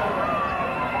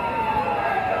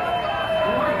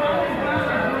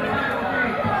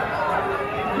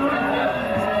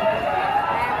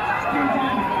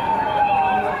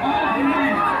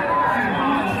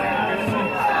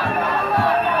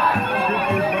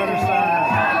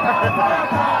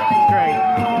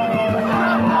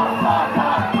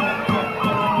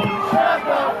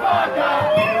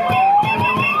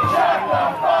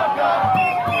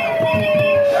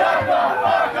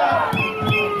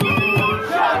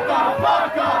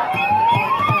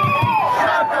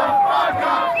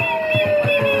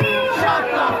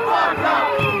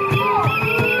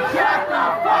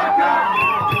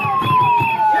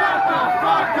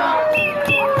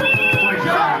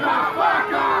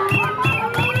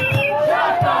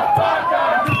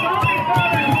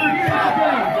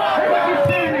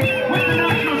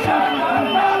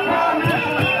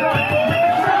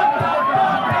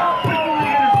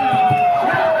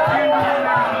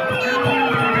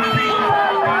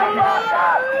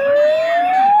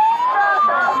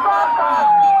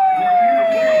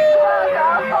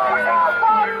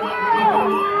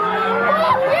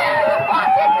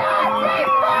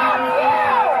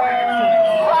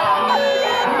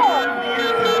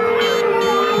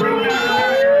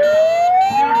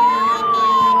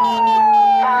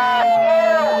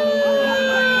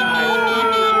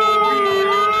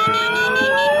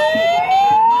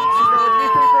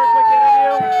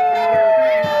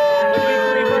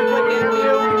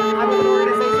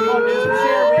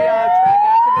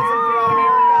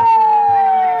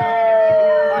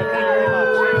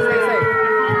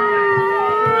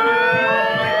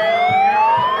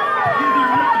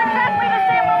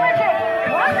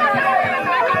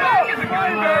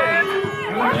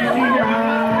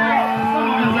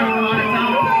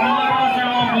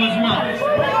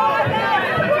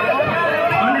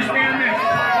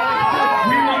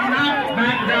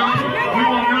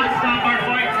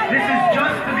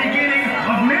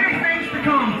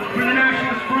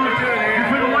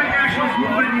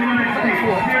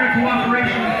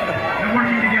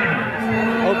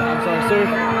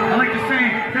 I'd like to say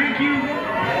thank you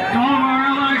to all of our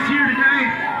allies here today,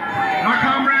 our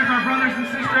comrades, our brothers and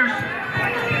sisters,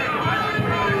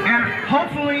 and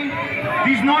hopefully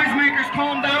these noisemakers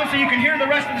calm down so you can hear the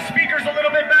rest of the speakers a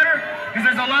little bit better, because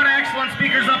there's a lot of excellent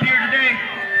speakers up here today.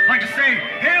 I'd like to say,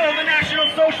 hail the National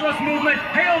Socialist movement,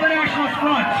 hail the Nationalist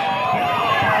Front.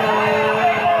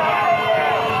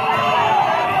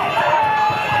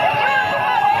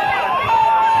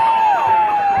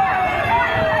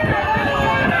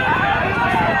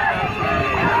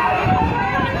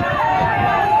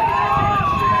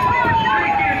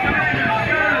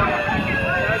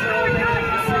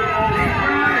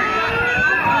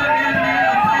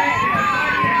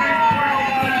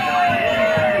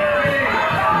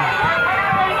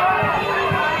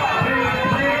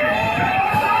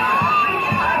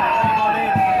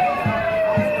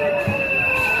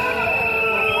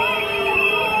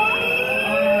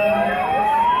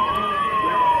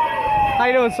 How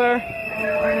you doing, sir?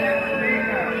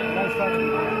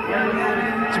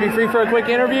 To be free for a quick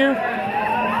interview? I'm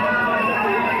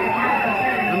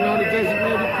not a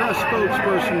designated press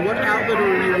spokesperson. What outlet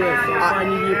are you with? I'll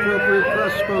find you the appropriate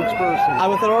press spokesperson. I'm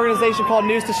with an organization called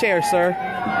News to Share, sir.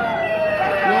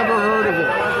 Never heard of it.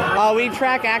 We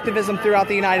track activism throughout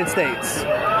the United States.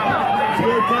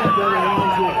 Good talk, brother.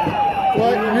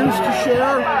 What, news to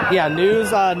share? Yeah,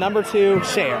 news number 2,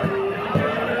 share.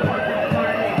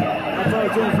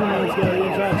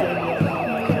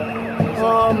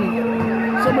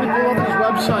 Somebody pull up his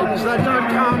website. Is that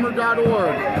 .com or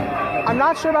 .org? I'm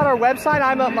not sure about our website.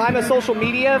 I'm a social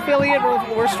media affiliate.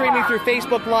 We're streaming through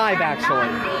Facebook Live, actually.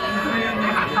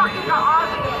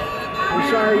 I'm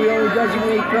sorry, we only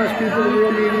designate press people to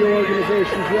real media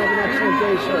organizations. You have an excellent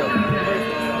day, sir.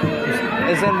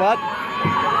 Is in what?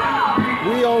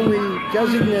 We only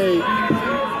designate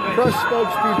press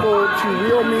spokespeople to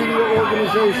real media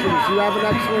organizations. You have an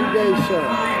excellent day, sir.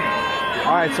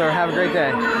 All right, sir. Have a great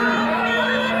day.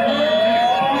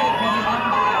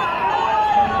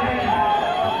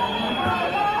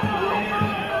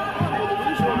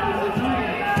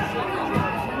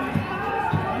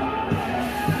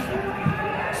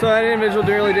 So that individual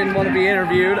really didn't want to be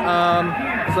interviewed. So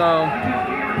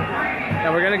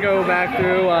yeah, we're gonna go back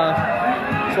through,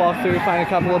 just walk through, find a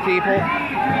couple of people.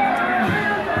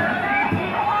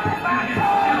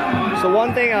 So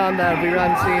one thing that we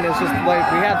haven't seen is just like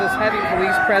we have this heavy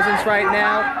police presence right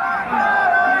now.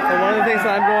 So one of the things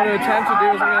that I'm going to attempt to do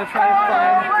is I'm going to try to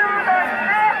find.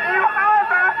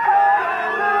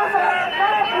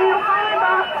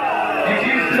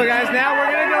 So guys, now we're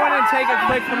going to go in and take a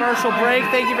quick commercial break.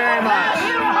 Thank you very much.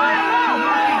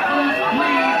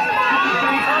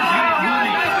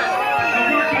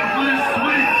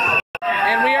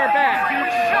 And we are back.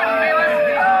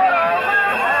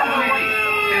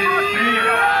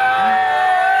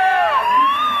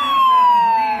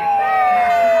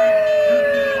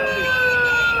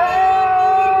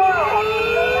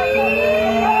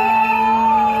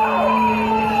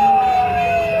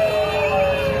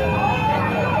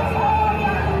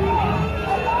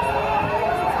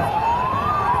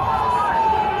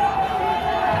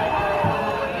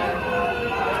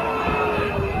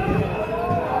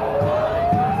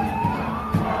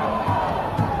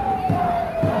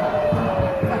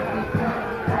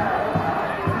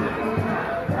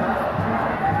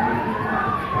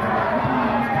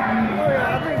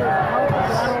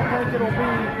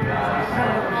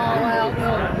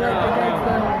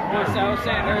 I was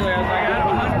saying earlier, I was like, out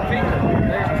of 100 people,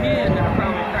 there's 10 that are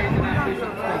probably crazy enough to do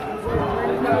something.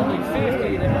 There's probably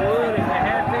 50 that would if they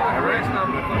had to, and the rest of them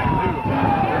would fucking do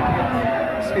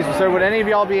it. Excuse me, sir. Would any of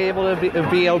y'all be able to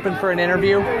be open for an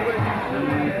interview?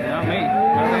 Not me.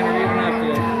 I've interviewed enough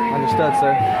yet. Understood,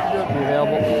 sir. Be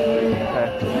available? Okay.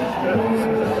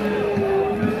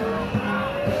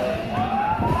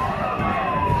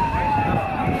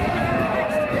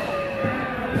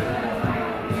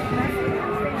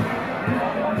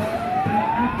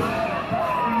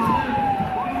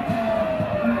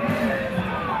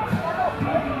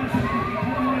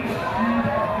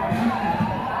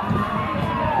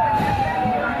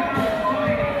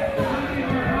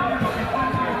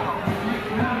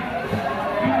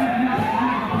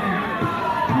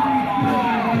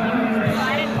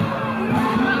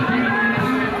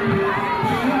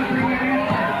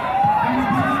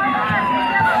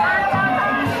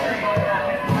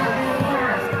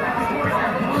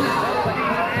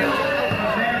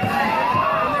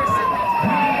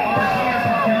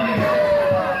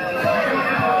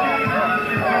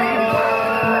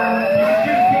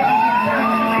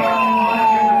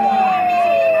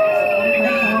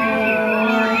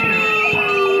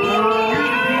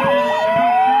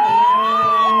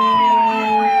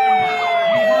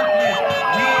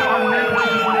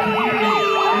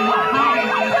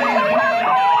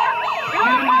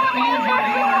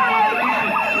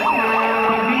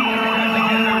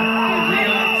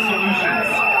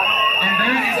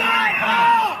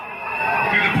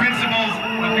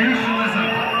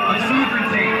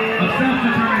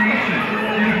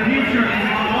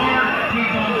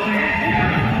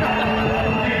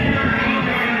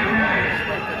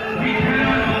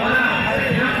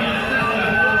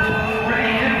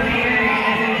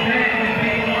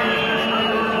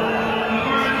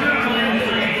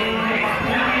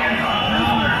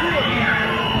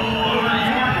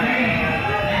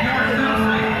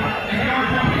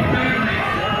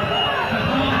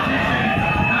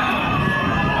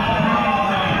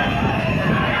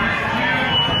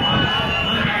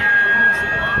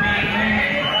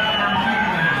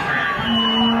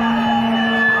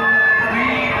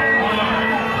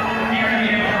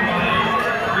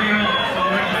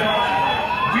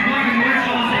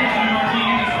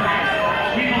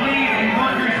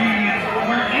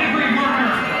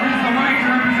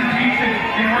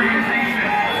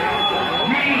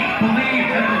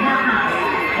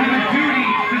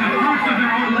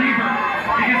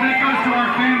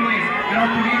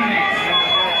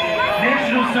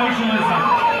 National Socialism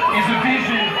is a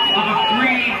vision of a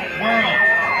free world,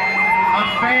 a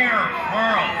fair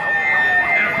world,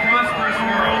 and a prosperous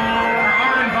world where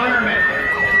our environment,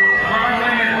 our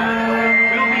land,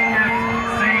 will be kept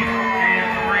safe and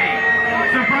free.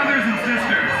 So brothers and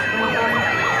sisters,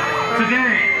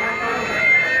 today,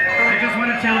 I just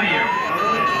want to tell you,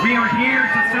 we are here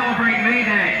to celebrate May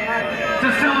Day, to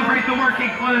celebrate the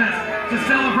working class, to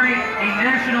celebrate a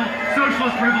national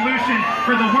socialist revolution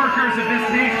for the workers of this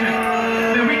nation,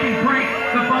 that we can break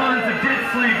the bonds of debt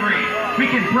slavery, we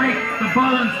can break the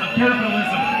bonds of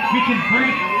capitalism, we can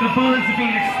break the bonds of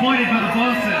being exploited by the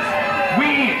bosses.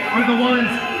 We are the ones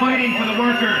fighting for the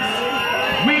workers.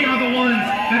 We are the ones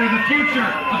that are the future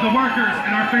of the workers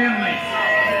and our families.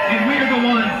 And we are the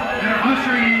ones that are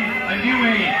ushering in a new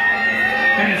age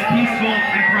that is peaceful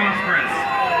and prosperous.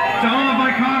 To all of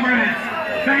my comrades,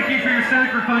 thank you for your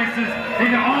sacrifices,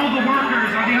 and to all the workers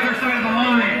on the other side of the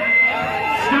line,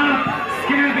 stop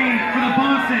scabbing for the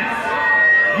bosses.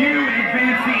 You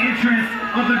advance the interests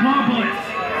of the globalists.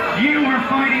 You are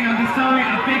fighting on the side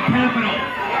of big capital.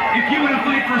 If you want to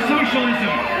fight for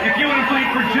socialism, if you want to fight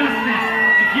for justice,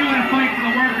 if you want to fight for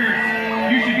the workers,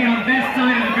 you should be on this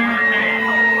side of the barricade.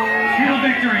 Hail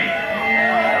victory!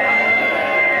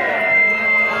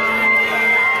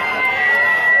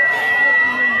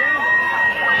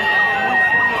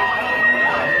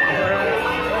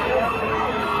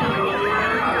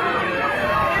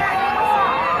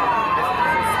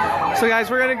 So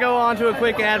guys, we're going to go on to a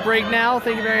quick ad break now.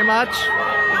 Thank you very much.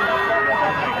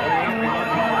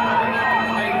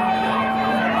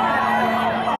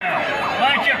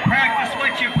 Why don't you practice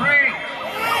what you preach?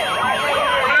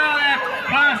 Throw that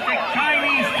plastic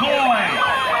Chinese toy.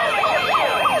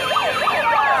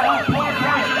 Some poor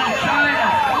person in China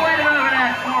squid over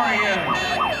that for you.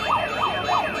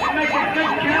 You make a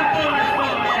good capitalist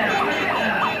over there.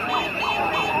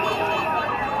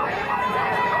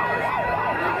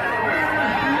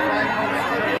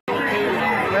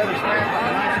 Look at that.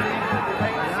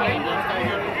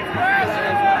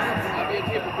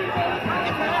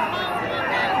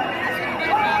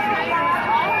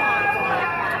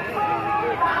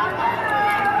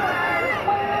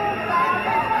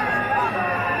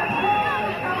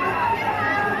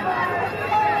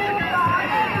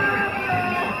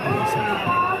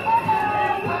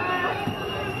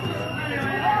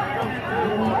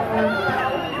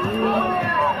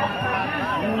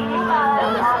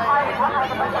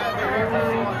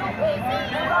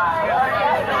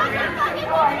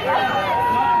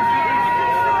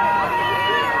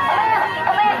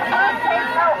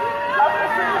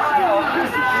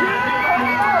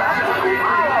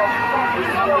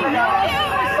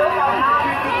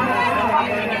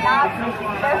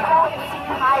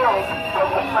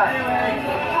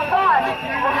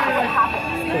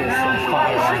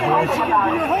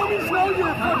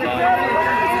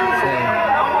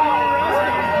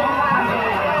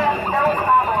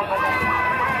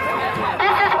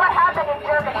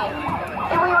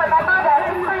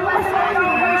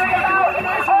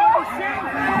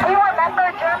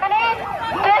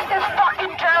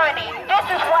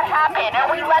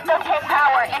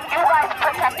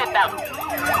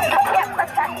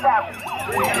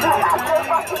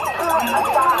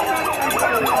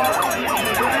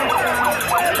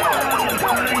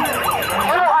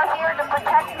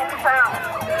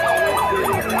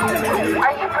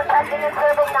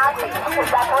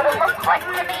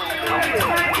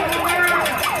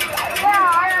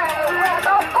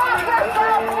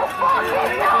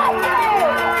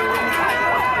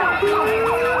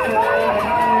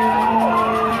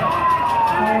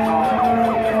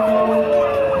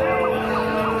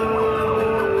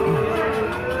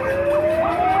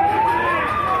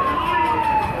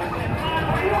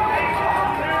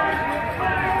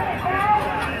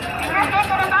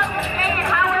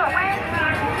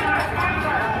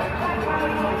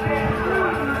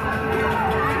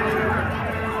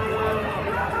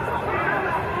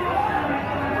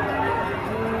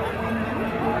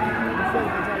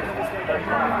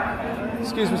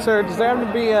 Excuse me, sir, does there happen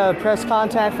to be a press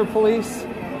contact for police?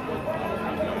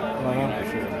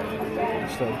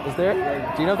 Is there?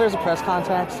 Do you know if there's a press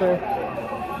contact, sir?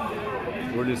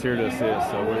 We're just here to assist,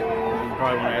 so we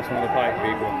probably want to ask one of the Pike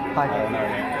people. Pike.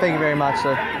 Thank you very much,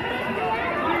 sir.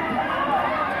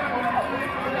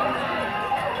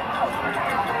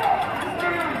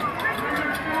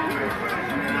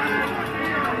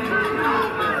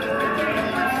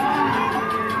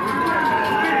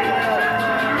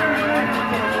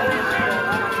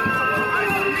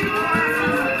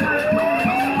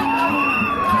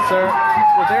 Sir,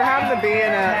 would there happen to be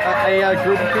a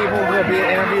group of people who will be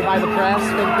interviewed by the press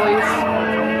for the police?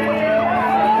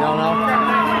 No?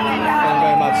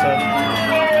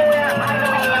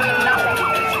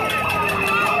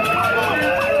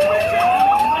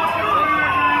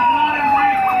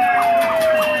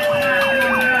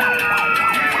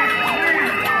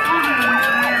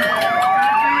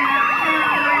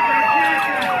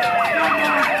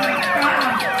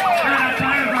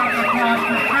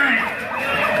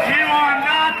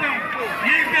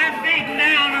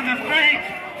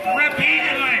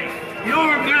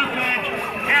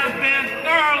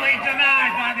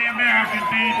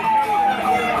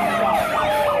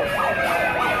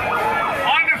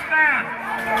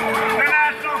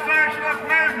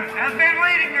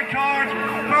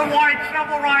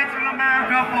 civil rights in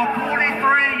America for 43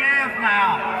 years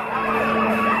now.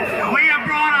 We have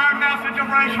brought our message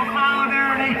of racial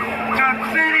solidarity to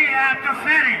city after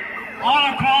city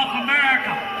all across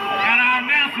America, and our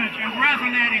message is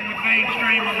resonating with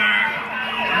mainstream America.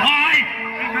 Why?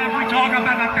 Because we talk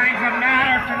about the things that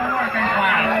matter to the working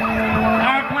class.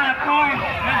 Our platform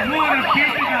is one of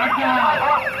keeping our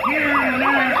jobs here in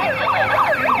America,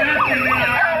 investing in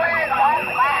our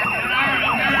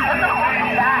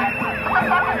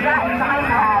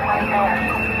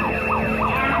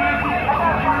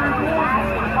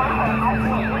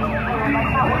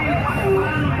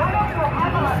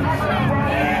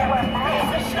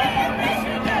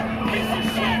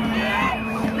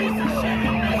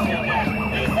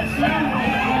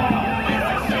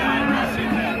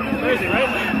Crazy, right?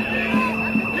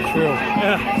 True.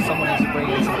 Yeah. Someone has to bring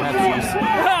in some Pepsis.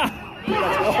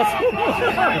 That's awesome.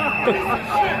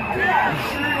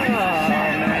 Oh,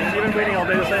 man. You've been waiting all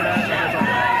day to say that.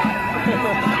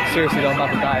 Seriously, don't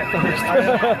have to die at first.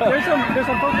 There's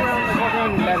some folks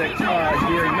around medics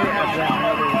here. You may have them.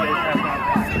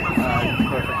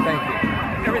 Perfect. Thank you.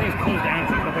 Everything's closed down,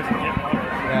 so there's no place to get water.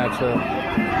 Yeah, true.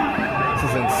 This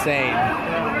is insane.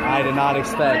 I did not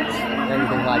expect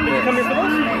anything like this. Come here for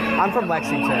this? I'm from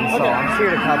Lexington, so Okay. I'm just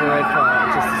here to cover it.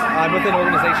 I'm with an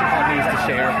organization called News to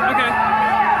Share. Okay.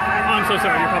 Oh, I'm so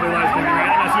sorry. You're probably live streaming, right?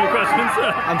 I'm asking you questions.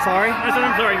 I'm sorry? I said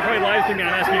I'm sorry. You're probably live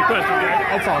streaming. I'm asking you questions, right?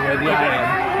 It's all good. Yeah, Okay. I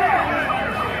am.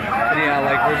 But yeah,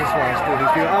 like we're just watching through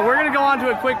these people. We're gonna go on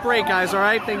to a quick break, guys. All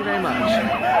right? Thank you very much.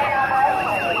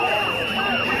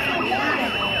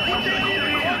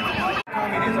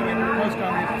 Communism and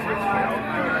post-communism.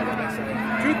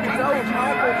 Truth be told,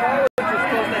 Michael College is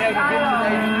supposed to have a big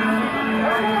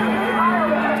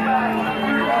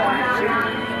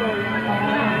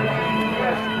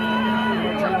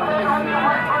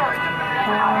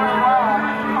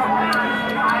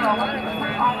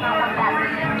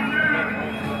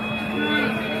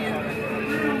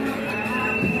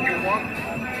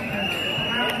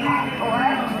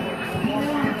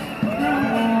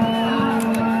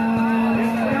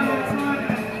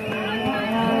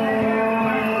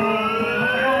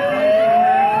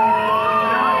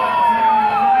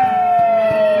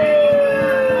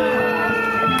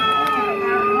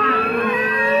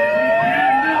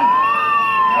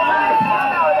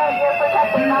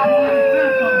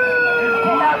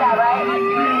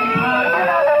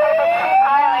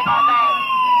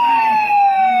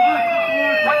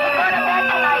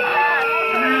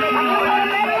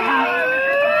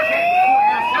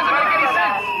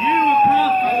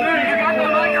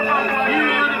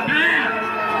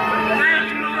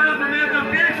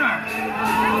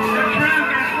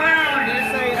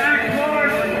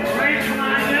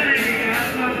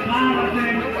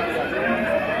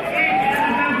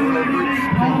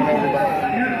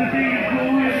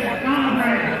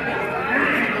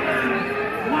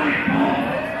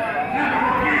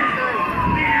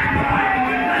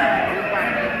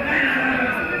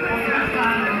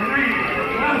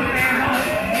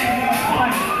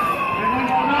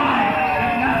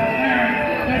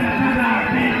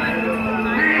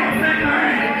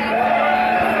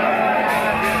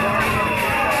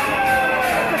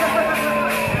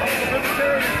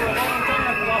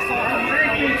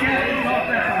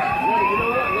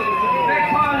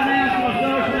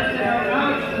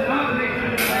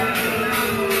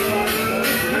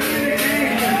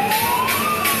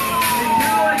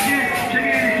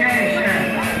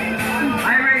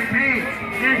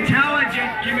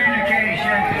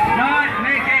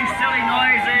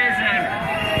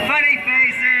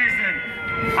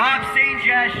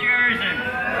gestures and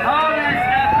all that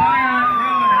stuff going on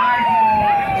through in high school.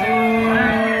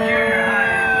 Junior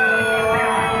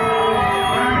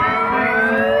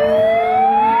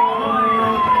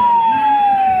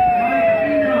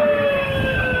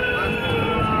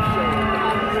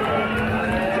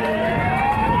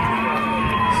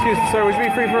Excuse me, sir. Would you be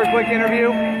free for a quick interview?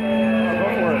 Go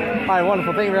for it. All right,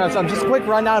 wonderful. Thank you very much. Just a quick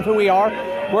rundown of who we are.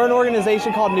 We're an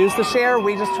organization called News to Share.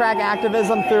 We just track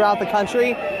activism throughout the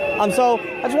country. So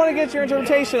I just want to get your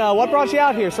interpretation. What brought you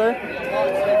out here, sir?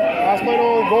 I was planning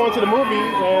on going to the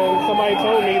movies, and somebody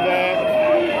told me that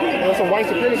there's some white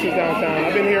supremacists downtown.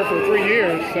 I've been here for 3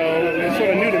 years, so it's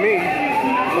sort of new to me.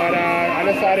 But I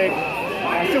decided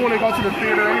I still want to go to the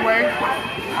theater anyway.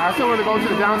 I still want to go to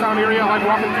the downtown area. I like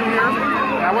walking through here.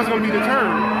 And I wasn't going to be deterred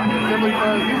simply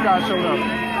because these guys showed up.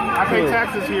 I pay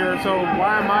taxes here, so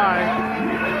why am I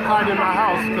hiding in my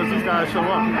house because these guys show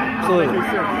up? Absolutely.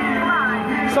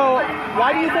 So,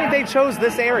 why do you think they chose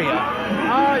this area?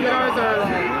 You know,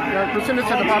 the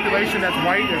percentage of the population that's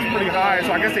white is pretty high,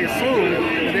 so I guess they assumed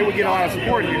that they would get a lot of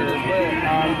support here.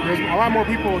 There's a lot more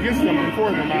people against them than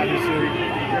for them, obviously.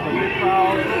 They have a big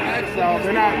crowd, so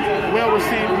they're not well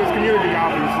received in this community,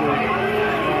 obviously.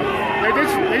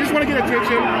 They just want to get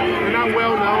attention. They're not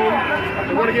well known.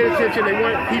 They want to get attention. They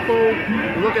want people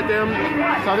to look at them.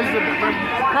 So this is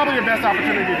probably the best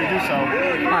opportunity to do so.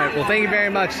 All right. Well, thank you very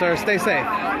much, sir. Stay safe.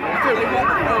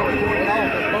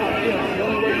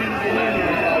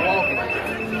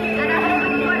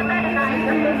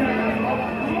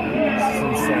 This is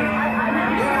insane.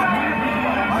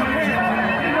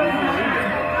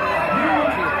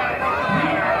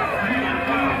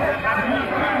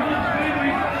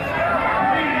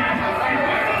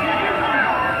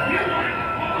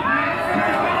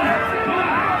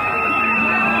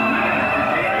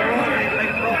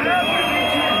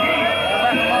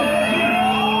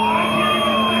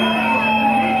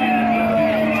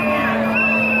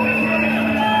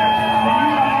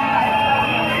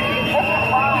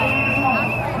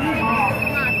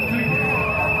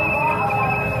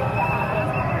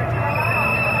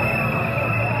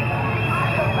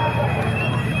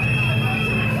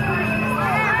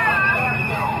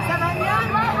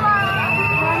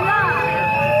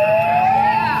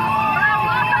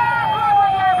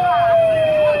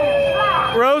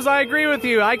 Rose, I agree with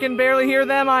you. I can barely hear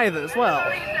them either as well.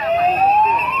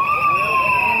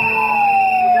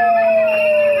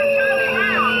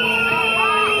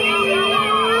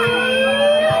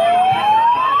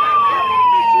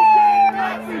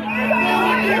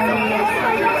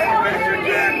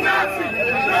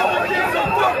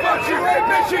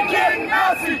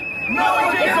 No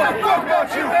one gives a fuck about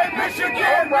you, hey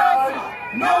Michigan Nazi!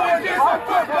 No one gives a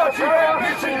fuck about you, hey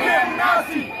Michigan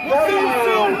Nazi! We'll see you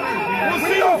soon! We'll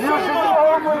see you soon,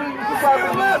 motherfucker! See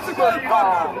you last,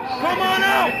 motherfucker! Come on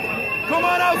out! Come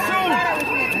on out soon!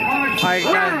 Alright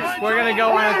guys, we're gonna go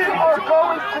on. We are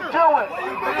going to do it!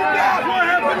 What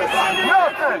happened to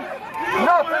nothing!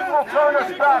 Nothing will turn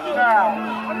us back now!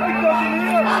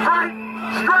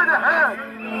 Straight ahead!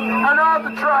 And on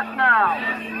the track now!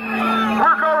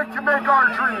 We're going to make our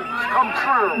dreams come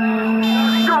true.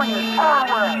 Doing it our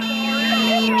way.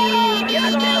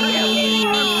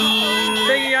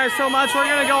 Thank you guys so much. We're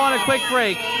going to go on a quick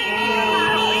break.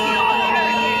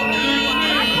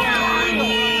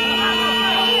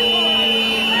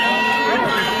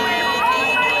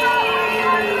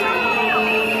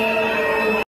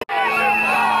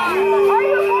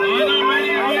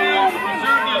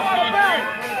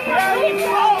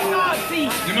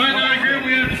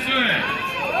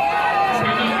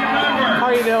 How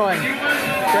are you doing?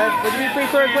 Good. Would you be free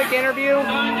for a quick interview?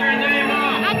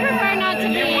 I prefer not to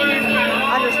be interviewed.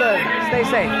 Understood. Stay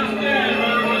safe.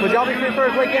 Would y'all be free for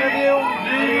a quick interview?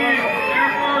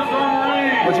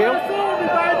 Would you?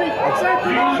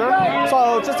 Sure.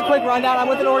 So just a quick rundown. I'm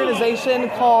with an organization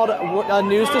called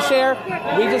News to Share.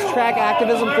 We just track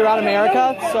activism throughout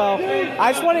America. So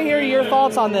I just want to hear your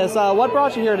thoughts on this. What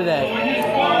brought you here today?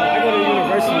 I go to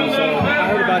university, so I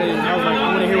heard about it and I was like,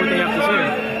 I'm going to hear what they have to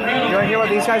say. You want to hear what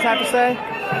these guys have to say?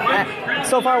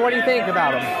 So far, what do you think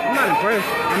about them? I'm not impressed.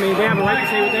 I mean, they have the right to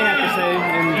say what they have to say,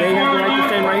 and they have the right to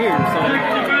stand right here. So.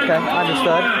 Okay,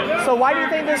 understood. So why do you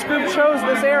think this group chose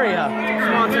this area?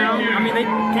 Small town. I mean, they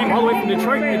came all the way from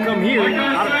Detroit to come here.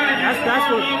 That's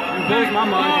what blows my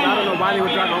mind, because I don't know why they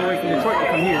would drive all the way from Detroit to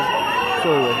come here.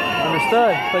 Absolutely.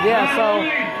 Understood. But yeah, so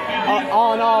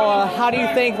all in all, how do you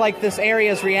think like this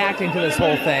area is reacting to this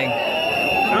whole thing?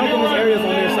 I don't think this area is on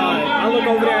their side. I look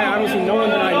over there, I don't see no one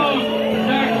that I know.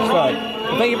 Understood.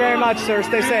 Well, thank you very much, sir.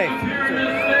 Stay safe.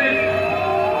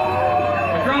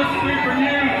 Across the street from you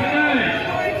today.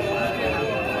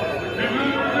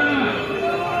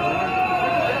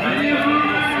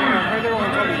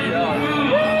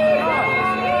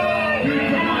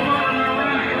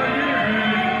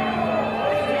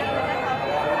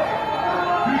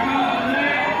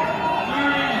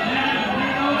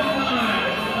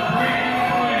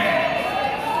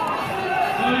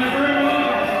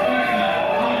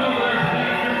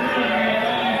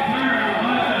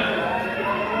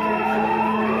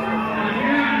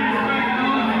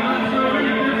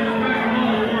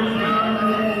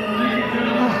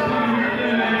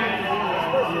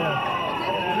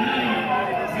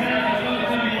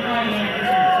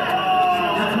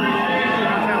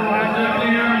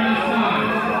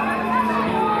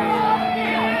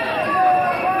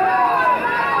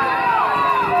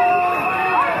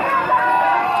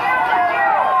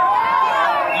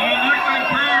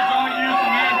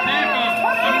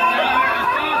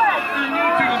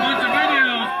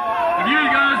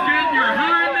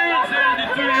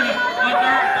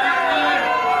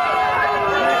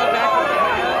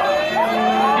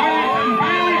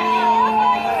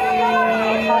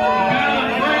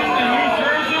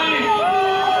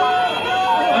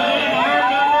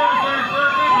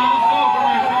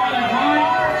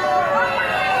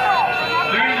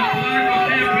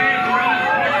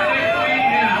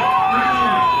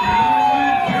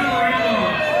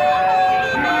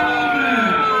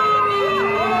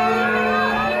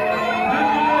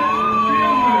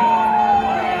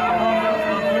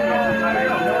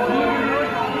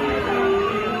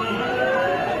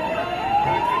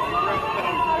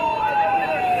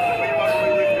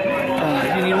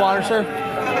 sir?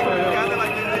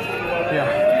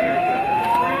 Yeah.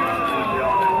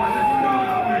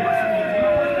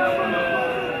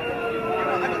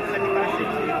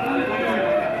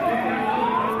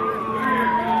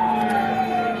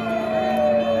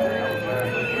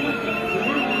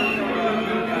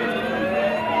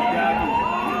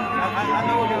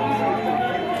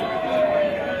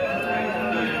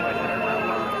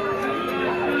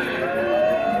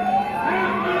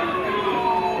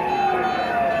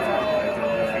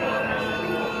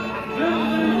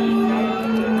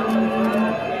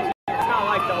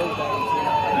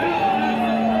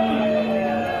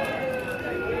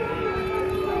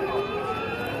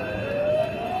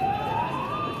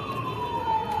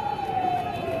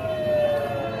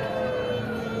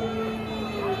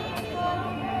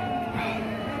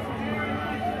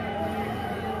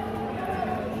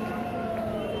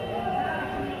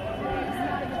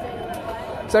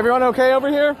 Is everyone okay over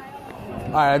here?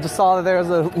 All right, I just saw that there was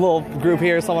a little group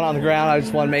here, someone on the ground. I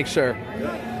just want to make sure.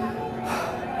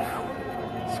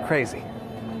 It's crazy.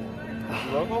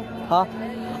 Local? Huh?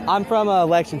 I'm from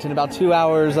Lexington, about 2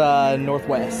 hours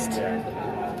northwest.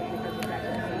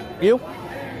 You?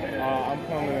 I'm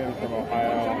coming in from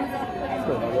Ohio.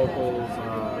 For the locals,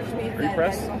 are you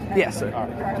press? Yes, sir. All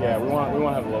right. Yeah, we want to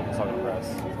have the locals talk to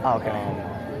press. Oh, okay.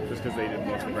 Just because they did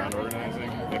most of the ground organizing,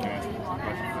 they can answer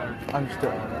questions better.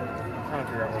 Understood. I'm trying to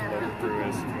figure out what the local crew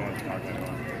is if you want to talk to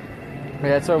anyone. Yeah,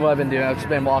 that's sort of what I've been doing. I've just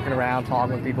been walking around,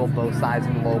 talking with people, both sides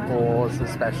and locals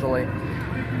especially.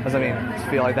 Because, I mean, I just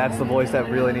feel like that's the voice that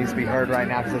really needs to be heard right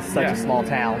now because it's such a small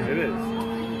town. It is.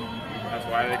 That's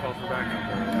why they call for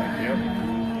backup. Yep.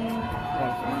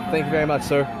 Thank you very much,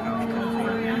 sir.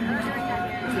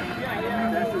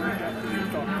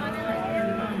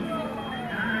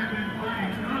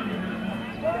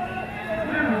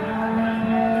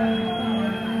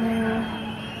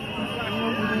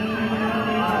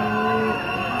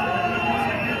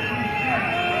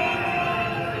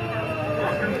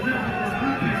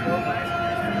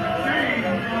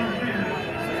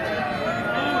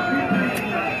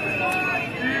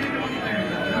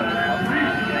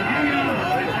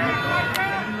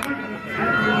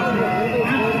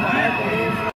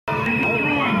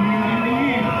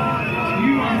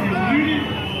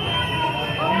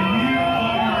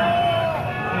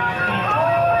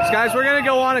 Guys, we're gonna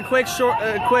go on a quick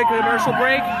commercial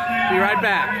break. Be right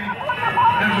back.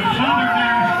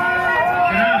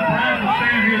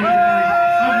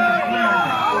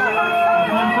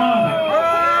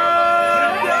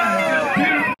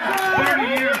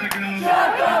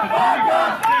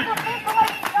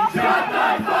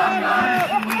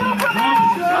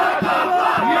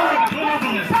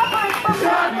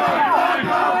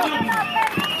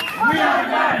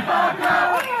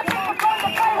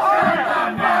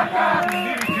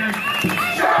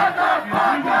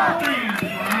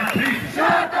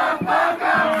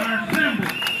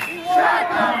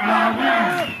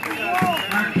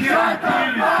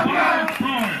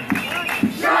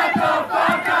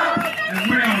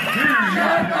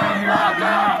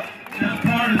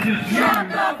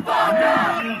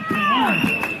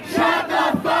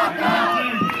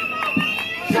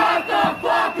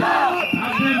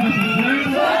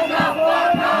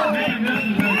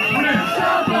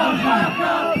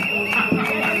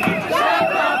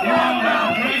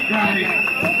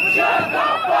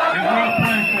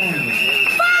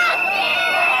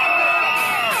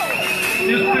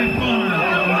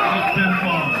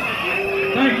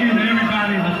 Thank you to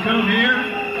everybody that's come here.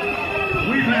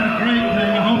 We've had a great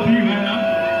day. I hope you have.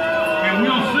 And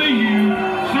we'll see you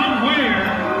somewhere,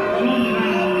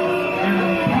 sometime, and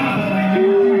probably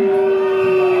near you.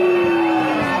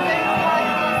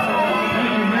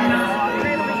 Thank you, man.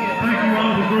 Thank you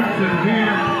all the groups that are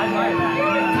here.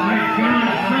 May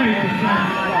God save the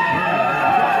saints.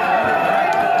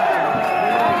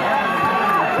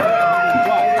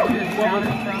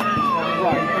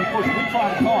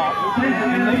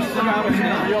 And they sit out and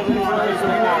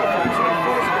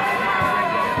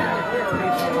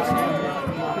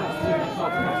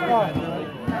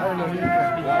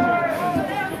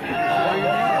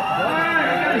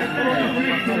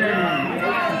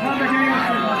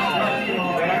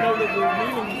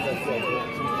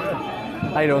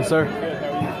How you doing, sir?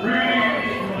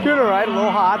 Doing all right, a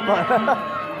little hot,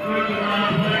 but...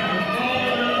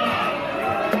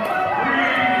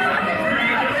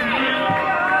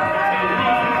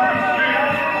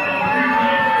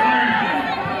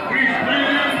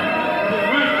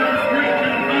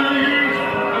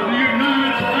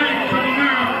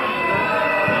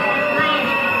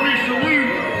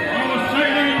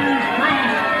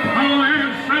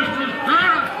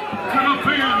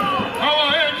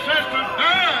 Our ancestors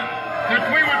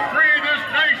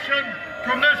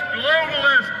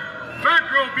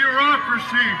neoliberal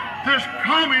bureaucracy, this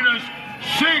communist,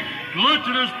 sick,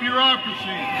 gluttonous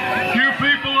bureaucracy. You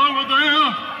people over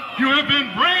there, you have been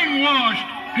brainwashed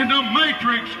in the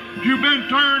matrix. You've been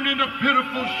turned into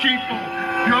pitiful sheeple.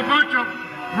 You're a bunch of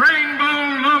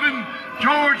rainbow-loving,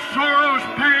 George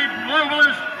Soros-paid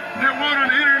globalists that want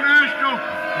an international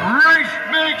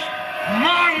race-mixed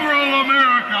mongrel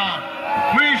America.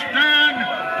 We stand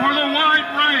for the white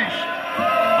race.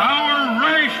 Our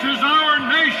race is our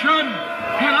nation,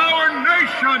 and our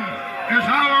nation is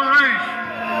our race.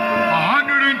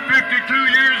 152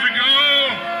 years ago,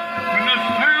 when the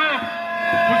South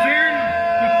was in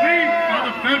defeat by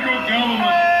the federal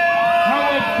government,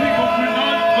 colored people could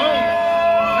not vote.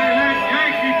 They had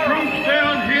Yankee troops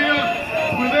down here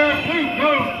with their blue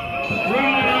coats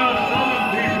ruling our southern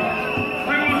people.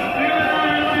 They were stealing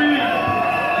our land.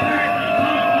 Taxes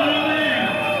off our land.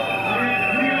 They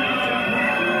killed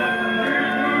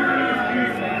our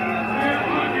people. They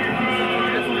murdered our people.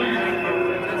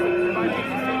 They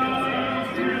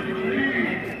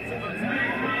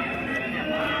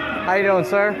How you doing,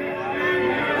 sir?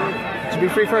 Should be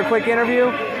free for a quick interview?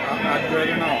 I'd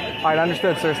rather not. All right,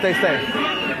 understood, sir. Stay safe.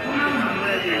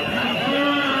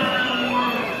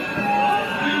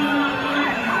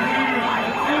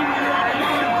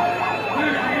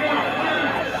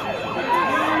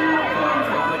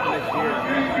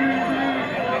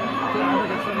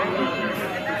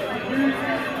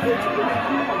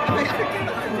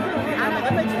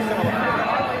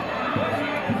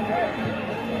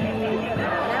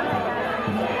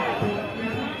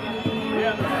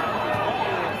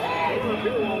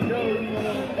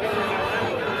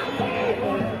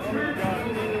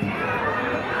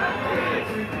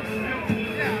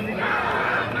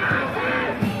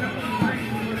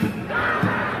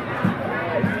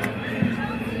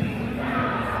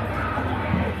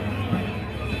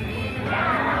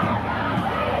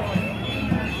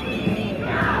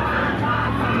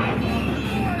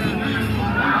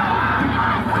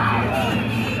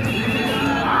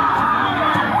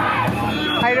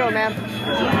 How you doing, ma'am?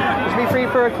 Is me free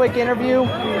for a quick interview? All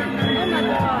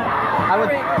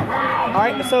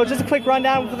right, so just a quick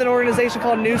rundown with an organization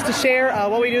called News to Share.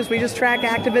 What we do is we just track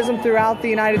activism throughout the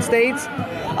United States.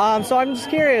 So I'm just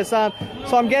curious. So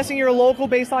I'm guessing you're a local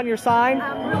based on your sign?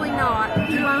 I'm really not.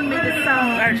 You loaned me the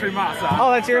sign. Actually, my sign. Oh,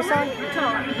 that's your sign?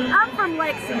 I'm from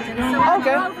Lexington, so I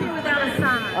drove here without a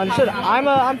sign. Understood.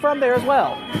 I'm from there as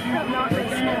well. Not really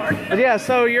smart. But yeah,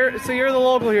 so you're the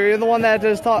local here. You're the one that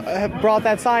just brought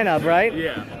that sign up, right?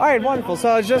 Yeah. All right, wonderful.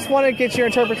 So I just want to get your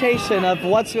interpretation of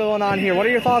what's going on here. What are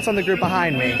your thoughts on the group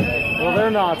behind me? Well,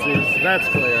 they're Nazis, that's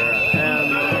clear.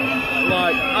 And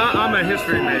like, I'm a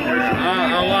history major.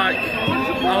 I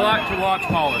like to watch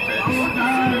politics.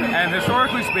 And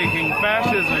historically speaking,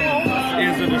 fascism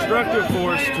is a destructive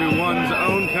force to one's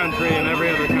own country and every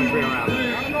other country around it.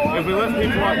 If we let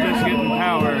people like this get in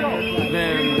power,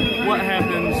 then what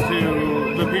happens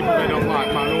to the people they don't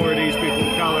like? Minorities, people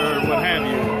of color, what have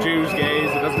you, Jews,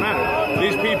 gays, it doesn't matter.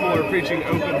 These people are preaching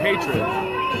open hatred.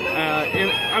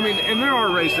 And there are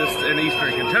racists in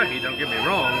eastern Kentucky, don't get me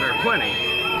wrong, there are plenty.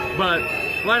 But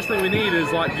last thing we need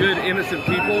is like good innocent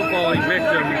people falling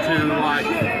victim to like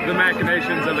the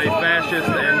machinations of a fascist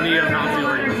and neo-Nazi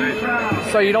organization.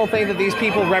 So you don't think that these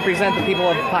people represent the people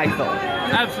of Pikeville?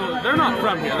 Absolutely. They're not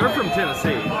from here. They're from Tennessee.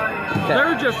 Okay.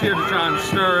 They're just here to try and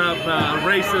stir up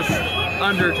racist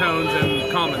undertones in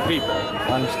common people.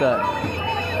 Understood.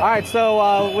 All right, so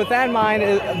with that in mind,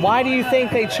 why do you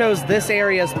think they chose this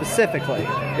area specifically?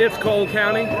 It's Cole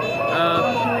County.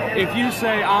 If you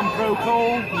say I'm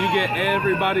pro-coal, you get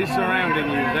everybody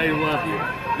surrounding you. They love you.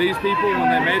 These people, when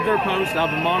they made their post, I've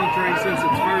been monitoring since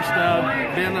it's first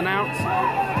been announced.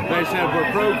 They said we're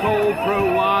pro-coal,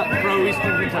 pro-white,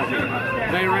 pro-Eastern Kentucky.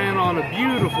 They ran on a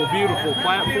beautiful, beautiful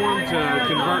platform to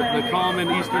convert the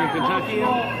common Eastern Kentuckian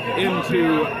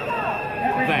into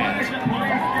that.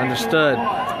 Understood.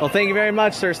 Well, thank you very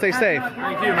much, sir. Stay safe.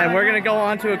 Thank you. And we're going to go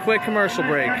on to a quick commercial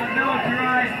break.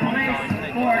 Militarized police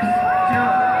force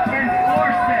to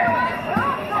enforce it.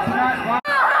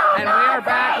 And we are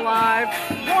back live.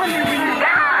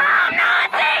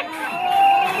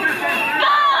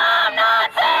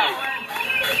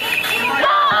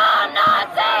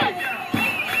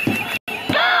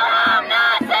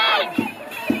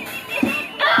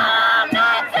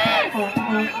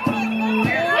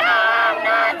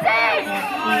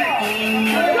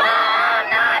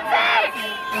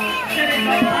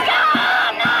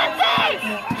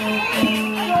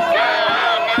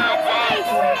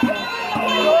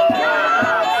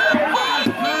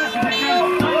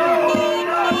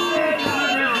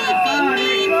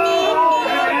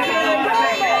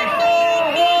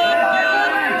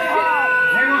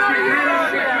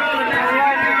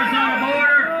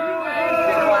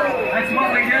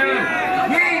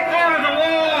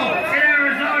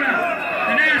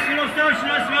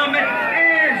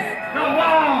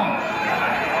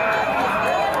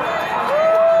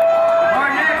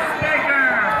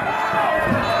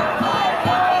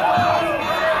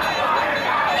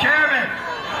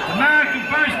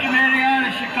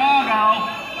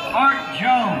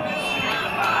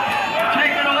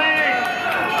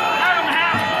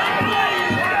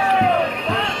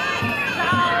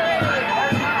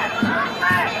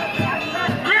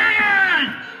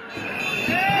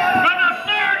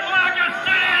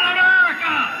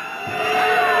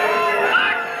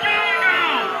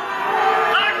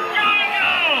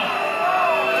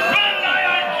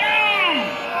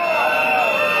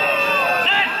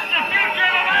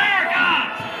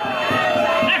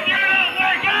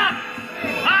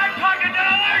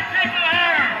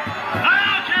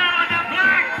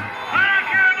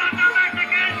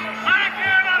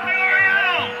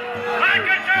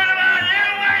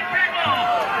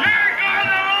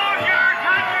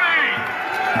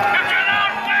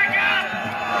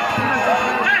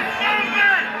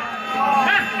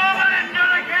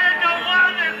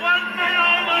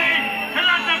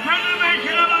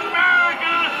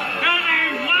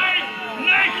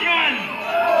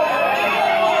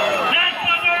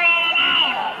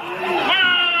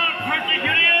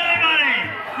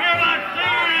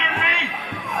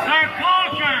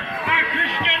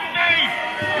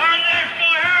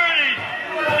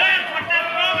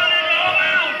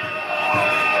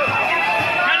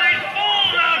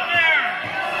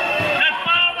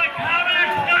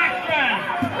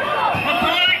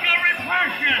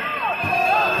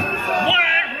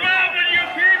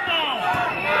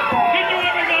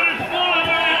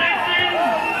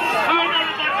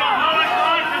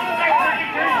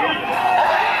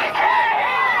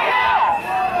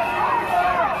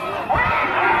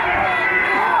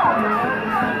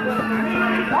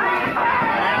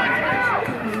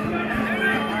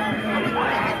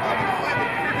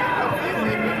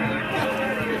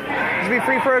 you be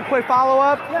free for a quick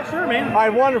follow-up? Yeah, sure, man. All right,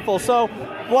 wonderful. So,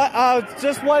 what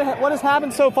has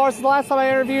happened so far since the last time I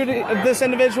interviewed this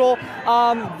individual?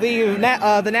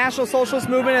 The National Socialist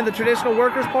movement and the Traditional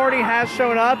Workers Party has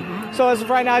shown up. So as of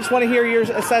right now, I just want to hear your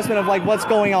assessment of like what's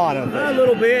going on. A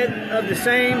little bit of the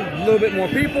same, a little bit more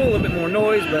people, a little bit more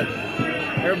noise, but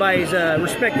everybody's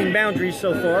respecting boundaries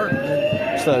so far.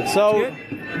 So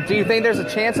do you think there's a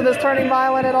chance of this turning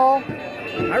violent at all?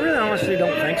 I really honestly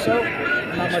don't think so.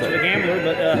 I'm not much of a gambler,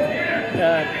 but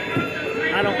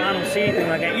I don't see anything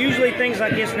like that. Usually things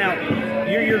like this now,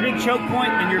 your big choke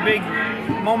point and your big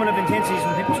moment of intensity is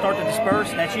when people start to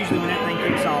disperse. That's usually when that thing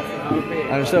kicks off.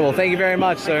 Understood. Well, thank you very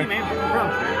much, sir. Thank you, man. No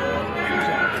problem.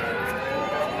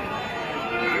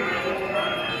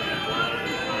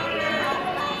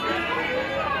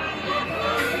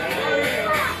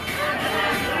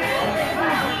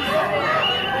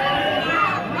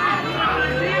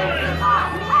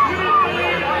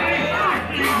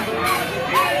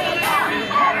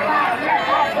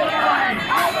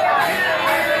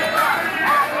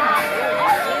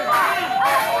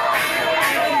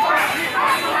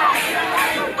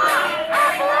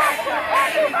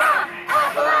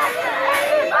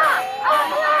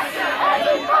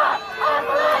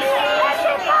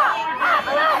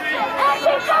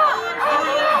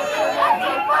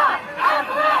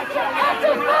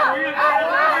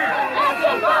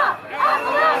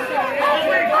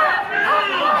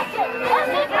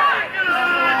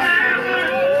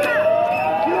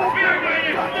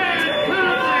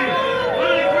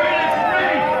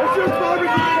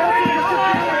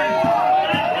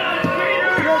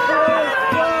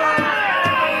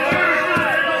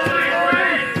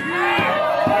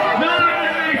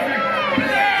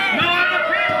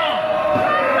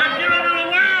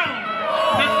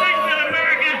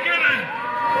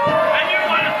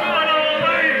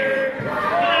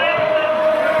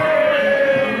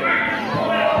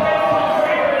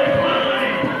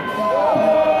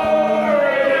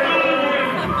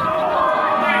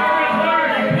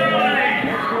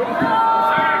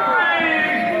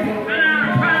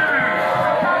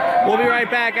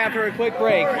 Back after a quick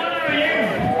break.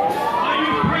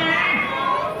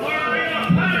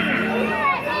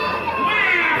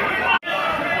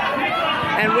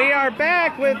 And we are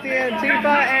back with the Antifa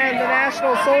and the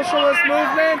National Socialist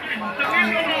movement.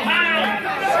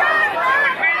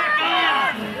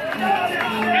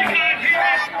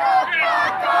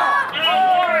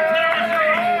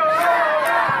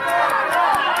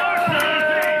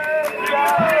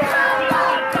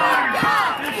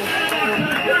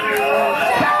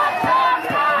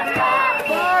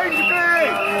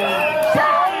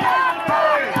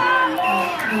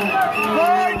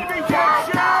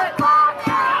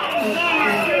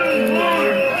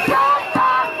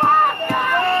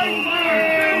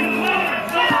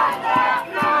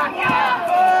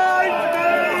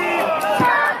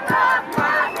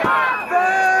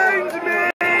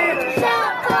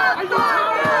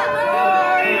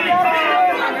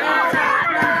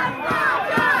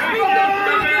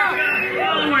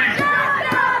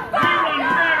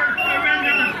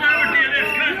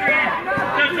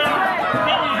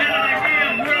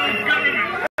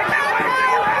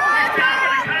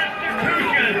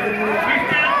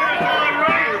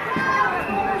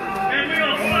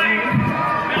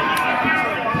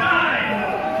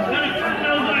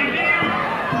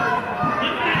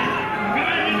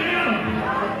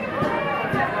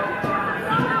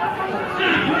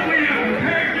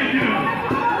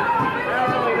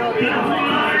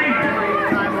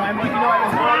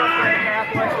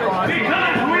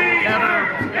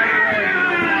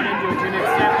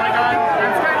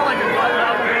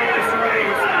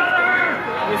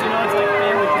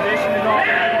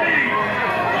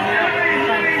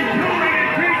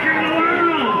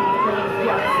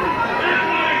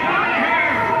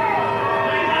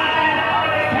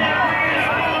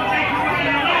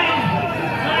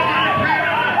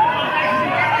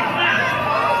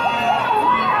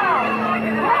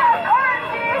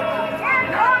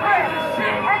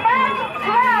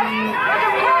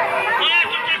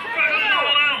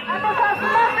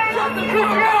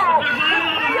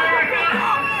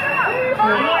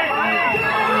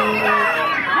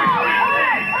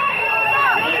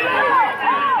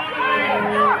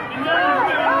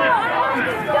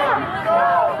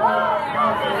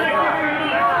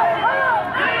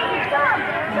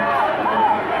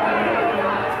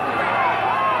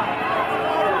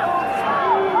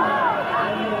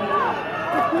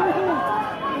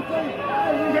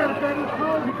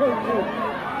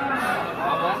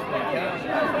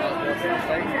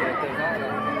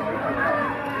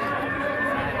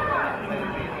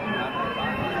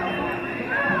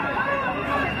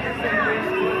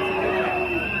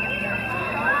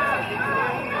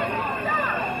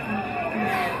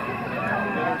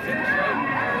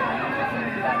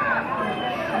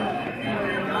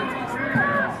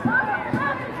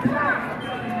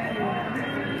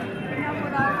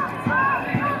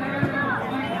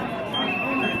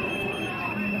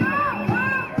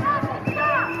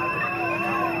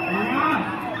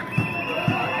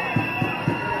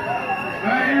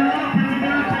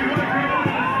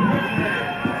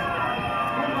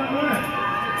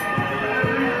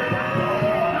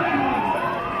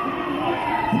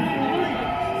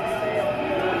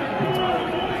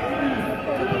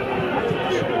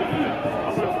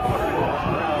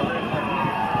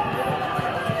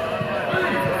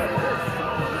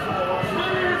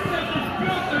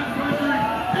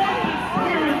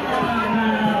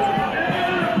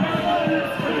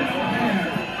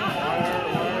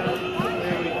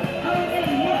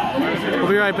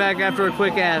 right back after a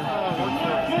quick ad.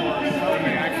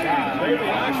 They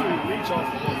actually reach off.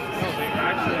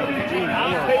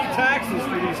 I pay taxes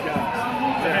for these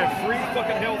guys to have free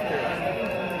fucking health care.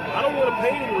 I don't want to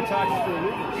pay any more taxes for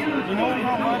illegals. You know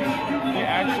how much they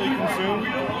actually consume?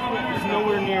 It's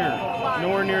nowhere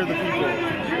near the people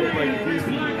like these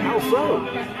people. How so?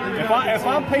 If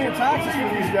I'm paying taxes for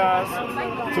these guys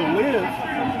to live,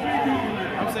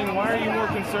 I'm saying, why are you more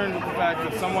concerned with the fact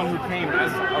that someone who came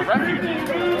as a refugee?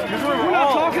 Because we're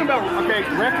not talking about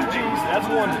refugees. That's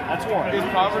one. Is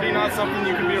poverty not something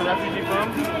you can be a refugee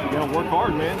from? You gotta work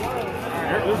hard, man.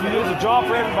 There's a job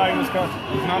for everybody in this country.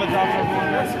 There's not a job for everyone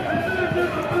in Mexico.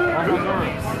 Or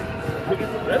Honduras.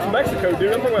 That's Mexico,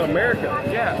 dude. I'm talking about America.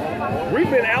 Yeah. We've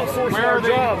been outsourcing our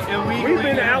jobs. We've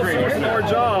been outsourcing our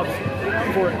jobs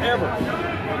forever.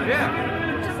 Yeah.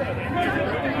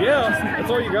 Yeah, that's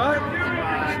all you got?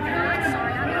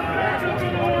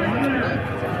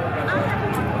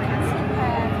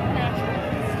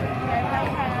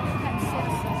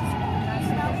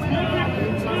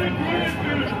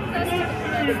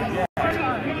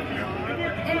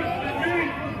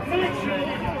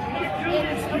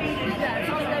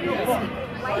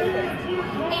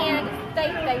 And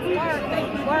they've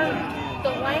learned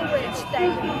the language.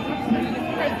 They've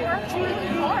worked really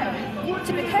hard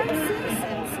to become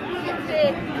citizens. The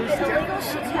illegals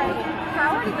should take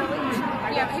priority. The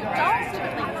illegals,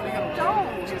 who don't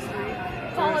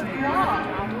follow the law.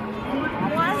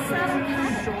 Why is that okay?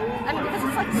 I mean, because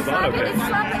it's like it's a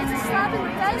slap in the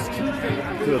face to the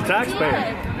people to the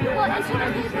taxpayer. Well, and to the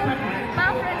people, my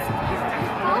friends who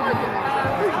follow the law,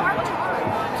 who worked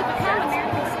hard to become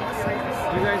American citizens.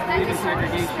 Do you guys believe in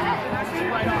segregation?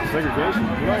 Segregation?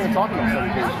 We're not even talking about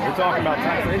segregation. We're talking about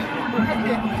taxation.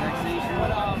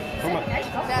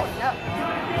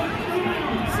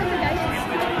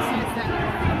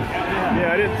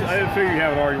 Yeah, I didn't figure you'd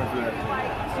have an argument for that.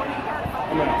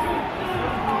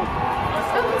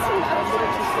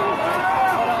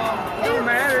 Don't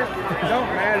matter. Don't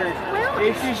matter.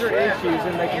 Issues are issues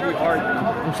and they can be argued.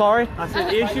 I'm sorry? I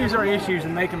said issues are issues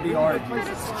and they can be argued. But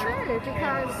it's true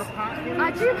because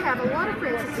I do have a lot of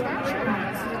friends in statute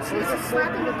laws. It's a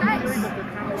slap in the face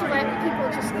to let people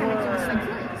just come and do as they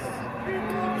please.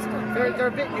 They're a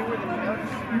bit newer than us.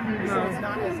 So it's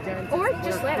not as dense. Or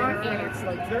just let them in. It's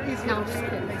like no, I'm just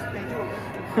kidding.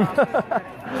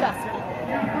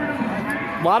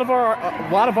 A lot of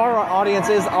our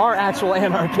audiences are actual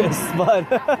anarchists, but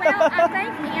Well, I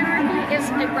think anarchy is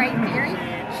a great theory,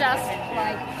 just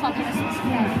like communism is a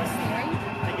fabulous theory.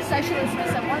 Socialism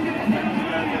is a wonderful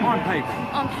theory. On paper.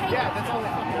 On paper. Yeah, that's all.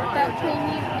 But when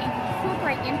you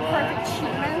incorporate imperfect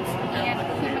humans and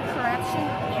human corruption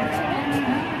into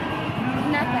it,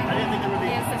 nothing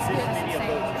is as good as it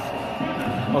seems.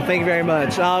 well, thank you very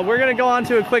much. We're going to go on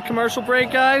to a quick commercial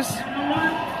break, guys.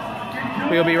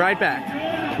 We'll be right back.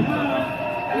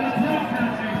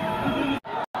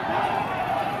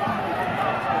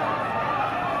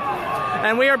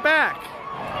 And we are back.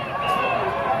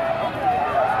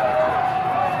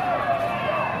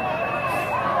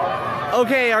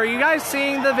 Okay, are you guys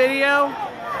seeing the video?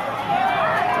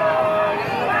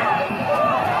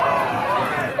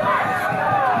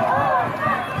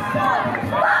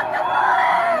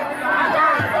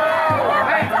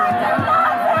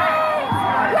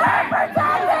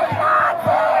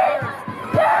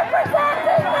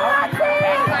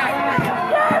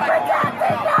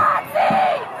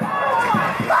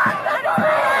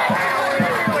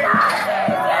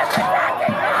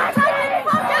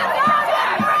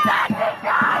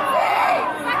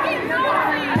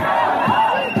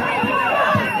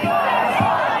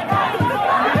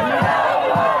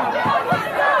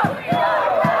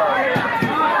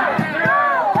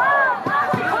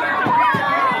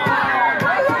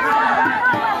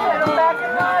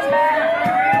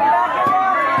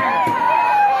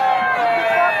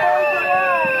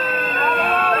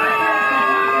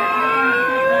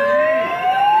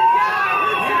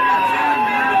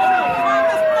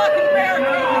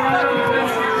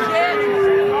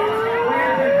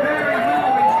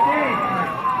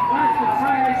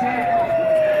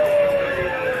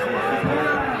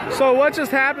 So what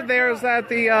just happened there is that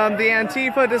the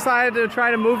Antifa decided to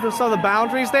try to move some of the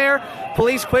boundaries there.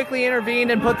 Police quickly intervened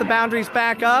and put the boundaries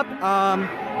back up. But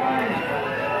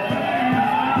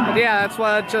yeah, that's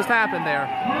what just happened there.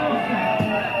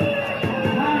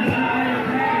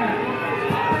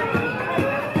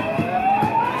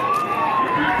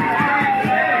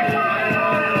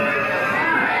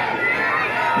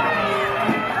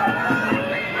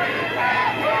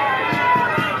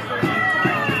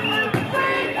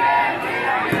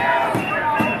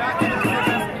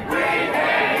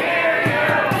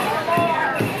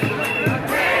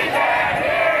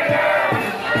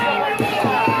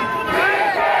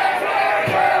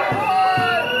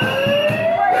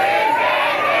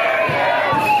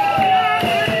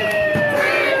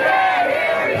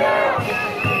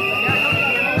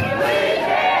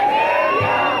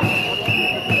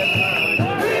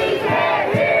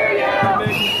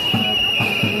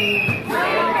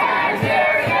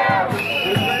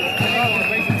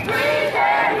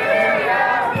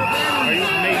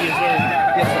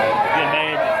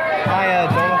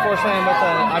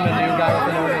 Unfortunately, I'm a new guy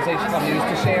with an organization called News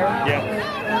to Share. Yeah.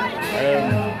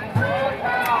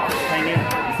 Hang in.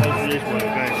 Hopefully this one.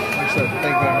 Understood.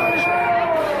 Thank you very much.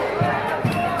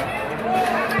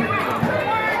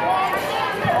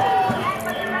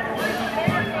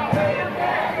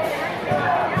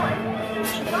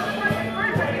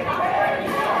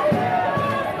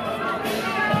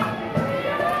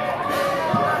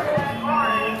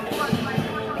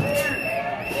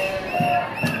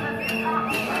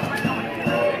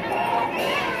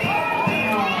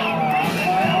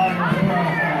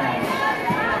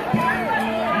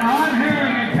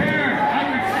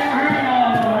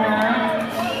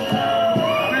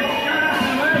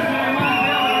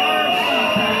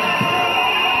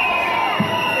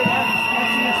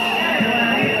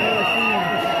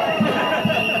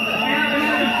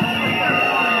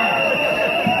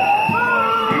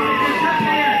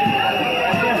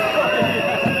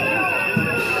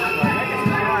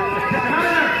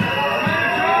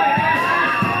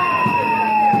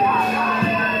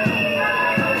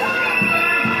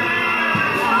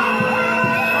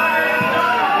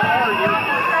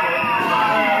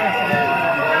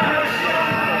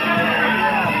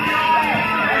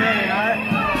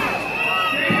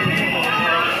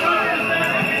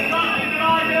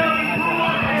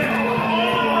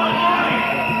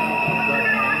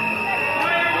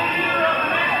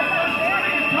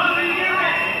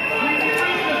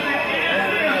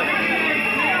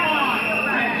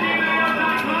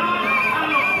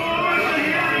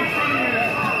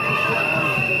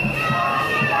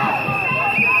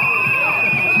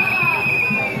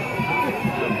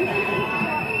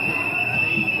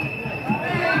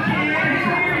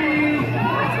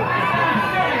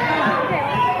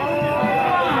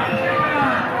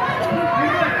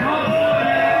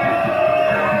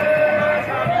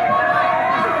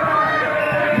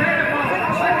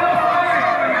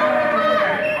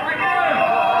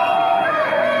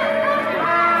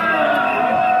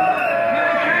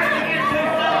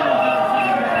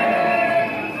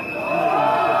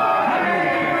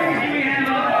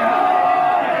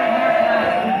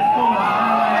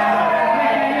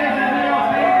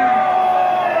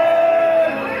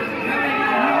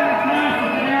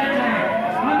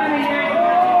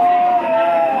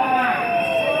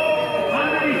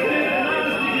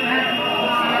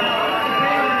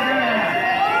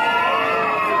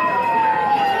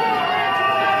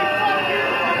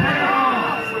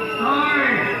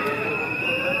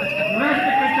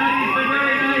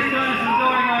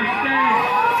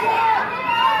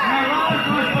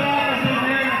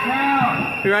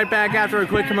 Be right back after a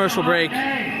quick commercial break.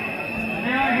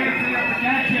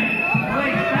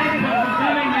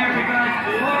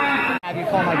 Have you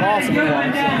call my boss if you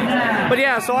want. But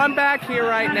yeah, so I'm back here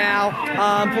right now.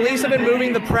 Police have been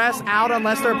moving the press out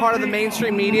unless they're part of the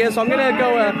mainstream media. So I'm gonna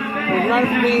go. Would you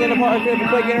mind being in a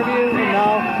quick interview?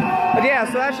 No. But yeah,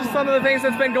 so that's just some of the things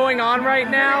that's been going on right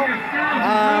now.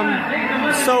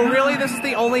 So really, this is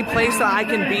the only place that I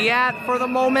can be at for the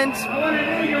moment.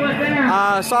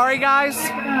 Sorry, guys.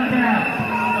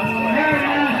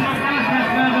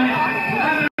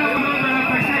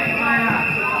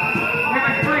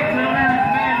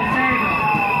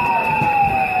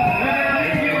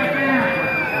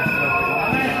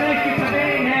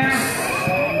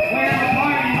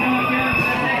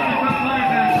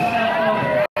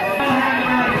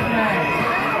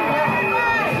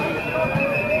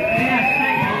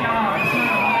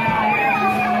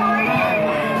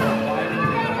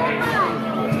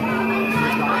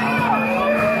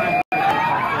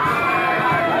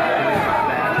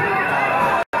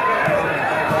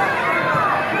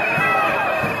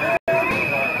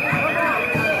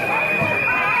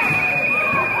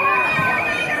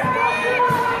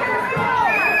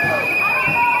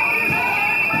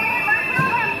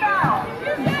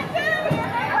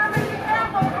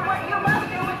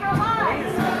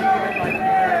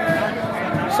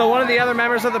 So one of the other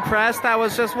members of the press that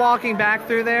was just walking back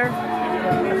through there.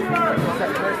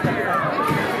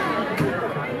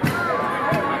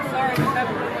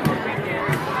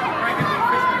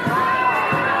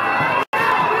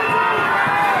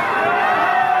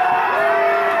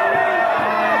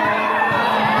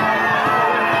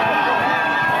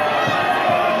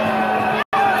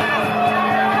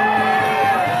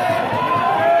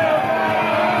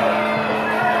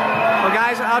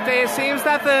 It seems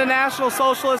that the National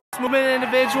Socialist movement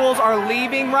individuals are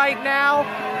leaving right now.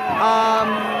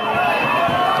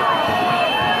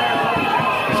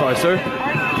 Sorry, sir.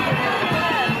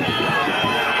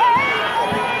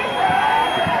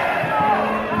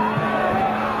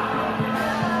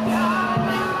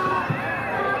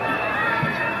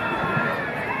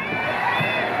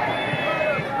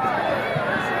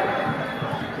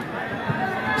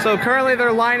 So currently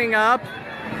they're lining up.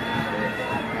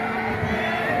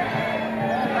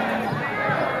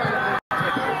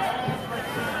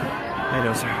 I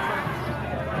know, sir.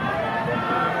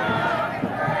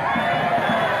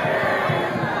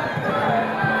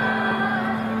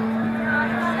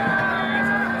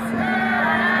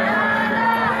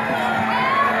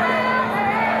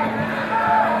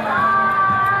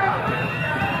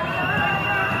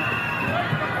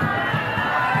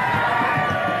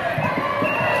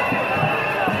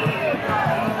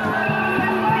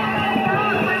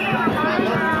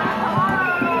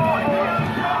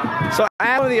 So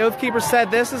as the Oath Keeper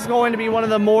said, this is going to be one of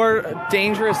the more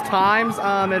dangerous times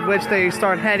at which they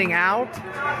start heading out.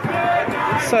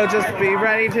 So just be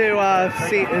ready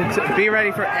to be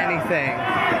ready for anything.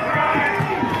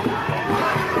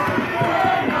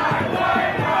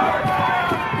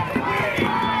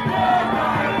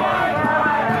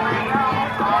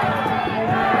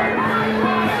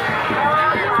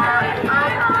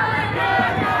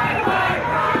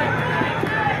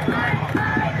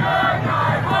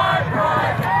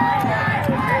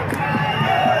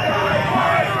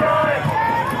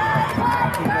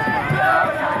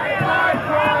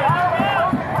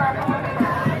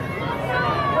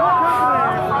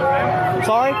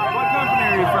 Sorry? What company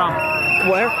are you from?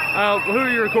 Where? Who are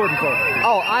you recording for?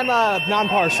 Oh, I'm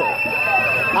non-partial.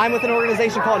 I'm with an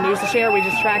organization called News to Share. We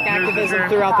just track activism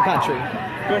throughout the country.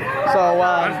 Good. So,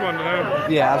 I just wanted to know.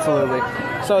 Yeah, absolutely.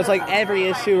 So it's like every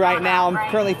issue right now. I'm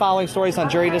currently following stories on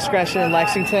jury discretion in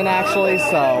Lexington, actually. So,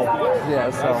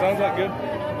 yeah. So That sounds like good.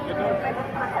 Good news.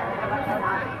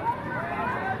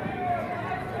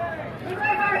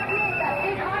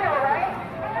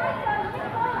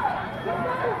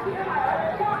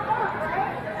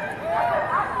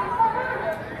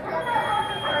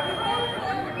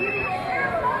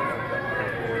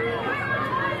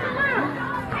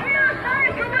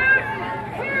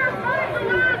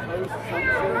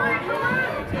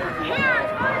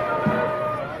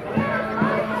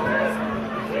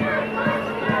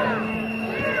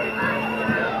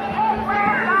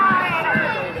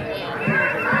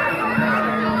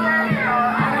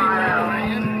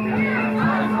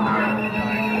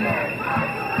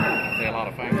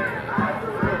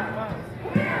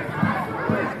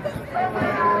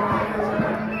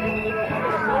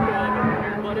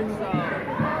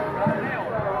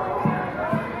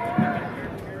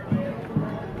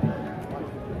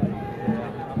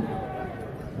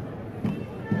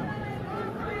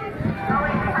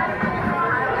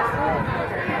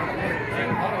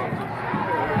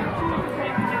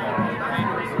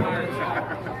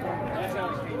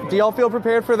 do y'all feel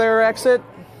prepared for their exit?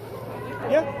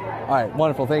 Yeah. All right,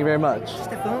 wonderful. Thank you very much. Just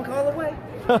a phone call away.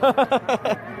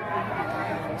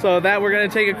 So that we're going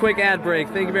to take a quick ad break.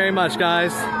 Thank you very much,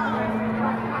 guys.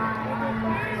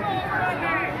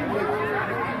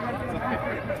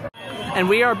 And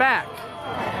we are back.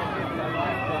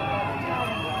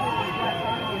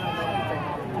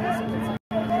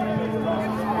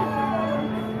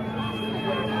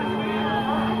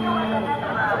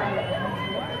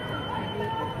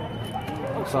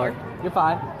 Oh, sorry. You're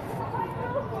fine.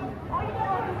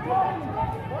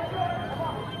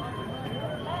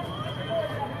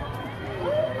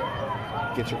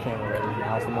 Get your camera ready.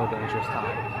 Now's the more dangerous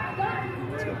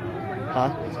time. Let's go.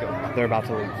 Huh? Let's go. They're about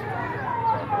to leave.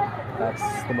 That's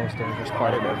the most dangerous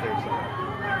part of it.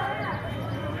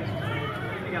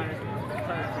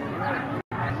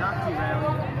 Not too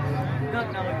rally. Not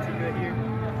look too good here.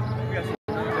 We got some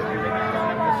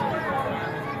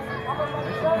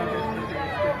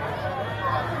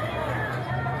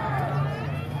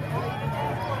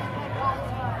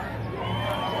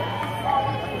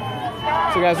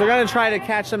So guys, we're gonna try to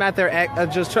catch them at their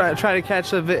just try to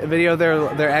catch the video of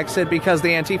their exit, because the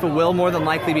Antifa will more than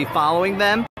likely be following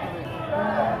them. You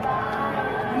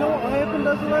know what happened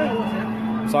over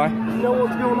there? Sorry? You know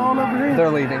what's going on over here? They're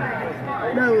leaving.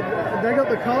 No, they got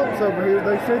the cops over here.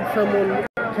 They said someone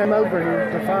came over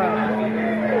here to fight.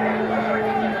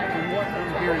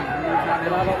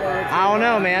 I don't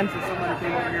know, man.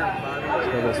 Let's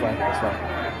go this way. This way.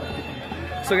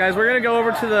 So guys, we're gonna go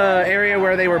over to the area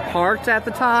where they were parked at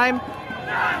the time.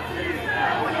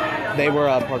 They were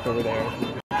parked over there.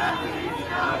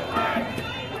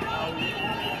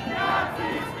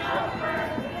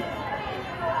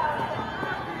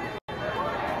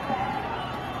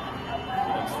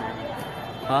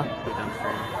 Huh?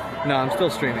 No, I'm still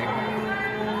streaming.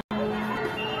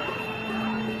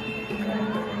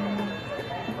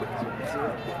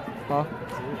 Huh?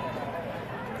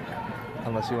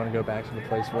 Unless you want to go back to the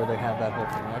place where they have that whole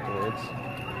thing afterwards.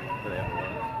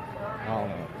 I don't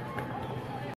know.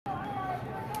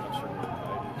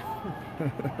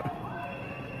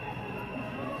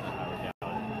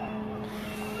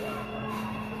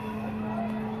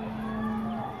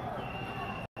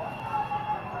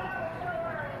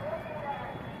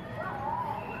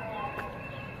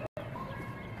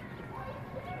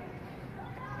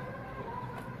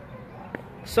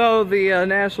 So the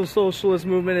National Socialist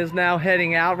movement is now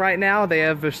heading out right now. They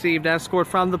have received escort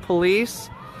from the police.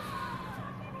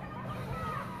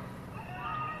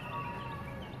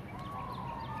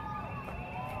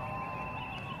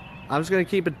 I'm just going to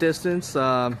keep a distance.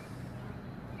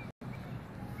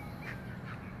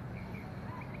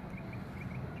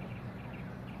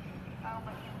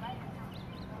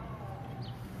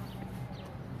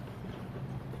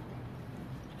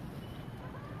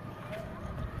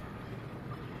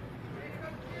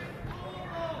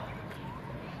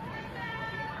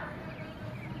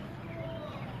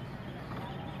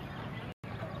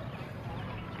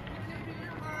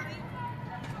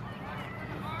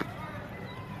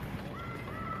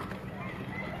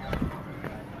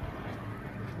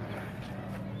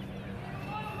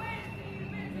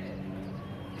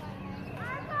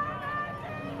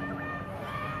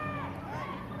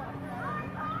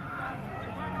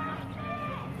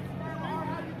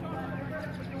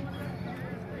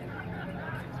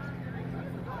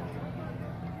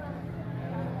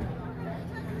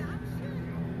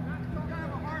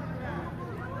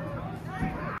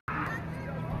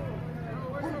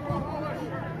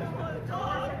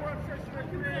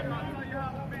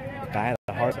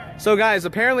 So guys,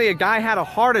 apparently a guy had a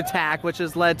heart attack, which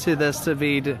has led to this to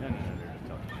be...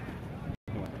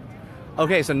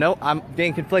 Okay, so no, I'm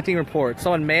getting conflicting reports.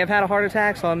 Someone may have had a heart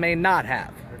attack, someone may not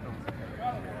have.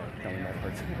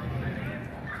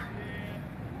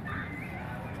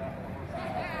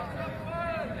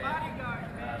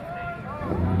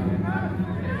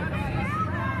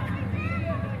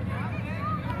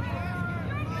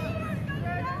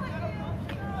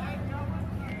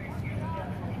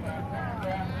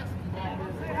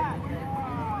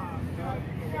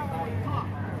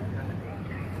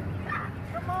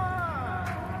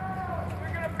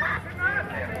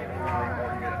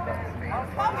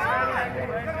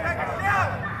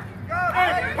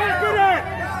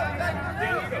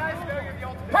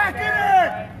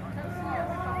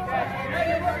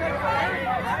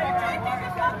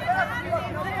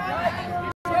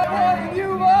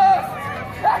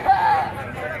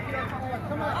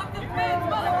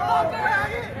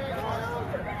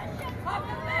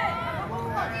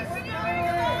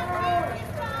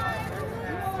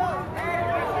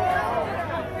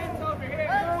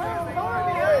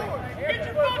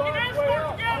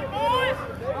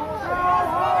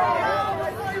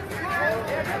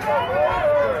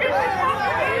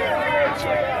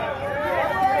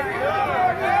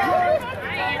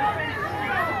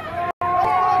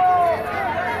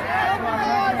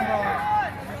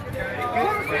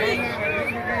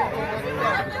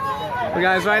 Well,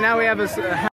 guys, right now we have a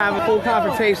full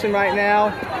confrontation right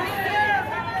now.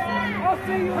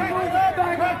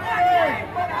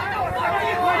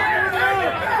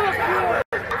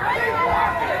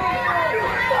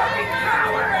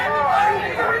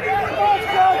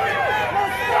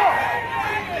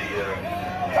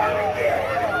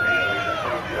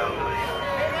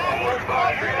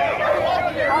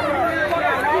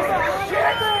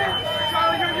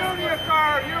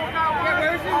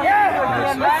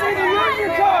 Let's see the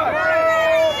union card.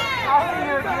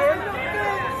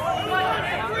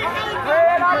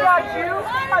 Red, I got you.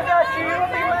 I got you.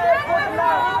 Be mad for the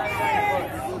night.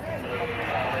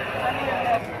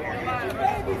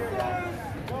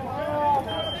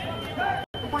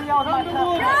 One of y'all might come.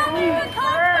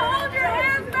 Hold your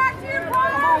hands back to your car.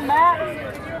 Come on, Matt.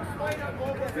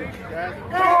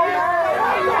 Come on,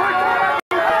 Matt.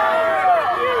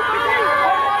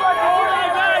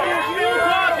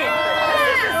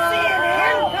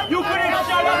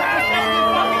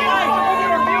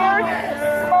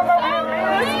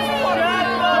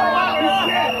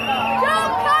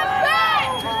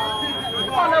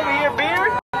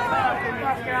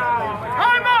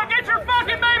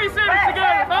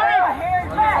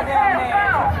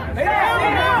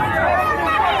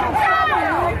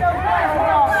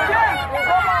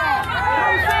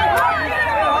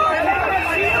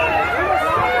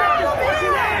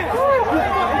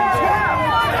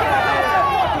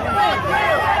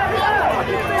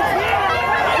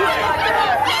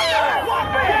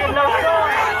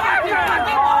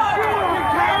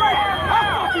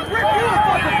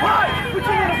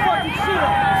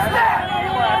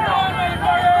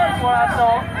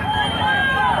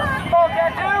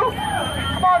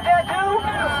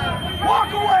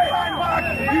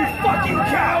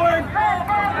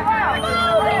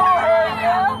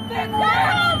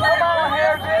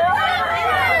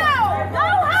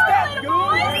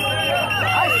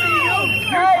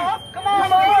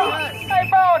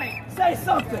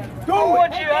 something. Do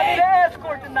it. I need an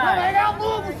escort tonight. Hang out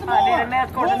Louisville some more. I need an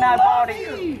escort tonight, Baldy.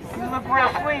 You look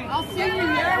real sweet. I'll see you. You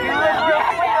look real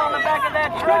sweet on the back of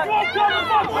that truck. You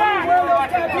wear those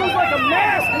tattoos like a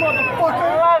mask, motherfucker.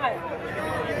 I love it.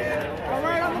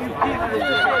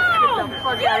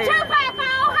 You too, Papa.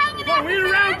 Hanging out. We in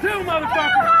round two,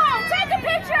 motherfucker. Take a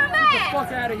picture of that. Get the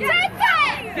fuck out of here. Take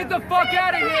that. Get the fuck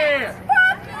out of here.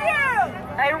 Fuck you.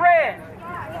 Hey, Red.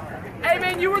 Hey,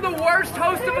 man, you were the worst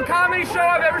host of a comedy show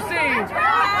I've ever seen.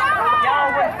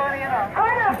 Y'all weren't funny enough.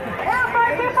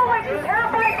 Terrified people like you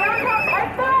terrified downtown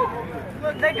Pikeville?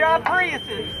 Look, they drive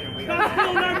Priuses. Stop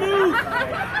stealing our moves.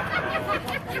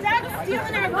 Stop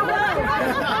stealing our clothes.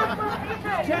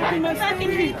 Champion my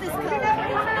Fucking hate this color.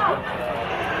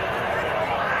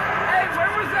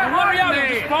 What are y'all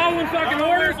just following fucking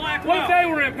orders? What they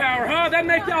were in power, huh? That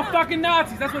make y'all fucking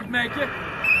Nazis. That's what make you.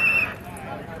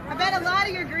 I bet a lot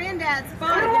of your granddads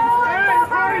fought against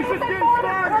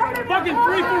us. Fucking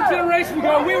 3-4 generations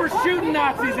ago, we were shooting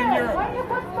Nazis in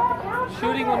Europe.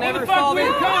 Shooting will never fuck solve we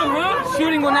anything. come, huh?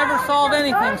 Shooting will never solve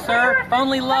anything, sir.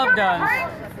 Only love does.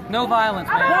 No violence,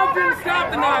 man. Love didn't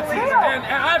stop the Nazis, and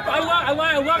I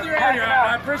love your anger.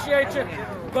 I appreciate you.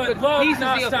 But love does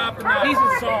not stop the Nazis.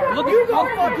 Pieces. Sorry. Look, you go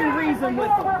fucking reason with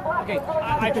them. Okay,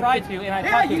 I tried to, and I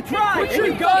Yeah, you tried. Put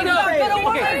your gun up. Get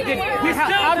away. We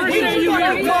still appreciate you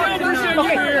here. We still appreciate you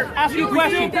here. Ask you a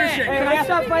question. Can I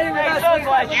stop fighting with us?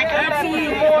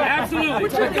 Absolutely. Absolutely.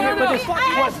 Put your gun up.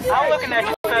 I'm looking at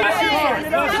you.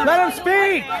 Let him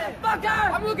speak.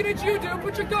 I'm looking at you, dude.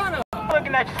 Put your gun up. I'm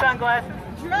looking at your sunglasses.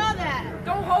 Draw that.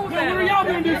 Don't hold that. What are y'all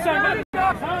gonna do, son?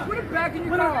 Put it back in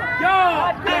your car.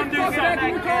 Y'all don't do something. Back in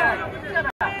your car.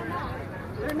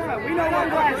 They're not. We know what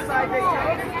glass side they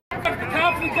take. The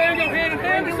cops and gang go hand in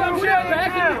hand or some shit.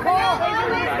 Back in your car.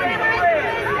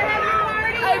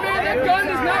 Hey man, that gun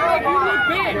does not make you look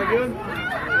big.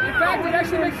 In fact, it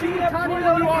actually makes you look tinier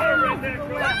than you are.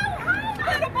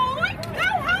 Little boy, go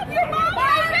help your mom.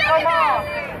 Come on.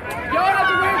 Y'all have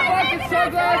to wear fucking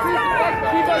sunglasses and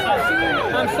keep us from seeing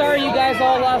it. I'm sorry you guys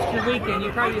all lost your weekend.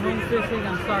 You probably home fishing.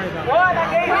 I'm sorry about that. What? I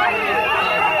gave you.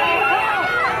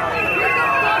 Get the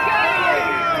fuck out of here!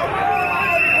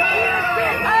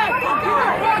 Hey, get the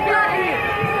fuck out of here!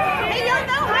 Hey, y'all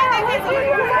know how that gets you.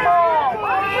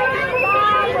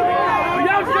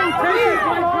 Y'all just gonna take it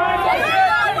like pride?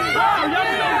 Y'all just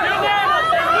gonna do that?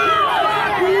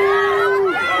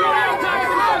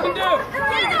 What do?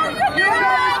 You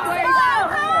know this place.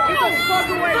 Get the fuck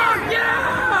away. Fuck you!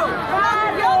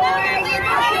 You'll never leave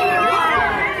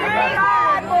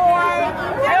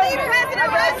Your leader has an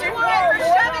arrest warrant for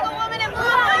shoving a woman in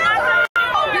Louisville.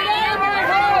 Get out of my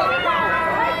home!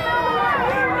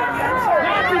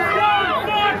 Nazi scum!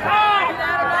 Fuck off! Get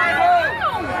out of my home!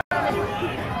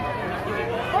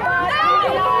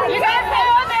 You guys stay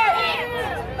on there.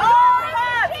 Oh,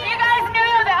 cops, you guys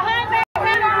knew that Jose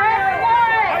had an arrest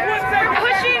warrant for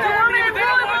pushing a woman in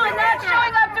Louisville and not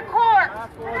showing up to court.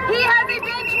 He has a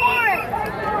bench warrant.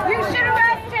 You should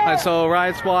arrest him. All right, so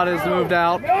riot squad has moved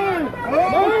out.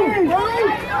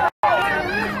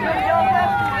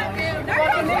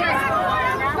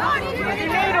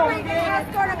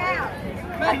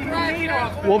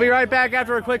 We'll be right back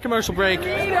after a quick commercial break.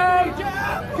 Your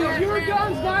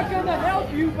gun's not gonna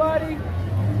help you, buddy.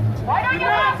 Why don't you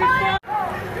have fun?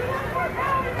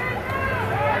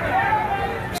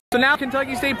 So now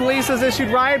Kentucky State Police has issued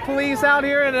riot police out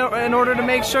here in order to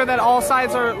make sure that all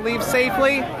sides leave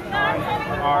safely. You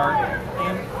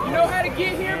know how to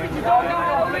get here, but you don't know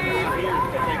how to leave.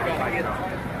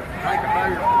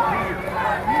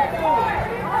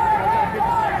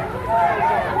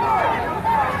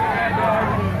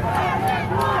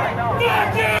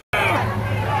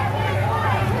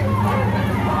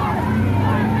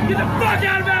 Get the fuck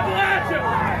out of Appalachia!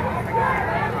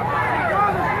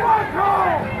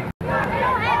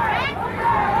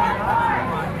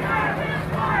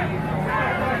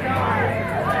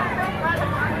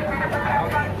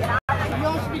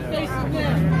 Y'all should be facing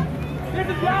them. This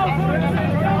is y'all.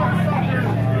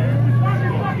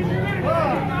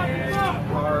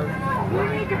 We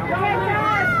need to protect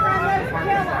us from those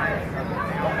killers.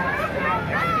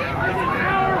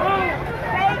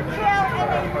 They kill and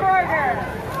they murder.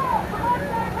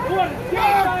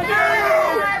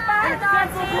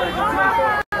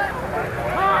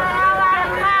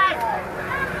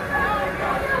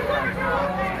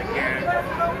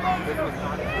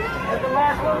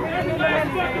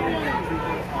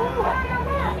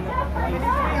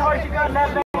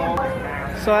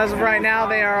 So as of right now,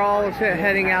 they are all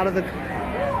heading out of the... Get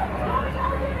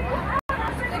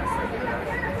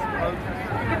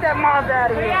that mob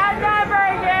out of here.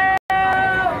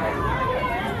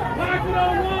 Lock it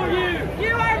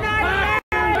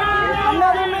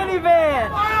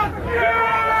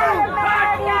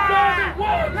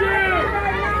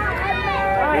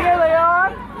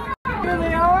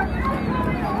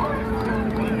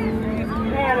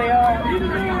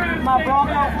my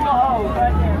Bronco full of hoes,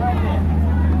 right there, right there.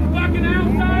 Fucking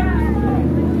outsiders!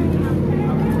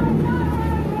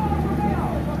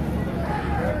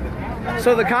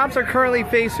 So the cops are currently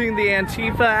facing the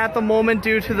Antifa at the moment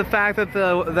due to the fact that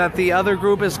the other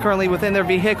group is currently within their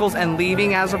vehicles and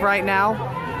leaving as of right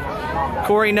now.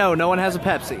 Corey, no one has a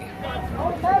Pepsi.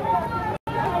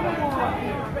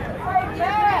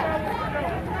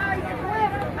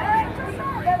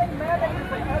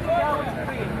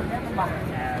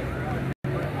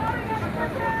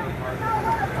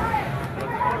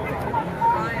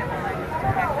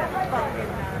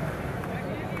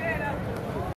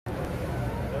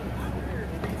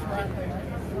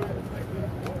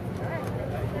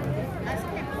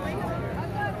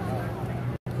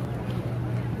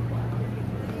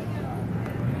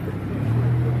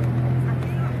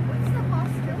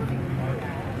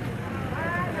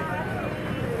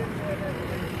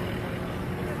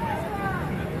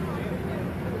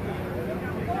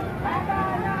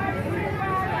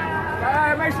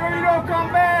 Make sure you don't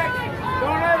come back.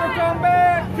 Don't ever come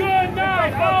back. Good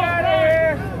night. Out of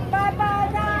here. Bye-bye,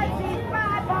 Nazis.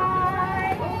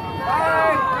 Bye-bye.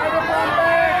 Bye. Never come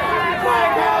back.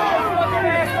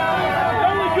 The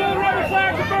only good rubber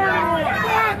flags are burning one.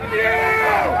 Fuck you.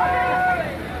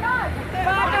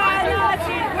 Bye-bye,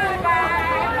 Nazis. Bye-bye.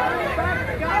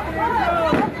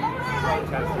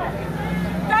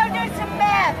 Go do some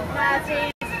math,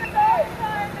 Nazis.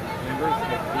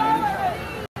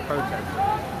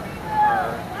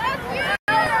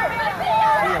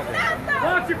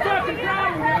 What's your fucking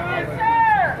problem, guys?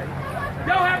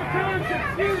 Y'all have a conscience.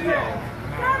 Use it.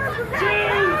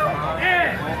 Choose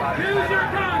it. Use your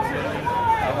conscience.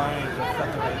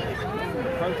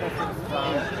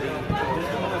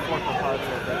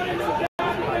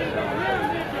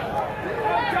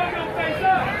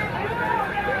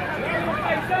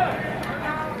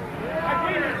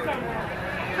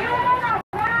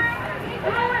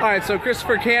 All right, so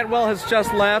Christopher Cantwell has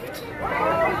just left.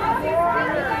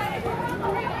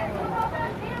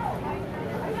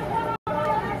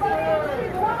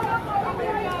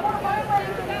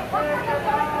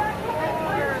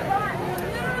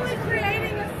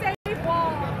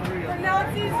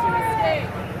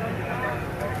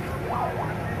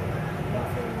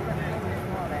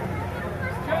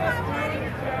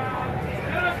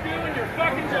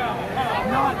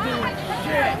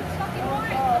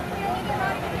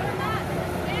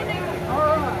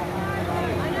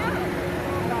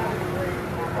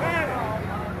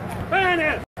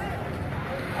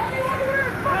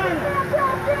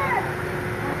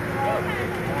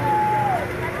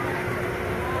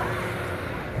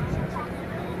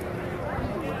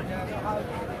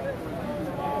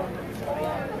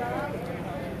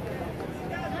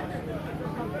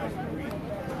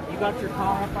 You got your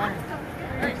car up on?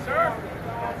 Hey, sir.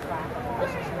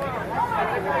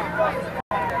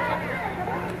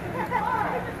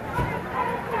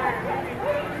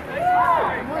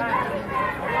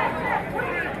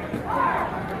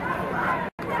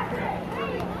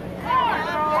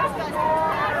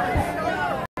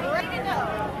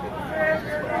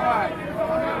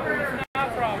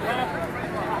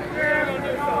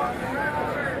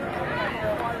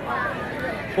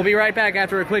 We'll be right back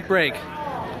after a quick break.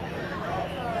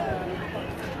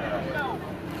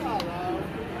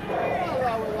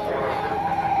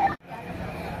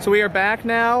 So we are back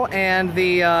now, and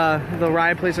the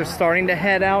riot police are starting to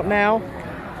head out now.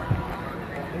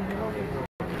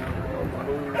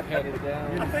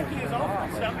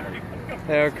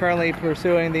 They're currently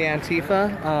pursuing the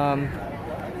Antifa.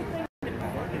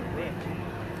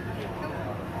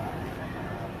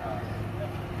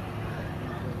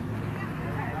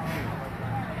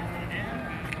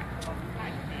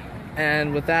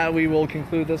 And with that, we will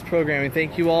conclude this programming.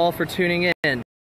 Thank you all for tuning in.